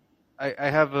 I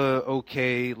have a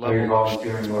okay level of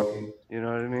street talk. You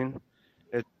know what I mean?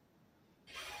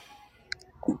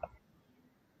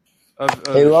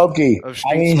 Hey Loki,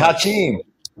 I mean Hakeem.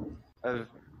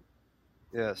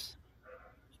 Yes.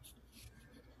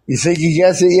 You think he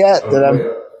gets it yet? That I'm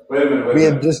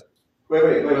being just.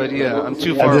 Wait. But yeah, I'm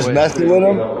too far away. I'm just messing with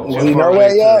him. Does he know that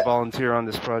that yet? To volunteer on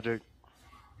this project.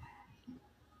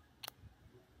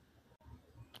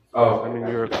 Oh, I'm in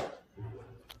Europe.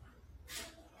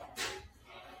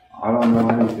 I don't know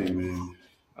anything, man.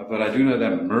 But I do know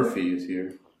that Murphy is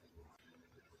here.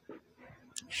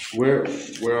 Where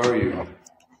are you?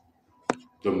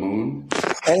 The moon?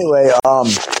 Anyway,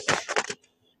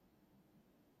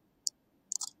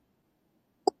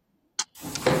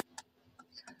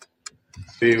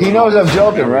 He knows I'm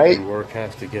joking, right? Work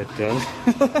has to get done.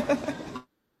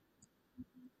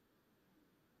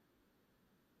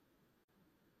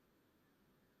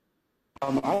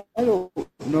 I don't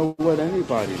know what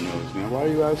anybody knows, man. Why are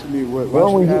you asking me what? Why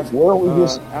don't you ask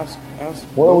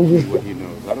Loki what he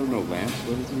knows? I don't know, Lance.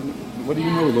 What do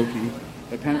you know, Loki?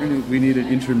 Apparently, we need an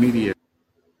intermediate.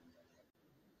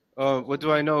 What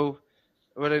do I know?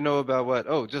 What I know about what?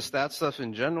 Oh, just that stuff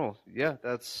in general. Yeah,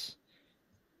 that's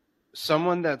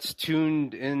someone that's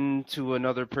tuned into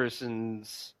another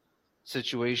person's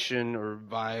situation or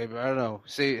vibe. I don't know.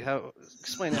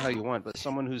 Explain it how you want, but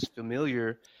someone who's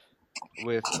familiar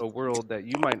with a world that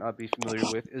you might not be familiar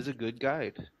with is a good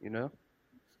guide, you know?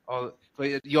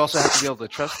 But you also have to be able to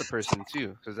trust the person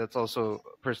too, because that's also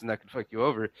a person that can fuck you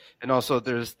over. And also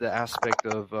there's the aspect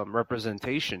of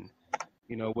representation,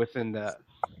 you know, within that.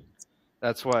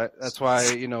 That's why,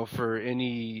 you know, for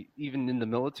any, even in the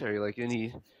military, like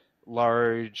any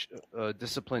large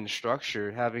disciplined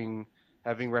structure, having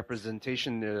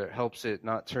representation there helps it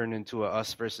not turn into a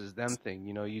us versus them thing.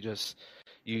 You know,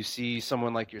 you see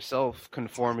someone like yourself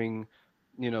conforming,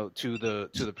 you know, to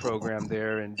the program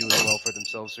there and doing well for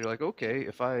themselves. So you're like, okay,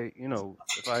 if I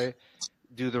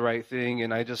do the right thing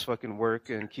and I just fucking work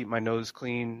and keep my nose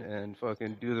clean and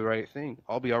fucking do the right thing,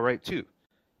 I'll be all right too.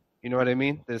 You know what I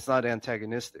mean? It's not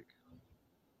antagonistic.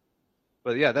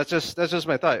 But yeah, that's just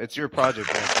my thought. It's your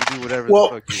project, man. You do whatever the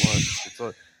fuck you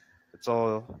want. It's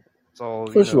all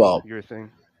First of all, your thing.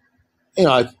 You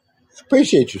know, I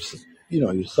appreciate your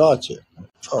thoughts here.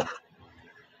 Oh.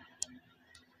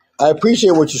 I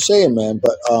appreciate what you're saying, man.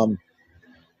 But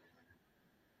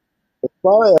as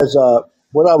far as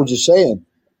what I was just saying,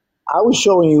 I was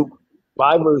showing you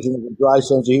my version of a dry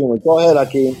sense of humor. Go ahead,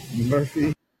 Hakeem.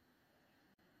 Murphy.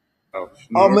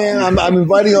 Oh man, I'm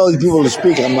inviting all these people to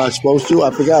speak. I'm not supposed to.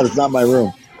 I forgot. It's not my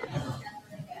room.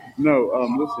 No,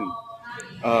 listen.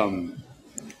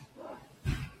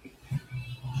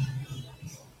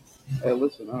 Hey,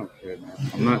 listen. I don't care, man.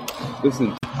 I'm not.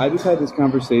 Listen. I just had this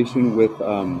conversation with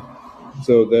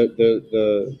so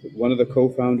the one of the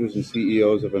co-founders and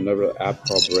CEOs of another app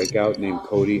called Breakout named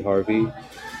Cody Harvey.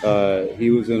 He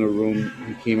was in a room.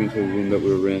 He came into a room that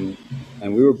we were in,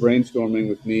 and we were brainstorming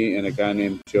with me and a guy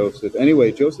named Joseph.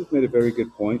 Anyway, Joseph made a very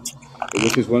good point,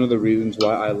 which is one of the reasons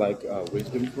why I like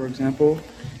Wisdom, for example,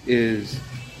 is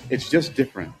it's just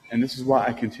different. And this is why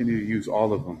I continue to use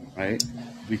all of them, right?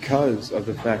 Because of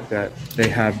the fact that they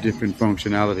have different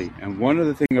functionality. And one of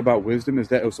the things about Wisdom is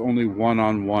that it's only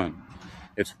one-on-one.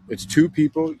 It's two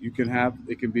people you can have.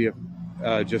 It can be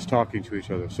just talking to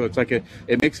each other. So it's like it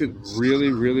makes it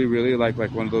really, really, really like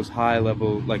one of those high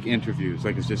level like interviews.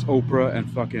 Like it's just Oprah and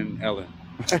fucking Ellen.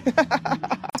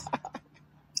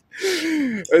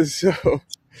 And so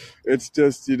it's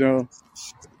just, you know,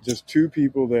 just two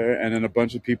people there, and then a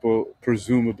bunch of people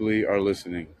presumably are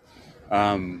listening.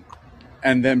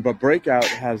 But Breakout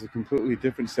has a completely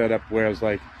different setup. Whereas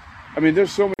like, I mean,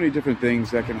 there's so many different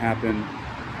things that can happen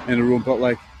in a room, but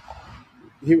like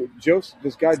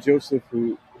this guy Joseph,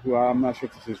 who I'm not sure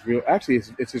if it's his real, actually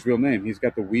it's his real name. He's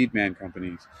got the Weedman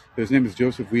companies. His name is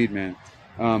Joseph Weedman.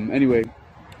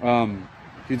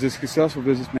 He's a successful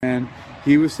businessman.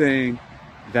 He was saying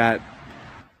that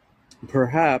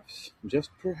perhaps, just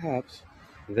perhaps,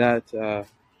 that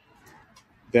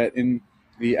in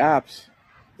the apps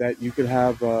that you could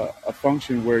have a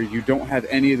function where you don't have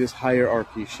any of this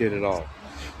hierarchy shit at all,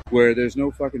 where there's no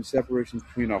fucking separation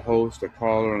between a host, a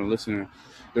caller, and a listener.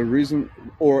 The reason,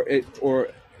 or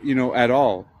you know, at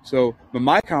all. So, but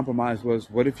my compromise was,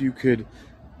 what if you could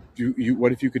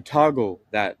toggle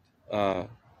that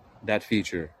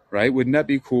feature, right? Wouldn't that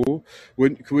be cool?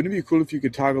 Wouldn't it be cool if you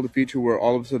could toggle the feature where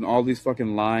all of a sudden all these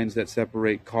fucking lines that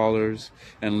separate callers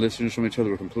and listeners from each other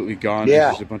were completely gone? Yeah.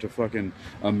 There's just a bunch of fucking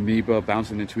amoeba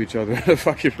bouncing into each other in a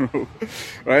fucking room,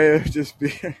 right? It would just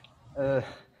be.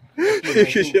 You could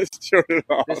just turn it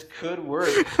off. This could work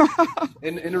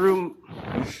in a room.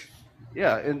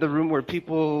 Yeah, in the room where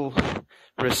people,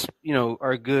 you know,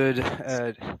 are good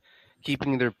at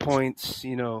keeping their points,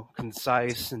 you know,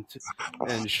 concise and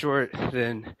short,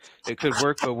 then it could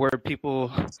work. But where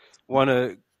people want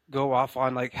to go off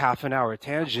on like half an hour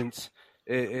tangents,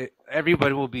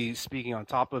 everybody will be speaking on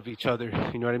top of each other.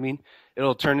 You know what I mean?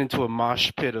 It'll turn into a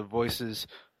mosh pit of voices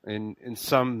in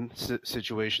some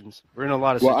situations. We're in a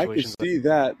lot of situations. Well, I can see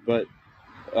that, but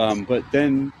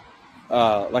then,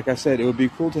 like I said, it would be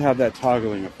cool to have that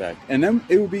toggling effect, and then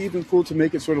it would be even cool to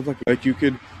make it sort of like you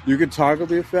could toggle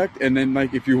the effect, and then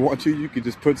like if you want to, you could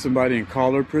just put somebody in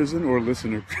caller prison or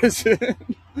listener prison.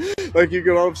 Like you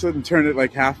could all of a sudden turn it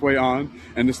like halfway on,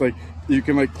 and just like you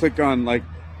can like click on like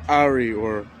Ari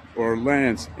or or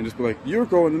Lance, and just be like, you're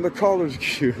going in the callers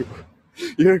queue.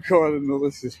 You're going in the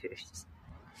listeners.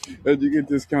 And you can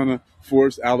just kind of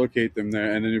force allocate them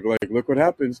there, and then you'll be like, look what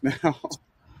happens now.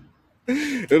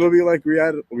 It'll be like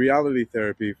reality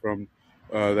therapy from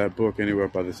that book Anywhere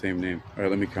by the same name. All right,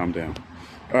 let me calm down.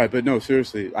 All right, but no,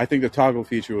 seriously, I think the toggle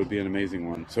feature would be an amazing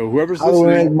one. So whoever's How do we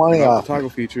listening make money about off the toggle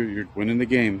feature, you're winning the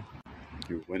game.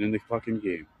 You're winning the fucking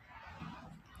game.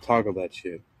 Toggle that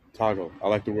shit. Toggle. I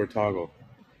like the word toggle.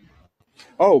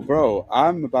 Oh, bro,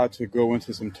 I'm about to go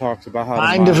into some talks about how to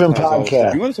 9 different monetize all this stuff.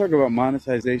 podcasts. You want to talk about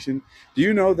monetization? Do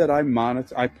you know that I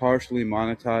partially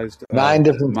monetized 9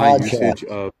 different my podcasts. usage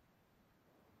of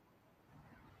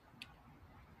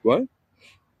what?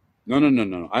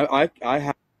 No. I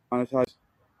have monetized.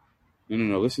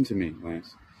 No. Listen to me,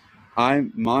 Lance. I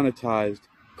monetized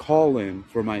call-in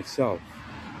for myself.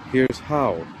 Here's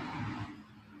how.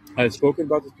 I've spoken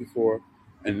about this before,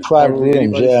 and Private hardly rooms,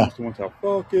 anybody yeah. seems to want to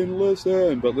fucking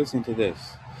listen. But listen to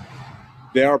this.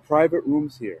 There are private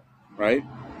rooms here, right?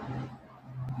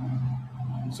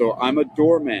 So I'm a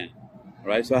doorman,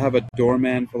 right? So I have a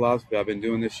doorman philosophy. I've been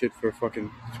doing this shit for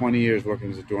fucking 20 years working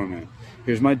as a doorman.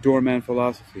 Here's my doorman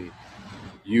philosophy.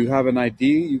 You have an ID,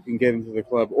 you can get into the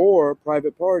club, or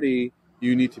private party,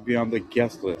 you need to be on the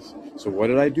guest list. So what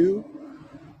did I do?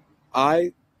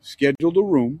 I scheduled a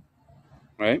room,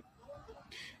 right?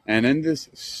 And in this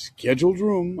scheduled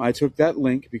room, I took that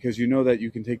link, because you know that you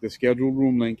can take the scheduled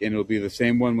room link and it'll be the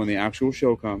same one when the actual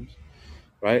show comes,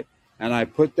 right? And I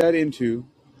put that into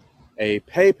a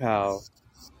PayPal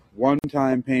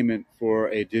one-time payment for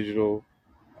a digital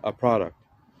product.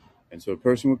 And so a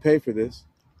person would pay for this,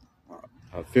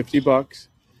 $50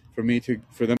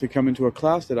 for them to come into a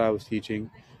class that I was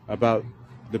teaching about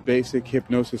the basic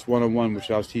hypnosis 101, which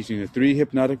I was teaching the 3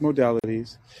 hypnotic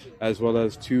modalities as well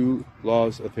as 2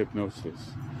 laws of hypnosis.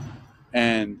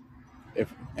 And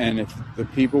if the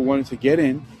people wanted to get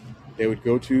in, they would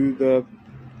use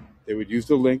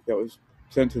the link that was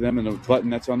sent to them and the button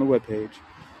that's on the webpage.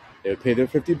 They would pay their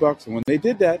 $50, and when they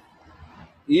did that,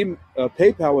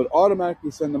 PayPal would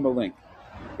automatically send them a link,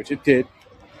 which it did.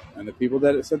 And the people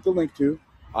that it sent the link to,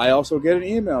 I also get an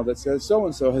email that says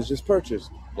so-and-so has just purchased,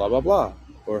 blah, blah, blah,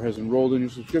 or has enrolled in your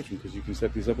subscription, because you can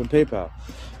set these up in PayPal.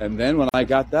 And then when I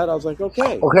got that, I was like,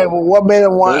 okay. Okay, well, what made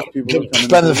him want Those people to are coming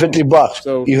spend the into the room. $50?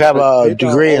 So You have a PayPal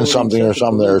degree in already something or accepted the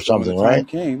something link. or So when something, the time right?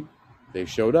 came, they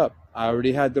showed up. I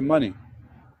already had the money.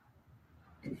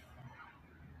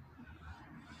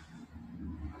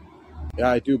 Yeah,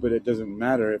 I do, but it doesn't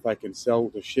matter if I can sell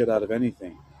the shit out of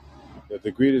anything. The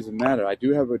degree doesn't matter. I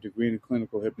do have a degree in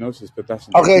clinical hypnosis, but that's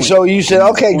not the Okay, point. so you said, The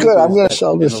okay, point good, I'm is going to that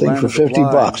sell in this the thing land for of the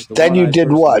 $50. blind, the Then you one-eyed did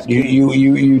person what? is king,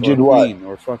 You or did what? queen,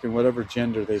 or fucking whatever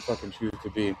gender they fucking choose to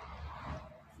be.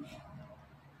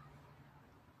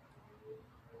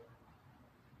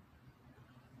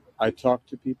 I talked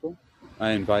to people.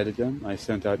 I invited them. I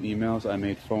sent out emails. I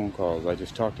made phone calls. I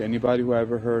just talked to anybody who I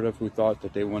ever heard of who thought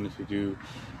that they wanted to do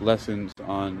lessons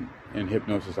in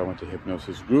hypnosis. I went to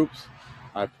hypnosis groups.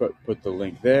 I put the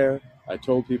link there. I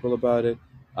told people about it.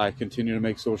 I continue to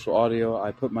make social audio.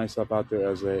 I put myself out there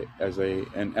as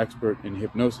an expert in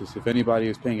hypnosis. If anybody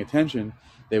is paying attention,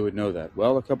 they would know that.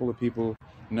 Well, a couple of people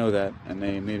know that, and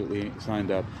they immediately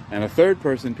signed up. And a third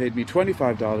person paid me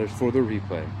 $25 for the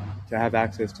replay, to have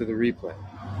access to the replay.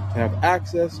 To have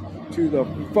access to the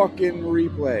fucking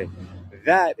replay.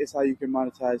 That is how you can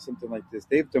monetize something like this.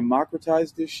 They've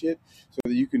democratized this shit so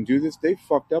that you can do this. They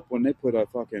fucked up when they put a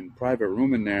fucking private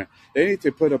room in there. They need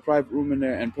to put a private room in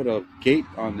there and put a gate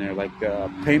on there, like the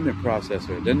payment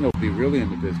processor. Then they'll be really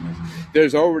in the business.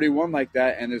 There's already one like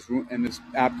that in this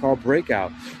app called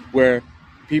Breakout, where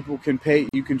people can pay.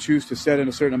 You can choose to set in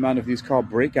a certain amount of these called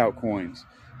Breakout coins.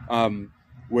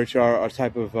 Which are a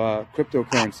type of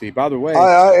cryptocurrency. By the way,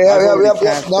 I've already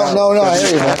cashed out No, I hear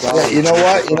you, man. Yeah, you know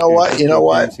what?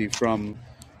 cryptocurrency from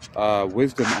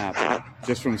Wisdom app,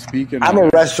 just from speaking. I'm a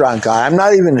restaurant guy. I'm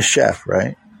not even a chef,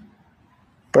 right?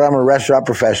 But I'm a restaurant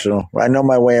professional. I know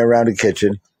my way around a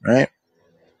kitchen, right?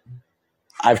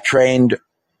 I've trained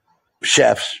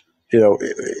chefs,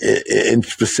 in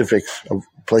specifics of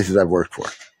places I've worked for.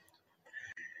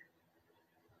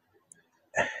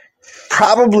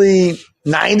 Probably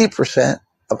 90%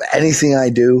 of anything I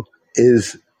do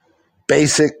is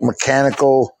basic,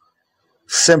 mechanical,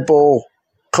 simple,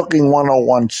 cooking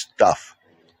 101 stuff.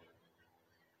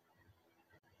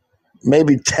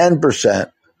 Maybe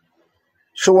 10%.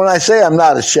 So when I say I'm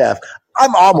not a chef,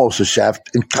 I'm almost a chef.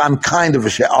 I'm kind of a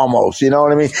chef, almost. You know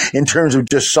what I mean? In terms of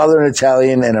just Southern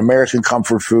Italian and American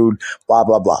comfort food, blah,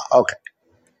 blah, blah. Okay.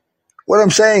 What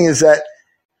I'm saying is that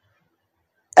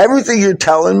everything you're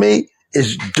telling me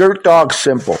is dirt dog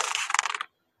simple.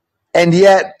 And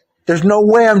yet, there's no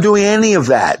way I'm doing any of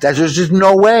that. There's just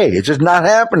no way. It's just not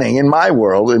happening in my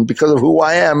world, and because of who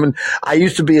I am. And I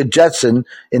used to be a Jetson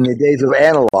in the days of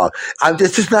analog.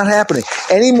 It's just not happening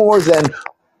any more than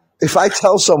if I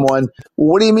tell someone, well,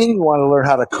 what do you mean you want to learn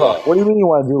how to cook? What do you mean you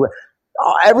want to do it?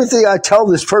 Everything I tell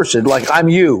this person, like I'm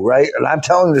you, right? And I'm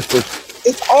telling this person,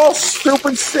 it's all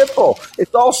stupid simple.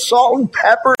 It's all salt and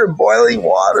pepper and boiling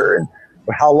water. And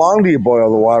how long do you boil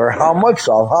the water? How much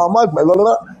salt? How much? Blah, blah,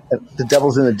 blah. The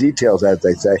devil's in the details, as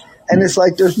they say. And it's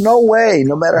like, there's no way,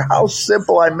 no matter how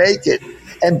simple I make it.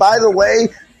 And by the way,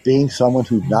 being someone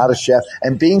who's not a chef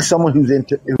and being someone who's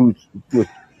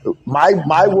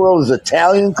my world is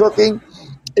Italian cooking.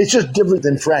 It's just different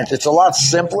than French. It's a lot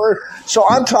simpler. So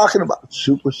I'm talking about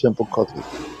super simple cooking.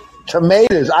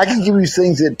 Tomatoes. I can give you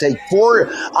things that take 4.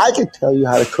 I can tell you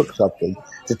how to cook something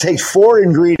that takes 4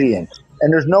 ingredients,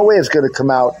 and there's no way it's going to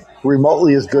come out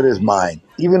remotely as good as mine,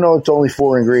 even though it's only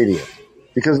 4 ingredients,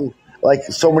 because like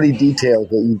so many details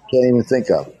that you can't even think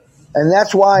of. And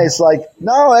that's why it's like,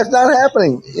 no, that's not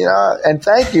happening. You know, and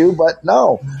thank you, but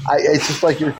no. It's just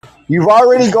like you've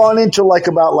already gone into like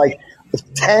about like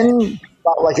 10.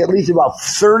 Like at least about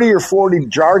 30 or 40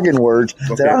 jargon words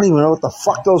that I don't even know what the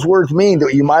fuck those words mean.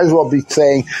 That you might as well be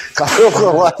saying some kind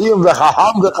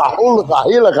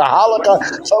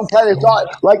of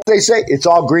thought. Like they say, it's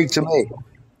all Greek to me.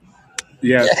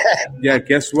 Yeah, yeah.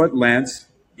 Guess what, Lance?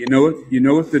 You know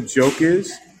what the joke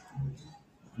is?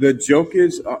 The joke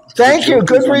is. Thank you.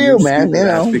 Good for you, man. You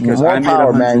know, more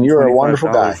power, man. You're a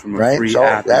wonderful guy, right?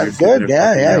 So that's good.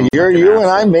 Yeah. You're you and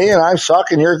I'm me, and I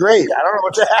suck, and you're great. I don't know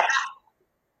what to.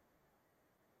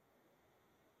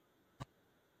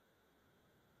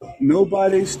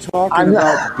 Nobody's talking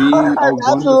about being a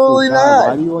absolutely wonderful guy. not.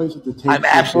 Why do you always have to take I'm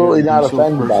absolutely not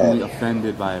offended by it.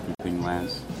 Offended by everything,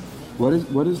 Lance? What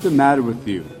is the matter with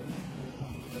you,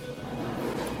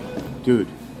 dude?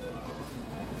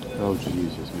 Oh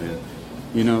Jesus, man!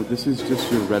 You know, this is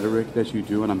just your rhetoric that you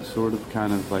do, and I'm sort of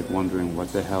kind of like wondering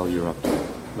what the hell you're up to.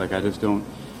 Like, I just don't.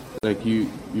 Like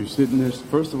you're sitting there.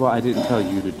 First of all, I didn't tell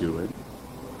you to do it.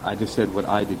 I just said what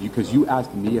I did, because you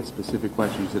asked me a specific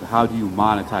question. You said, how do you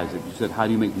monetize it? You said, how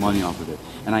do you make money off of it?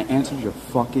 And I answered your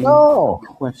fucking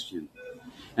question.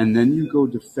 And then you go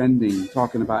defending,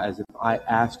 talking about as if I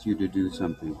asked you to do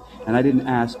something. And I didn't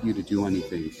ask you to do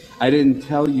anything. I didn't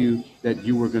tell you that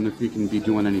you were going to freaking be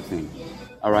doing anything.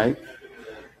 All right?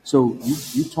 So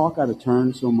you talk out of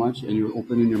turn so much, and you're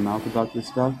opening your mouth about this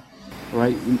stuff. All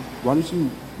right? Why don't you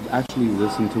actually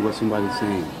listen to what somebody's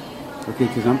saying? Okay,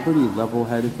 because I'm pretty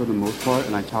level-headed for the most part,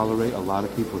 and I tolerate a lot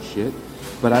of people's shit.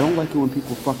 But I don't like it when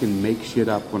people fucking make shit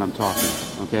up when I'm talking,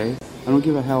 okay? I don't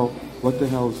give a hell what the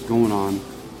hell's going on,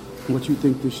 what you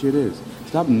think this shit is.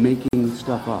 Stop making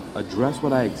stuff up. Address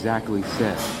what I exactly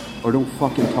said, or don't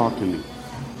fucking talk to me.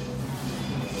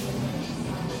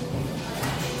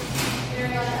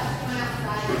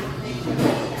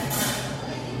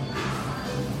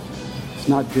 It's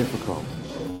not difficult.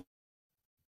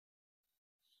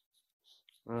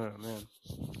 Oh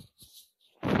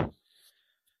man.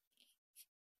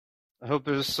 I hope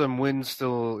there's some wind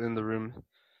still in the room.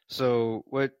 So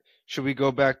what should we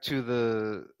go back to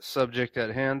the subject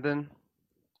at hand then?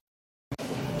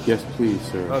 Yes, please,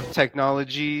 sir. Of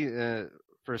technology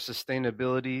for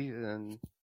sustainability and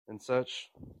such.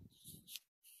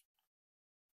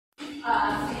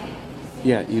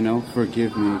 Yeah, you know,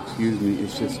 forgive me, excuse me.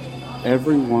 It's just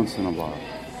every once in a while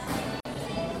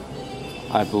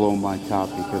I blow my top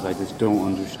because I just don't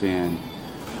understand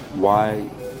why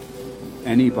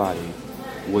anybody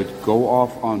would go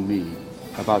off on me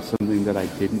about something that I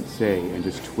didn't say and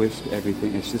just twist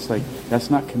everything. It's just like, that's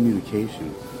not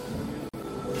communication.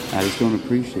 I just don't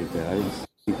appreciate that. I didn't say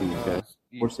anything like that.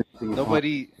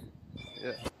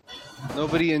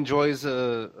 Nobody enjoys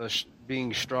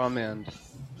being strawmanned.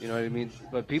 You know what I mean?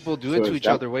 But people do it to each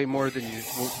other way more than you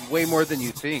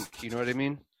think. You know what I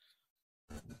mean?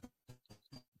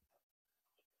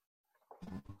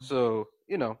 So,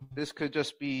 you know, this could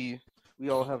just be, we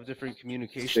all have different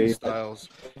communication styles,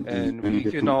 and we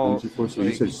can all.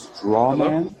 You said straw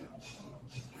man?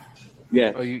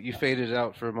 Yeah. Oh, you faded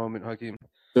out for a moment, Hakeem.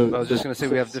 So, I was just going to say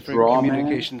we have different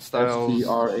communication styles.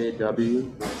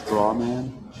 S-T-R-A-W, straw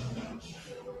man?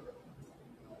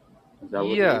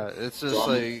 Yeah, it's just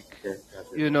like,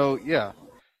 you know, yeah.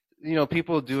 You know,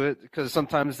 people do it because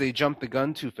sometimes they jump the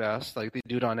gun too fast, like they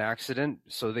do it on accident,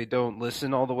 so they don't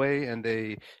listen all the way, and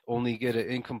they only get an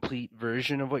incomplete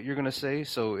version of what you're going to say,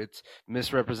 so it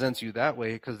misrepresents you that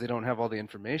way because they don't have all the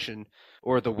information.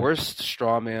 Or the worst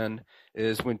straw man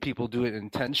is when people do it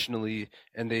intentionally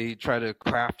and they try to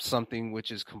craft something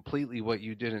which is completely what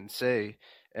you didn't say,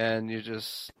 And you're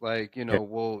just like, Okay.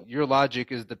 well, your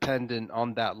logic is dependent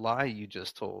on that lie you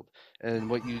just told, and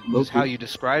how Loki. you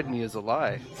described me is a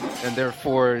lie, and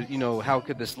therefore, how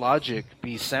could this logic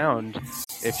be sound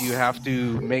if you have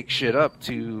to make shit up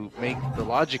to make the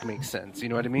logic make sense? You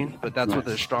know what I mean? But that's what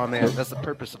Right. the straw man. That's the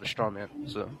purpose of a straw man.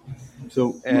 So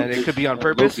And it could be on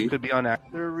purpose. Loki. It could be on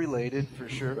accident. They're related for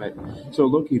sure. Right. So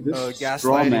Loki, this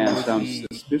straw Gaslighting man would sounds be,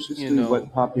 suspiciously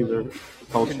what popular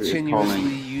culture is continuously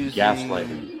calling using,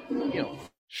 gaslighting.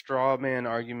 straw man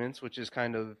arguments, which is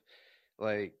kind of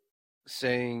like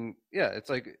saying,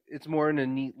 it's more in a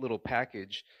neat little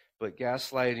package, but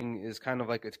gaslighting is kind of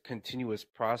like a continuous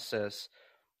process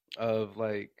of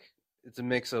it's a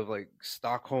mix of like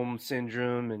Stockholm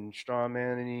syndrome and straw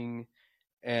manning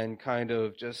and kind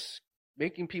of just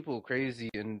making people crazy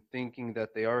and thinking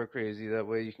that they are crazy. That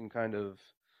way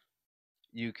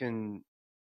you can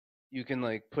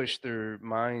like push their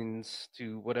minds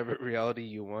to whatever reality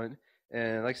you want.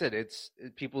 And like I said,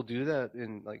 people do that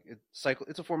in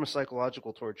it's a form of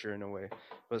psychological torture in a way,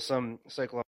 but some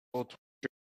psychological torture,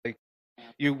 like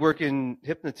you work in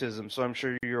hypnotism, so I'm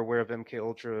sure you're aware of MK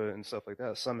Ultra and stuff like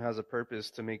that. Some has a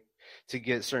purpose to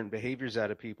get certain behaviors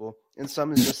out of people, and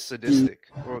some is just sadistic,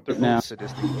 or they're both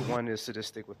sadistic, but one is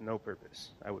sadistic with no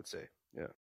purpose, I would say. Yeah.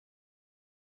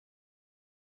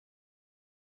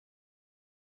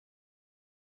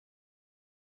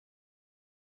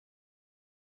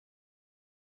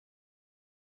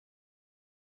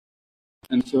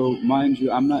 And so, mind you,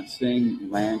 I'm not saying,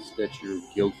 Lance, that you're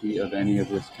guilty of any of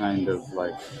this kind of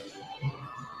like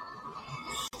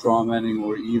strawmanning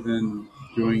or even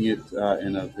doing it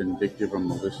in a vindictive or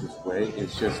malicious way.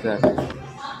 It's just that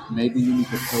maybe you need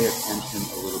to pay attention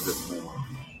a little bit more,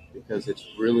 because it's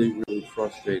really, really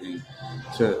frustrating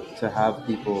to have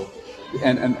people,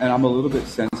 and I'm a little bit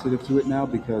sensitive to it now,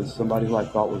 because somebody who I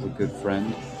thought was a good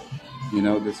friend,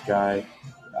 this guy,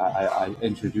 I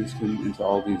introduced him into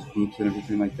all these groups and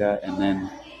everything like that, and then,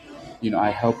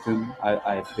 I helped him.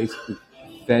 I basically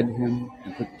fed him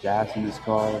and put gas in his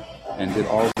car and did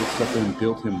all this stuff and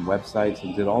built him websites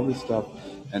and did all this stuff,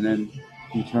 and then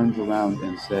he turns around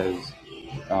and says,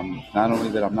 not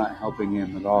only that I'm not helping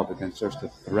him at all, but then starts to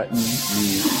threaten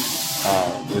me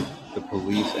with the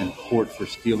police and court for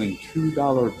stealing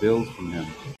 $2 bills from him.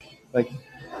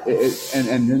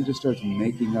 And then just starts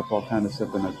making up all kind of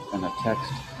stuff in a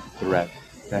text threat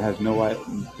that has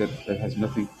that has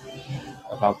nothing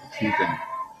about the truth in it.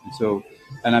 And so,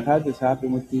 and I've had this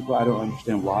happen with people. I don't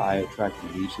understand why I attract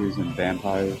leeches and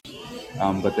vampires,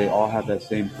 but they all have that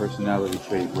same personality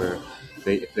trait where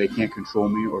if they can't control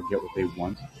me or get what they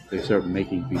want, they start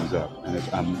making things up. And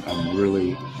I've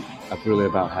really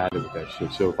about had it with that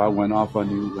shit. So if I went off on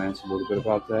you, Lance, a little bit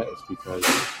about that, it's because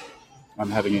I'm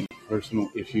having a personal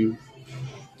issue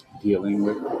dealing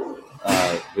with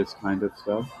this kind of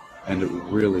stuff, and it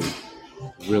really,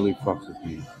 really fucks with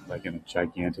me, like in a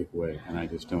gigantic way. And I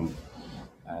just don't.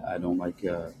 I don't like.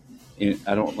 I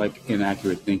don't like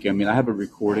inaccurate thinking. I mean, I have a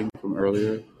recording from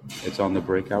earlier. It's on the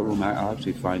breakout room. I'll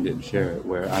actually find it and share it,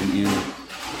 where I'm in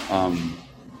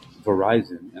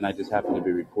Verizon, and I just happen to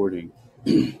be recording,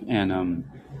 and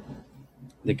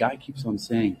the guy keeps on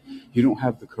saying, you don't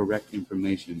have the correct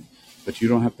information, but you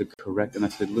don't have the correct. And I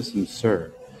said, listen,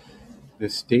 sir, the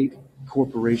State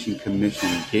Corporation Commission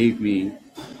gave me,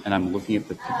 and I'm looking at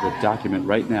the document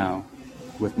right now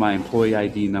with my employee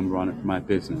ID number on it for my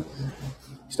business.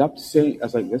 Stop saying, I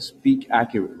was like, let's speak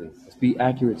accurately. Let's be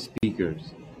accurate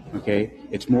speakers, okay?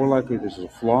 It's more likely there's a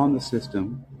flaw in the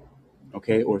system,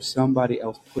 okay, or somebody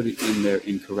else put it in there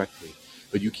incorrectly.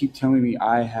 But you keep telling me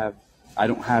I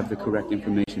don't have the correct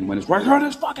information when it's right here on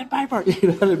this fucking paper. You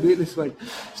know what I mean? It's like,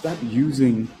 stop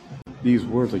using these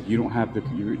words like you don't have the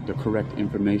correct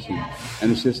information.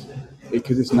 And it's just,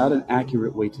 because it's not an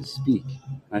accurate way to speak.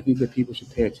 And I think that people should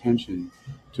pay attention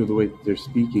to the way that they're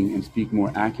speaking and speak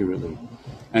more accurately.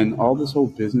 And all this whole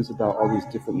business about all these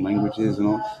different languages and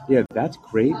all, yeah, that's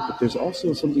great. But there's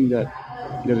also something that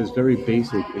is very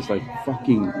basic, is like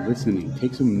fucking listening.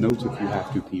 Take some notes if you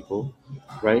have to, people,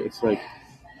 right? It's like,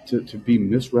 to be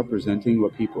misrepresenting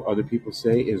what other people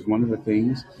say is one of the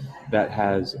things that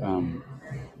has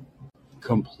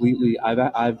completely.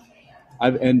 I've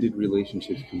ended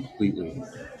relationships completely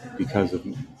because of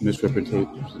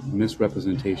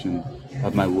misrepresentation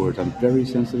of my words. I'm very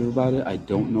sensitive about it. I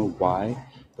don't know why,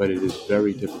 but it is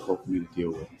very difficult for me to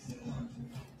deal with,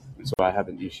 and so I have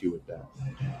an issue with that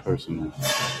personally.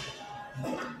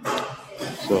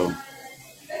 So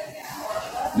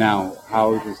now,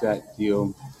 how does that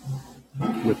deal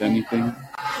with anything?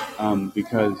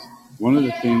 Because one of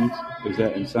the things is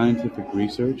that in scientific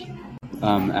research,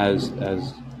 as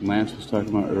Lance was talking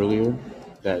about earlier,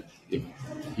 that if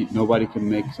nobody can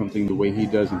make something the way he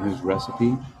does in his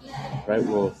recipe, right?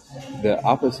 Well, the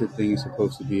opposite thing is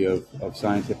supposed to be of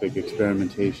scientific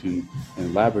experimentation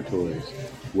in laboratories,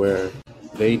 where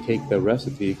they take the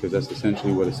recipe, because that's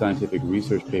essentially what a scientific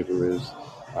research paper is,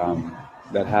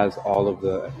 that has all of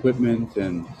the equipment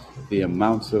and the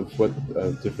amounts of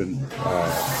different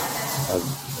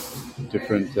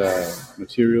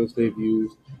materials they've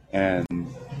used, and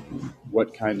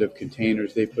what kind of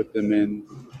containers they put them in,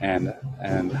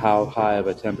 and how high of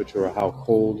a temperature or how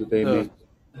cold they make,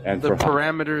 and the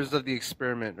parameters of the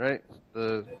experiment, right?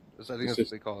 I think that's what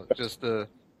they call it. Just the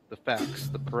facts,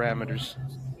 the parameters.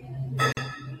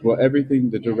 Well,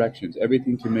 everything, the directions,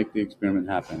 everything to make the experiment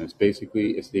happen. It's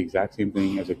the exact same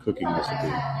thing as a cooking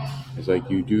recipe. It's like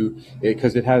you do it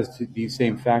because it has these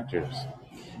same factors.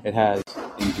 It has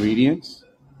ingredients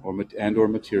or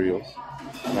materials,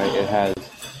 right? It has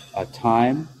a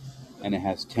time, and it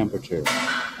has temperature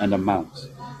and amounts.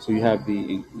 So you have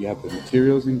the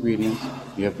materials, ingredients.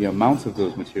 You have the amounts of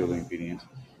those material ingredients.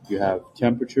 You have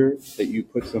temperature that you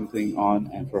put something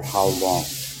on, and for how long.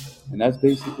 And that's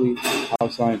basically how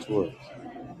science works.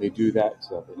 They do that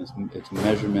stuff, and it's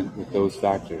measurement with those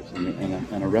factors.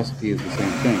 And a recipe is the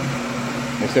same thing,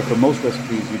 except for most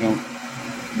recipes you don't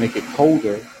make it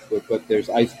colder, but there's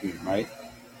ice cream, right?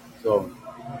 So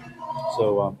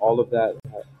all of that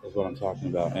is what I'm talking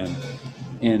about. And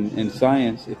in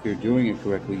science, if you're doing it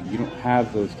correctly, you don't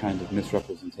have those kinds of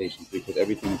misrepresentations because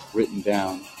everything is written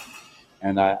down.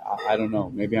 And I don't know,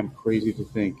 maybe I'm crazy to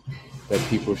think that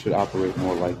people should operate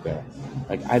more like that.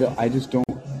 Like, I just don't,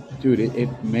 dude,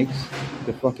 it makes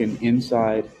the fucking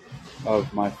inside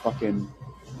of my fucking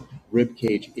rib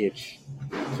cage itch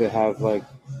to have, like,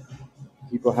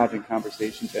 people having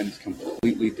conversations and it's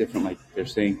completely different. Like, they're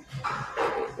saying,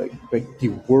 like the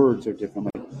words are different.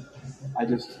 Like,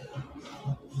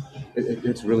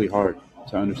 it's really hard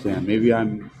to understand. Maybe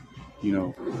I'm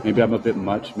a bit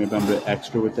much. Maybe I'm a bit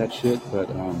extra with that shit, but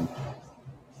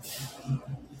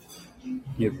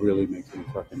it really makes me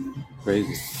fucking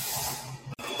crazy.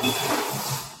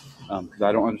 Because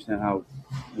I don't understand how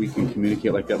we can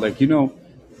communicate like that. Like,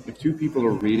 if two people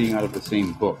are reading out of the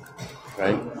same book,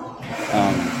 right?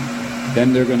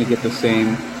 Then they're going to get the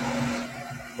same.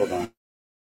 Hold on.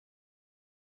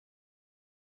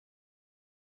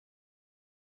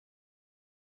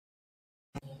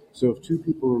 So if two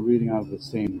people are reading out of the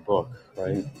same book,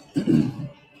 right?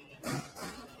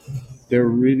 They're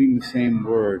reading the same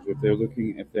words. If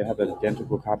they have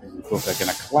identical copies of the book, like in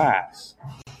a class,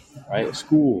 right? A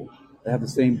school, they have the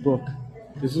same book.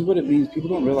 This is what it means. People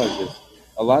don't realize this.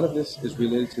 A lot of this is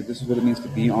related to this is what it means to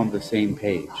be on the same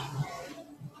page.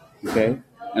 Okay?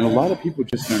 And a lot of people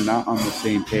just are not on the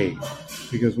same page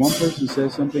because one person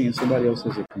says something and somebody else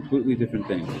says a completely different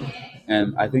thing.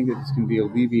 And I think that this can be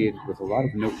alleviated with a lot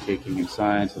of note-taking in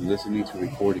science and listening to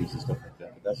recordings and stuff like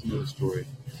that. But that's another story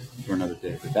for another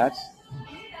day. But that's,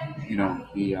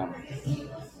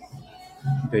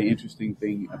 the interesting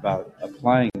thing about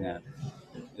applying that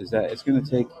is that it's going to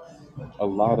take a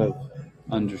lot of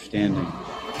understanding.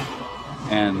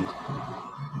 And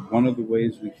one of the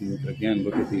ways we can, again,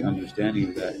 look at the understanding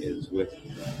of that is with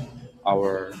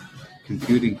our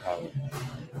computing power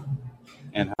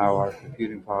and how our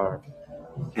computing power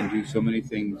can do so many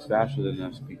things faster than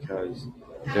us because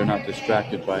they're not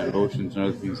distracted by emotions and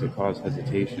other things that cause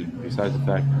hesitation, besides the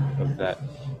fact of that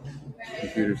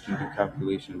computers can do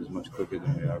calculations much quicker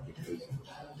than we are because,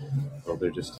 well,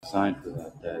 they're just designed for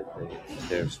that.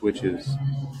 Their switches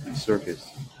and circuits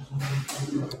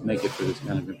make it for this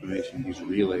kind of information, these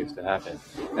relays to happen.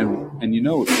 And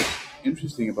what's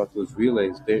interesting about those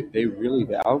relays, they really,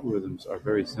 the algorithms are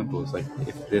very simple. It's like,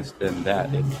 if this, then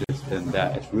that, if this, then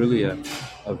that. It's really a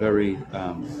very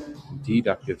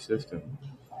deductive system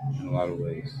in a lot of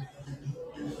ways.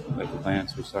 Like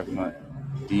Lance was talking about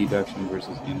deduction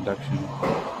versus induction.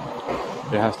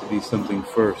 There has to be something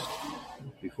first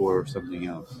before something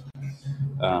else.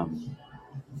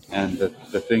 And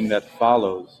the thing that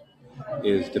follows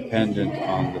is dependent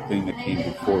on the thing that came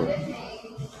before it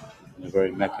in a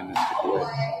very mechanistic way.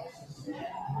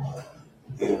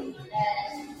 And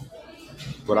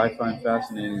what I find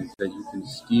fascinating is that you can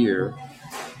steer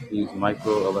these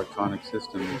microelectronic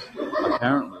systems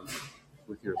apparently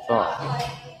with your thoughts,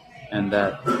 and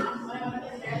that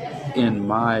in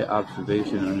my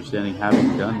observation and understanding,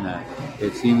 having done that,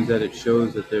 it seems that it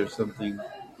shows that there's something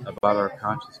about our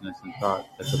consciousness and thought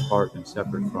that's apart and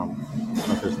separate from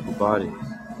our physical bodies.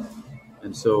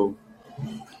 And so,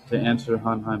 to answer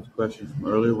Hanheim's question from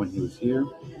earlier when he was here,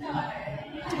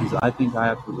 is I think I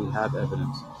absolutely have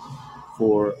evidence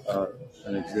for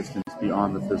an existence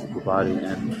beyond the physical body,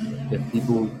 and if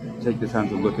people take the time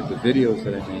to look at the videos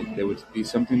that I made, there would be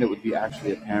something that would be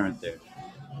actually apparent there.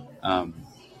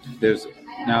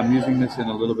 Now I'm using this in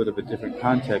a little bit of a different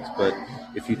context, but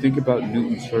if you think about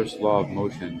Newton's first law of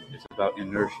motion, it's about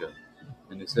inertia.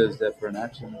 And it says that for an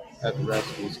action at rest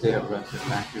will stay at rest, an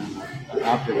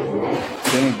object will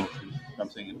stay in motion. I'm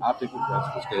saying an object at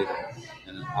rest will stay there,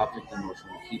 and an object in motion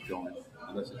will keep going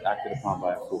unless it's acted upon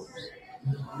by a force.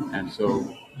 And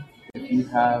so if you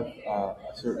have a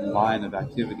certain line of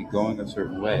activity going a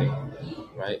certain way,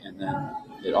 right, and then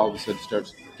it all of a sudden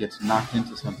gets knocked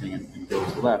into something and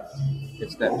goes left,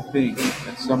 it's that thing,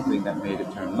 that's something that made it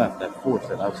turn left, that force,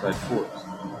 that outside force.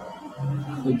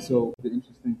 And so the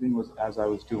interesting thing was, as I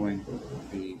was doing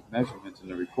the measurements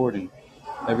and the recording,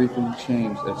 everything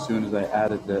changed as soon as I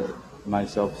added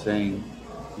myself saying,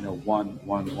 1,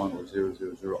 1, 1, or 0,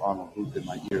 0, 0 on a loop in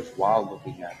my ears while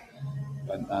looking at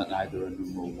either a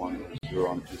numeral 1 or 0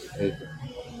 on a piece of paper.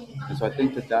 And so I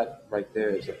think that right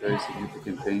there is a very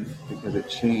significant thing, because it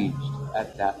changed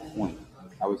at that point.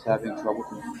 I was having trouble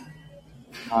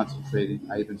concentrating.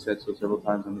 I even said so several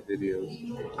times on the videos,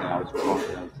 and I was drunk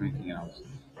and I was drinking and I was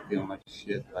feeling like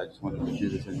shit, but I just wanted to do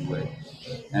this anyway.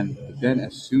 And then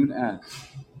as soon as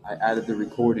I added the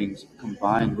recordings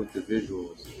combined with the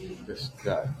visuals,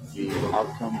 the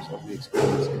outcomes of the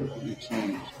experiments completely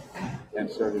changed and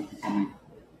started becoming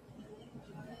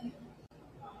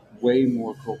way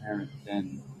more coherent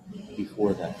than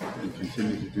before that, and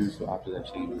continued to do so after that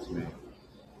change was made.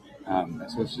 And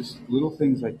so it's just little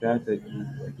things like that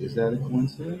is that a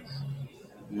coincidence?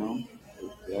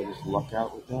 Did I just luck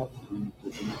out with that? And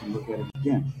then you can look at it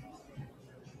again.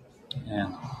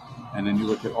 And then you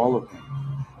look at all of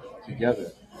them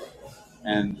together.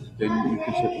 And then you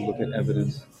can start to look at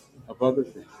evidence of other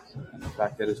things. And the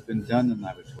fact that it's been done in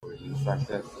laboratories. And the fact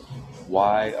that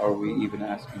why are we even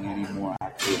asking anymore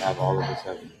after we have all of this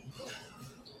evidence?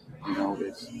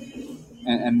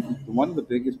 And one of the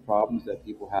biggest problems that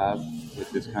people have with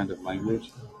this kind of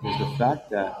language is the fact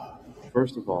that,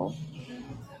 first of all,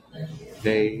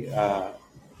 they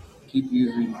keep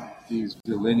using these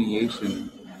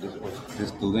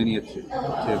this delineative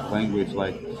language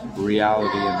like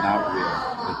reality and not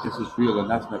real. Like this is real and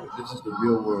that's not real. This is the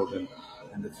real world and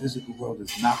the physical world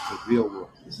is not the real world.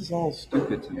 This is all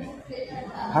stupid to me.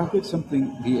 How could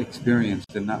something be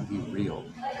experienced and not be real?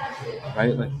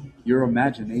 Right? Like, your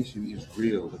imagination is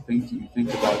real. The things that you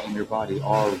think about in your body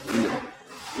are real.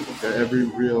 They're every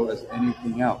real as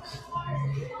anything else.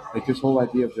 Like this whole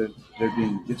idea of there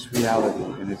being this reality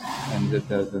and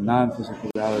the non-physical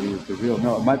reality is the real.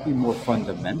 No, it might be more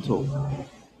fundamental,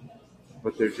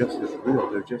 but they're just as real.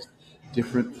 They're just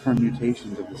different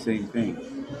permutations of the same thing.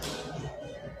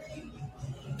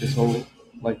 This whole,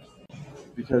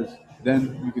 because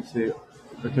then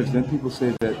people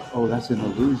say that, oh, that's an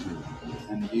illusion.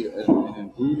 And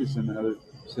in Buddhism and other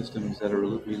systems that are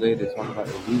related talk about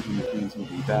illusion as being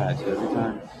something bad. So every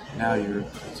time now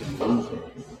it's an illusion,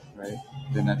 right?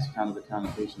 Then that's kind of the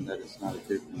connotation that it's not a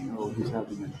good thing. Oh, he's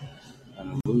having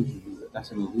an illusion.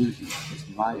 That's an illusion. It's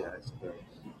Maya. It's the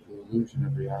illusion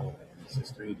of reality. It's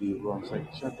this 3D world. It's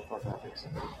like, shut the fuck up.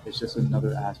 It's just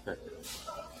another aspect of it.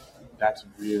 That's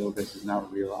real. This is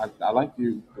not real. I like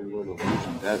the word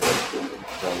illusion better,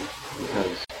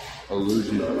 because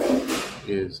illusion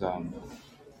is not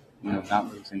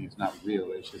really saying it's not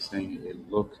real. It's just saying it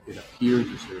appears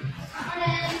a certain way,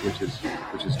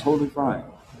 which is totally fine.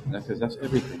 Because that's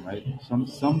everything, right?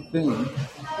 Something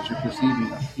that you're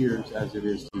perceiving appears as it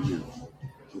is to you.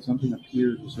 So something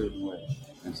appears a certain way,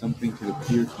 and something can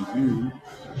appear to you,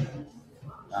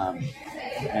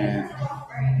 and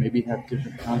maybe have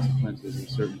different consequences in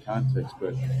certain contexts.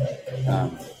 But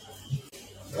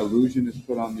illusion is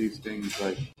put on these things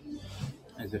like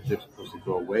as if they're supposed to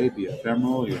go away, be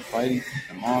ephemeral. You're fighting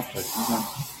them off, but sometimes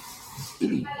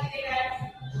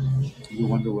you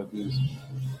wonder what these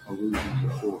illusions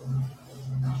are for,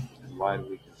 and why do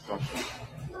we construct them?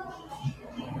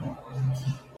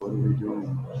 What are we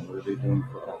doing? What are they doing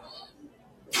for us?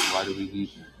 Why do we need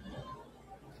them?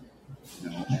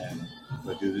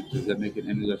 But does that make it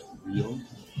any less real?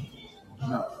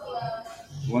 No.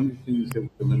 One of the things that we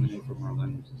eliminate from our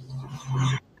languages is to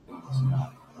discriminate. It's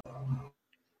not.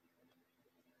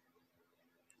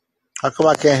 How come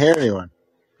I can't hear anyone?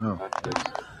 Oh.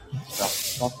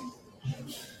 Stop talking.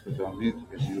 Put you on mute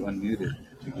because you unmuted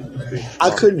to give you space. I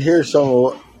couldn't hear some of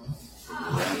what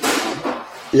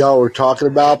y'all were talking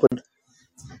about, but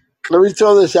let me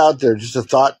throw this out there, just a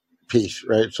thought piece,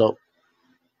 right? So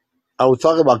I was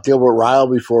talking about Gilbert Ryle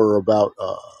before about,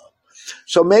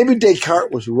 so maybe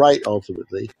Descartes was right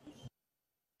ultimately.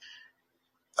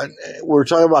 we're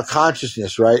talking about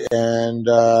consciousness, right? And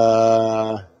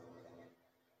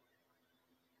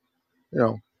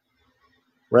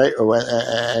right?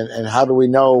 And how do we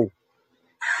know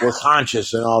we're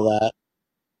conscious and all that?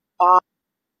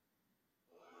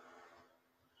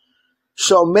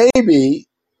 So maybe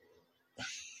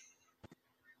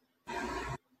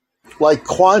like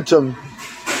quantum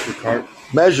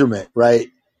measurement, right?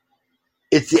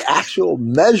 It's the actual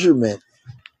measurement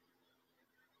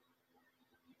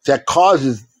that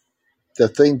causes the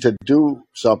thing to do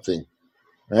something,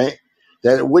 right?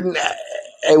 That it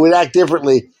would act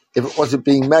differently if it wasn't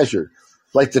being measured,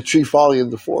 like the tree falling in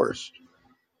the forest.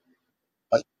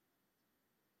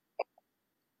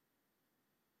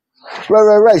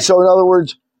 Right. So in other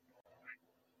words,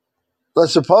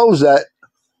 let's suppose that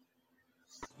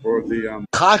Or the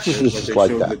consciousness like is they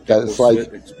like showed the that. That double it's like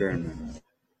slit experiment.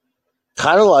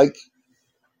 kind of like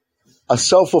a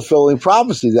self-fulfilling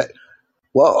prophecy that,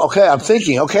 well, okay, I'm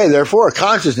thinking, okay, therefore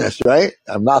consciousness, right?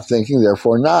 I'm not thinking,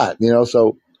 therefore not,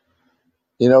 so,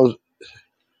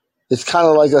 it's kind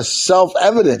of like a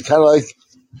self-evident, kind of like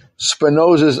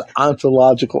Spinoza's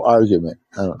ontological argument.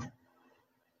 I don't know.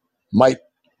 Might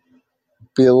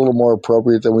be a little more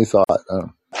appropriate than we thought. I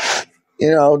don't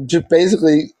know. Just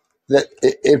basically that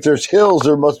if there's hills,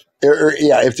 there must,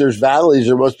 if there's valleys,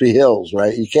 there must be hills,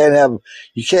 right? You can't have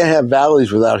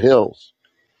valleys without hills.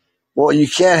 Well, you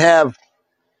can't have,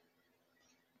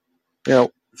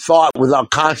 thought without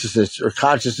consciousness, or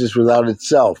consciousness without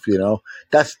itself.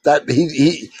 That's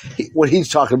he what he's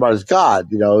talking about is God.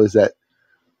 Is that,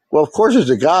 well, of course there's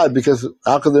a God, because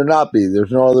how could there not be?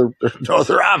 There's no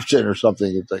other option or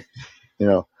something. It's like,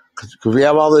 because we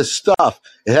have all this stuff.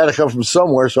 It had to come from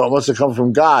somewhere, so it must have come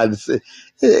from God.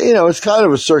 It's kind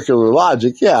of a circular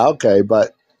logic. Yeah, okay,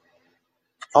 but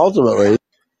ultimately,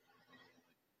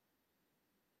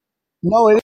 no,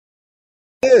 it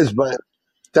is, but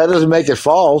that doesn't make it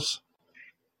false.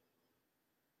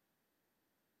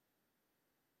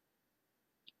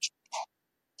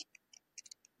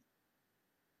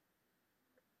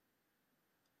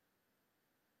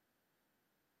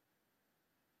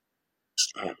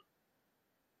 Right.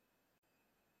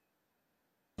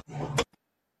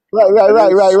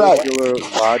 Circular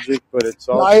logic, but it's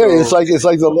No, also I hear you. It's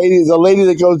like the lady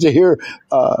that goes to hear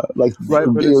like right,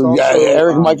 but it's also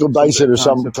Eric Michael Dyson or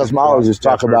some concept of cosmologist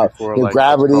talk about before, like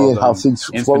gravity called, and how things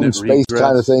float in infinite space,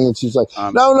 kind of regress. thing, and she's like,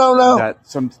 no, That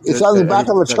it's on the back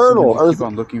of a turtle. Keep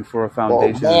on looking for a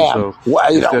foundation. Man, So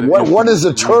what is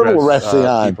the turtle resting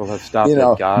on? People have stopped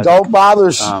at God. Don't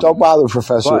bother,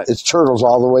 Professor. It's turtles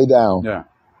all the way down. Yeah,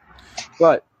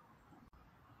 but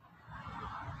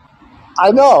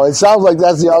I know it sounds like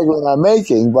that's the argument I'm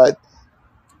making, but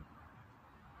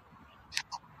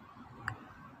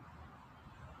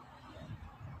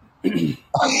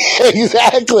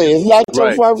exactly, it's not so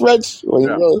right. far-fetched.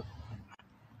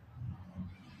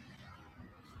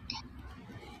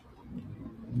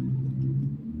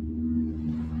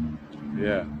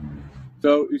 Yeah.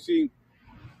 So you see,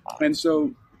 and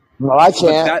so no, I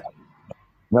can't.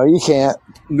 No, you can't.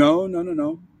 No.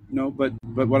 But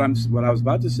what I was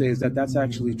about to say is that that's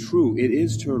actually true. It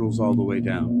is turtles all the way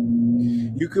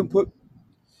down. You can put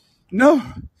because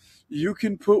you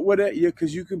can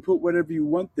put whatever you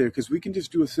want there. Because we can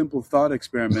just do a simple thought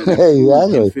experiment and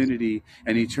prove infinity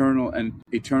and eternal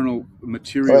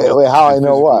material. Wait, how I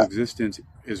know what existence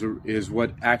is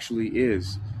what actually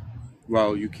is.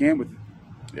 Well, you can with,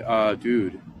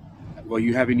 dude. Well,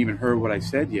 you haven't even heard what I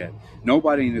said yet.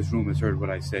 Nobody in this room has heard what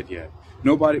I said yet.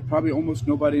 Almost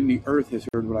nobody in the earth has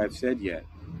heard what I've said yet.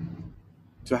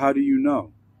 So how do you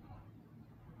know?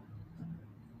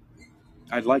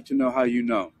 I'd like to know how you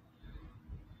know.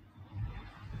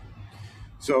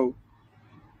 So,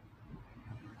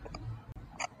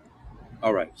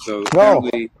 all right. So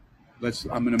apparently,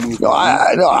 I'm going to move on.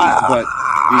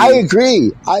 I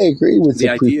agree. I agree with the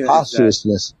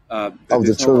preposterousness of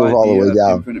the turtles all the way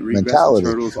down mentality.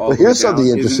 But here's something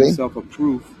interesting. Itself a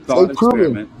proof thought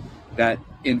experiment that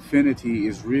infinity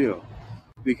is real,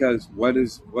 because what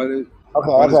is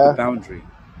the boundary?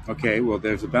 Okay, well,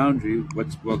 there's a boundary.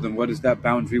 Then what is that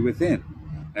boundary within?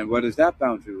 And what is that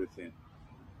boundary within?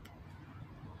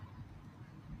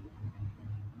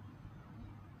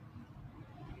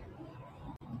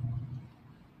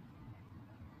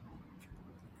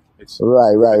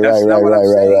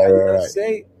 Right.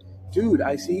 Say, dude,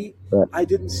 I see. Right. I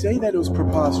didn't say that it was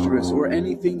preposterous or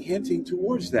anything hinting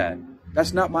towards that.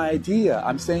 That's not my idea.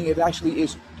 I'm saying it actually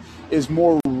is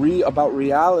more about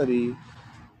reality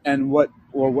and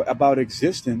about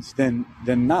existence than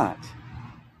not.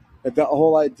 That the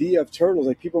whole idea of turtles,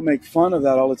 like people make fun of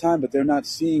that all the time, but they're not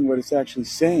seeing what it's actually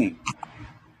saying.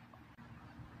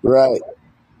 Right.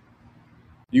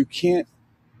 You can't.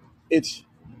 It's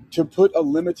to put a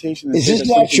limitation and Is say this that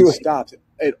not something true? stops.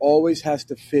 It always has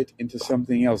to fit into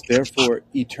something else. Therefore,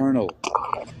 eternal.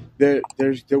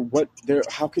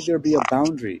 How could there be a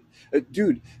boundary,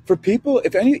 dude? For people,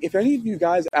 if any of you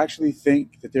guys actually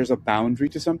think that there's a boundary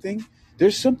to something,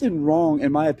 there's something wrong,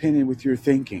 in my opinion, with your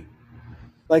thinking.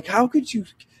 Like, how could you?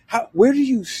 Where do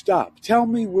you stop? Tell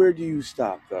me, where do you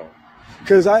stop, though?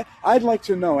 Because I'd like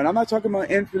to know, and I'm not talking about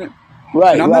infinite.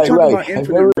 Right, And I'm not right, talking right. about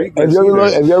infinite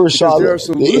regress Have you ever because saw there are the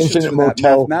solutions Infinite for that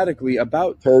Motel mathematically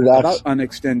about paradox?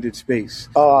 unextended space.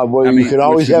 Well, I you mean, can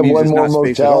always which have means one it's more not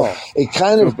space at motel. all. It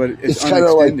kind So, of, but it's it's kind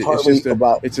of like unextended. It's partly just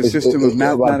about it's a system of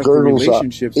about mathematical Gödel's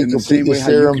relationships in the same way incompleteness how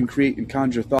you theorem. can create and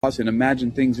conjure thoughts and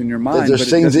imagine things in your That mind, there's but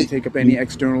it things doesn't that take up any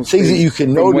external things that space you can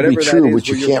from know to be whatever that true, is but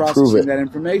you where you're can't prove processing it. that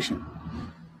information,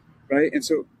 right? And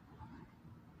so,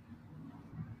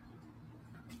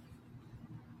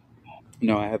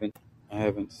 no, I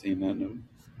haven't seen that. No.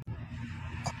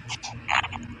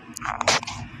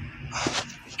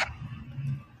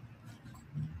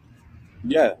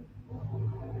 Yeah.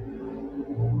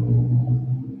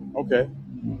 Okay.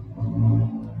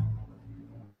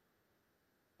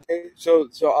 Okay. So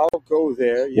I'll go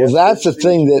there. Well, Yes, that's there's the things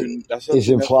thing you that can. That's is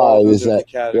something that falls implied is under the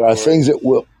that there are things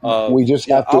category that we just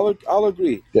yeah. have to I'll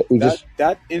agree that we just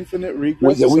that infinite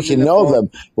regress that is we something can that know falls.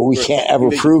 them, but we can't ever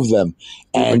They prove them,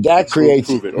 and that creates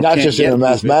prove it or not can't just in yet a prove it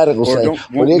mathematical or sense,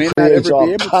 but may it not creates ever be all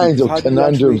able to. kinds Because of how do you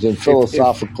conundrums actually, and if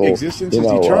philosophical, existence is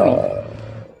eternal,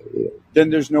 then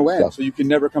there's no end. stuff. So you can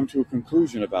never come to a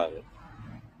conclusion about it.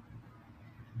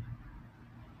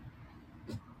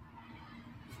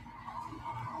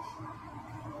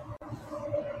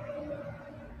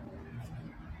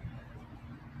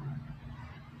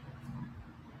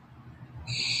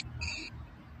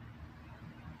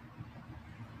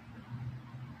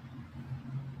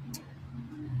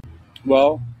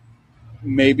 Well,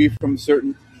 maybe from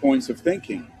certain points of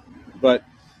thinking, but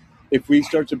if we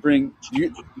start to bring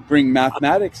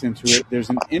mathematics into it, there's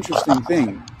an interesting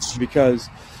thing because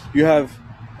you have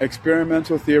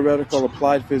experimental, theoretical,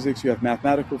 applied physics. You have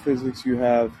mathematical physics. You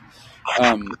have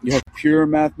pure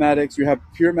mathematics. You have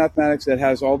pure mathematics that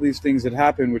has all these things that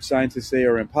happen, which scientists say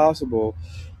are impossible.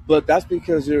 But that's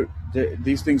because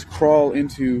these things crawl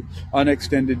into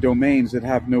unextended domains that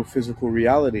have no physical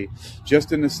reality.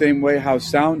 Just in the same way how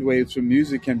sound waves from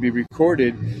music can be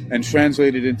recorded and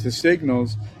translated into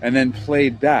signals and then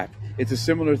played back. It's a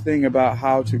similar thing about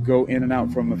how to go in and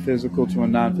out from a physical to a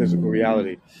non-physical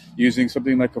reality using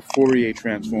something like a Fourier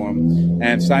transform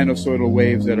and sinusoidal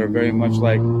waves that are very much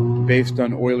like based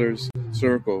on Euler's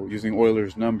circle using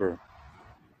Euler's number.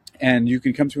 And you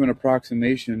can come to an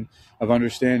approximation of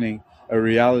understanding a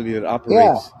reality that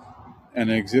operates and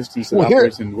an existence that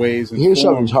operates in ways and here's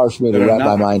something forms hard for me to that are wrap my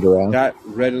not mind around. that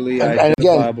readily And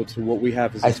identifiable again, to what we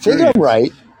have as I think experience. I'm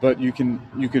right. But you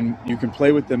can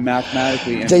play with them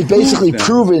mathematically and They've basically them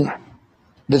proven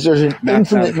that there's an infinite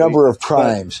mathematically. number of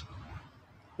primes,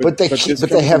 but they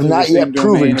have not yet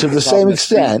proven to the same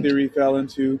extent theory fell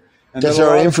into, and that there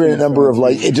are infinite number of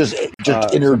just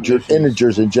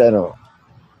integers in general.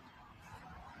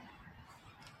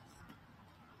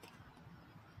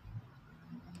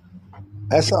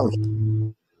 That sounds.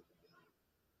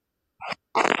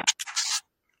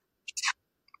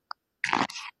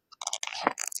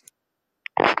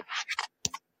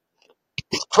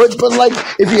 But like,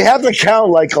 if you have to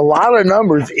count like a lot of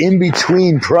numbers in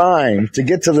between primes to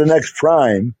get to the next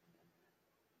prime,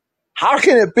 how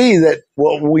can it be that,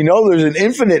 well, we know there's an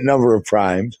infinite number of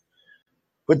primes,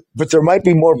 but there might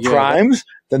be more primes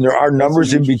than there are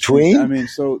numbers in between? I mean,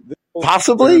 so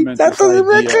possibly? That doesn't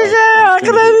make sense. How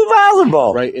can that be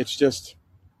possible? Right, it's just...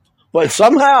 But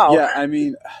somehow, yeah, I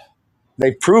mean...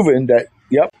 they've proven that,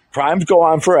 primes go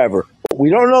on forever. We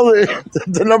don't know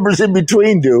the numbers in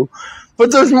between do,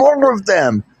 but there's more of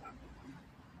them.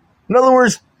 In other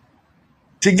words,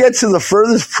 to get to the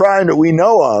furthest prime that we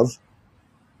know of,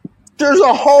 there's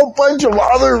a whole bunch of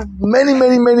other, many,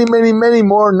 many, many, many, many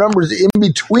more numbers in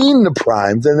between the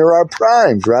primes than there are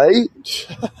primes, right?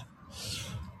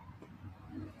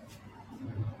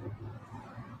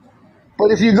 But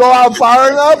if you go out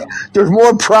far enough, there's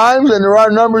more primes than there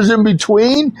are numbers in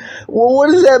between. Well,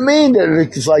 what does that mean? That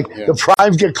it's like the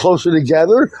primes get closer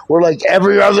together, where like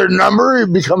every other number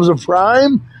it becomes a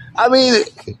prime? I mean,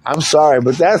 I'm sorry,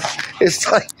 but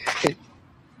it's like...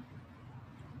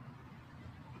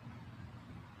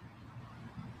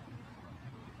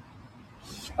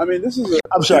 I mean, this is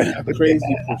a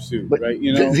crazy pursuit, right?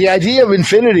 You know, the idea of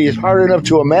infinity is hard enough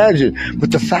to imagine,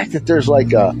 but the fact that there's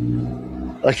like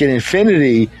an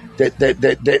infinity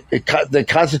that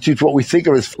constitutes what we think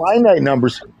of as finite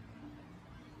numbers.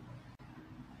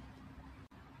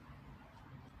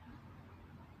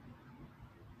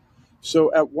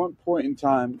 So at what point in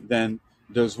time, then,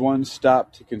 does one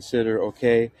stop to consider,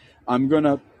 okay, I'm going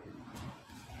to...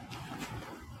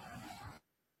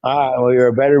 Well, you're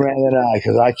a better man than I,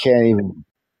 because I can't even.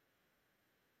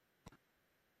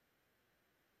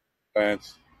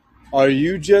 Lance, are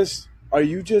you just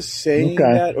saying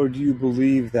Okay. that, or do you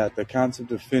believe that the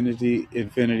concept of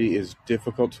infinity is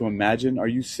difficult to imagine? Are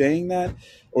you saying that,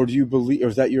 or do you believe, or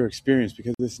is that your experience?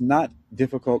 Because it's not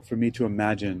difficult for me to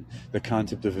imagine the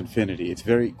concept of infinity. It's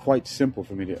quite simple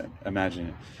for me to imagine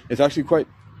it. It's actually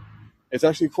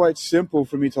quite simple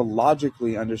for me to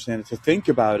logically understand it. To think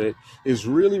about it is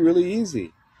really, really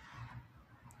easy.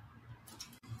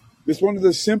 It's one of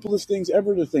the simplest things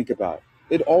ever to think about.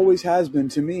 It always has been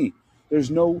to me.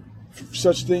 There's no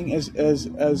such thing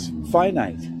as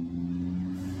finite,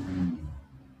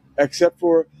 except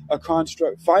for a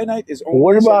construct. Finite is only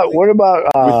What about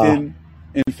within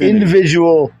infinity.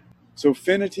 individual So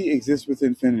finity exists with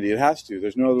infinity. It has to.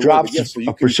 There's no other drops way. Yes, so you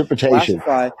of can precipitation?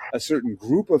 classify a certain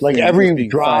group of Like things every as being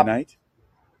drop finite.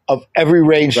 of every Right?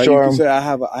 You can rainstorm, say I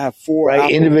have 4 right,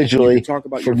 apples. individually, You can talk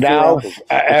about from your 4 now, apples.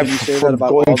 But can you say that about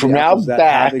going all from the now apples that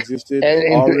back have existed,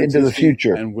 and are into the existing,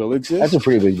 future. and will That's exist? a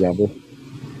pretty big number.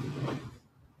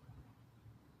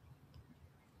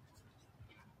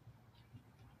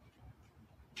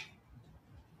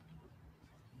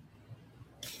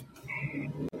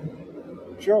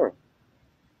 Sure.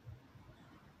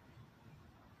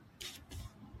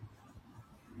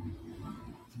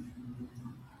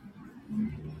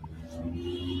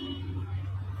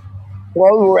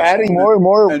 Well, we're adding more and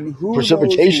more And who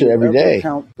precipitation knows who every ever day.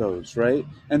 count those, right?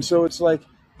 And so it's like,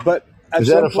 but at Is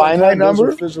that some a point in finite time, those number?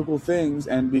 are physical things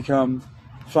and become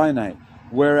finite.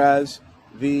 Whereas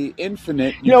the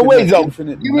infinite, you can Wait, have though.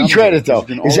 infinite Give me number, credit, because though. you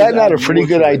can Is always that not add a pretty more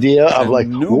good to it. idea of And like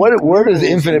where does numerals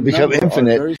infinite and become number are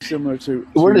infinite? very similar to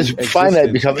Where does finite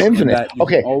existence become in infinite? that you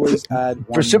Okay, can always add one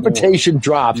more. precipitation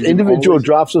drops, You can individual always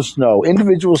drops of snow,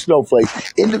 individual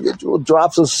snowflakes, individual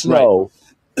drops of right. snow,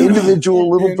 individual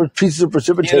little In pieces of in a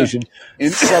precipitation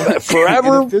in from in a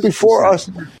forever physical before us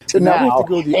sense. to But now we have to now,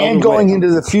 go the and other going way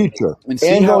into the future, and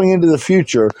see how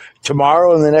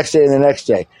tomorrow and the next day and the next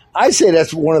day. I say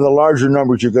that's one of the larger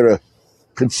numbers you're going to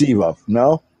conceive of.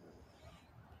 No?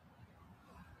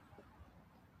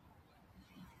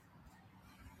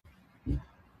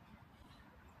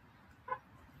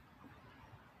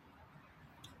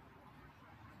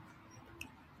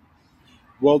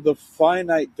 well, the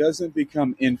finite doesn't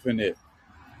become infinite.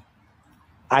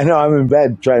 I know I'm in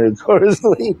bed trying to go to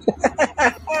sleep.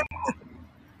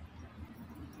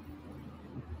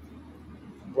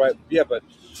 Right. Yeah, but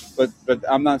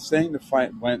I'm not saying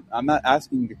I'm not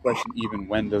asking the question even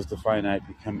when does the finite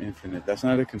become infinite. That's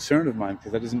not a concern of mine,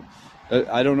 because that doesn't.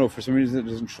 I don't know, for some reason it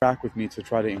doesn't track with me to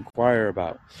try to inquire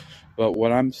about. But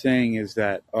what I'm saying is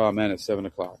that, oh man, it's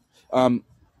 7:00.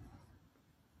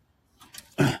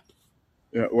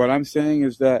 Yeah, what I'm saying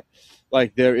is that,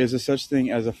 like, there is a such thing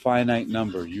as a finite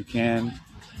number. You can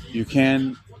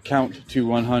count to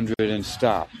 100 and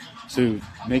stop. So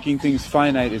making things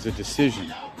finite is a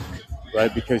decision,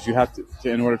 right? Because you have to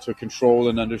in order to control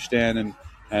and understand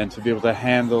and to be able to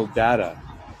handle data,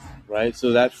 right?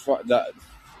 So that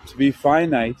to be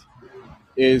finite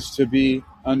is to be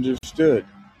understood,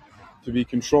 to be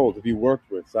controlled, to be worked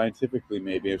with scientifically,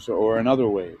 maybe, or in other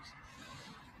ways.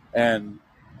 And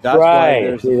that's why Right.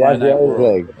 there's See, the that's the finite other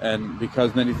world, thing. and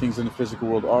because many things in the physical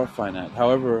world are finite.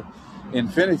 However,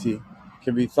 infinity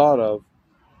can be thought of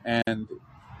and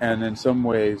in some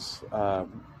ways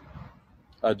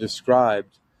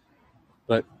described,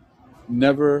 but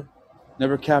never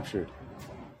captured,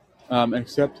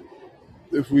 except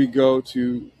if we go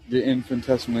to the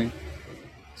infinitesimally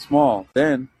small.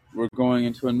 Then we're going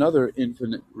into another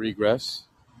infinite regress.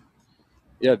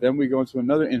 Yeah, then we go into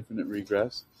another infinite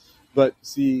regress. But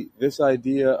see, this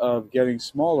idea of getting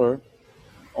smaller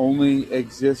only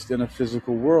exists in a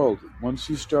physical world. Once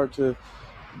you start to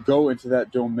go into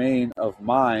that domain of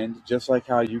mind, just like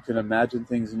how you can imagine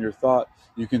things in your thought,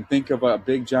 you can think of a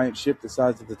big giant ship the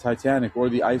size of the Titanic or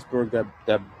the iceberg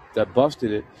that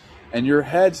busted it, and your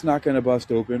head's not going to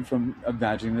bust open from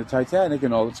imagining the Titanic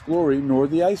in all its glory, nor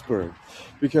the iceberg,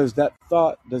 because that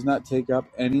thought does not take up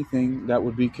anything that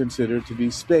would be considered to be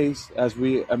space as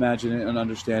we imagine it and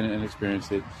understand it and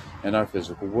experience it in our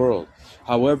physical world.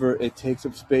 However, it takes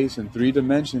up space in 3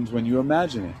 dimensions when you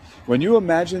imagine it. When you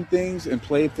imagine things and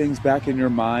play things back in your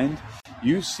mind,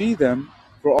 you see them,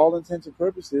 for all intents and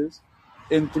purposes,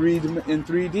 in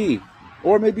 3D,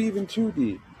 or maybe even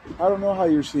 2D. I don't know how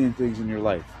you're seeing things in your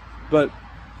life, but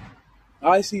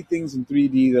I see things in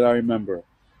 3D that I remember.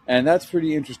 And that's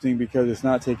pretty interesting because it's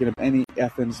not taking up any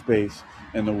effing space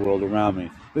in the world around me.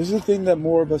 This is a thing that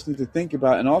more of us need to think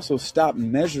about and also stop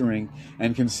measuring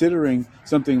and considering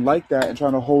something like that and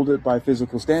trying to hold it by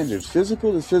physical standards.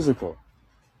 Physical is physical.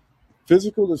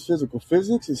 Physical is physical.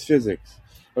 Physics is physics.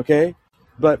 Okay?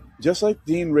 But just like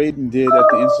Dean Radin did at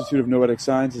the Institute of Noetic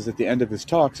Sciences at the end of his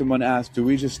talk, someone asked, do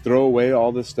we just throw away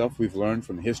all this stuff we've learned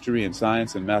from history and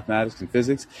science and mathematics and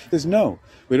physics? He says, no,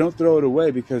 we don't throw it away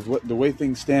because the way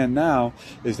things stand now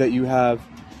is that you have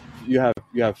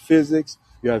physics,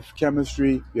 you have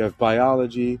chemistry, you have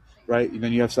biology, right? And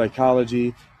then you have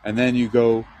psychology, and then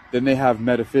then they have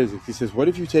metaphysics. He says, what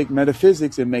if you take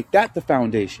metaphysics and make that the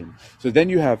foundation? So then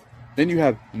you have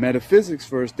metaphysics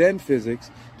first, then physics,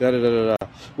 da-da-da-da-da.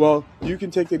 Well, you can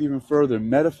take it even further.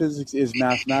 Metaphysics is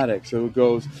mathematics. So it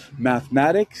goes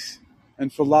mathematics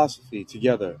and philosophy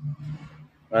together,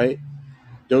 right?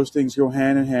 Those things go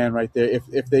hand in hand right there.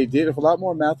 If a lot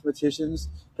more mathematicians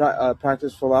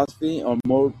practice philosophy, or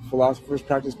more philosophers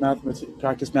practice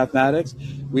mathematics,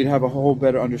 we'd have a whole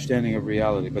better understanding of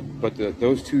reality. But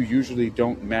those two usually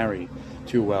don't marry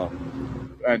too well.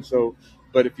 And so,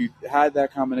 but if you had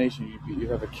that combination, you'd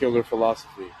have a killer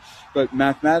philosophy. But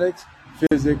mathematics,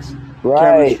 physics,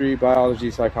 chemistry,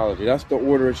 biology, psychology, that's the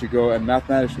order it should go. And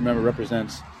mathematics, remember,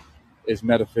 is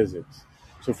metaphysics.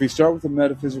 So if we start with the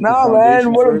metaphysical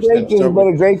foundation what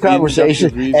a great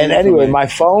conversation. And anyway, my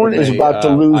phone is about to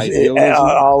lose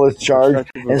all its charge,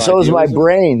 and so is my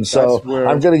brain. So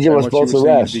I'm going to give us both a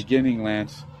rest. The beginning,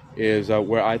 Lance, is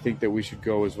where I think that we should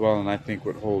go as well, and I think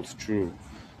what holds true.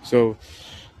 So,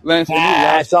 Lance,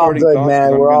 it's all good,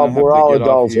 man. We're all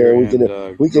adults here. We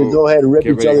can go ahead and rip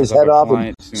each other's head off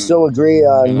and still agree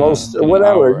on most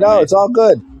whatever. No, it's all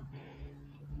good.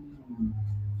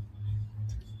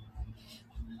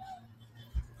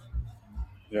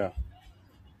 Yeah.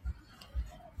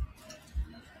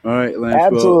 All right, Lance.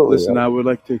 Absolutely. Well, listen, I would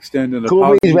like to extend an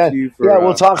apology to you for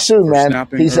we'll talk soon, man.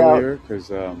 Peace earlier,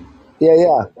 out.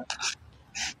 Yeah.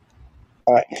 All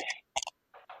right.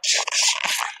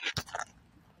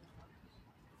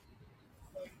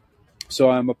 So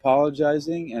I'm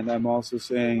apologizing, and I'm also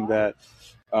saying that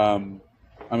I'm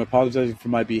apologizing for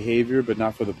my behavior, but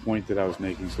not for the point that I was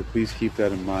making. So please keep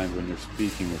that in mind when you're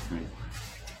speaking with me.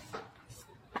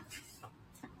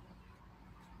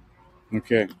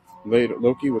 Okay. Later.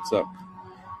 Loki, what's up?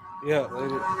 Yeah,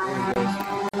 later guys.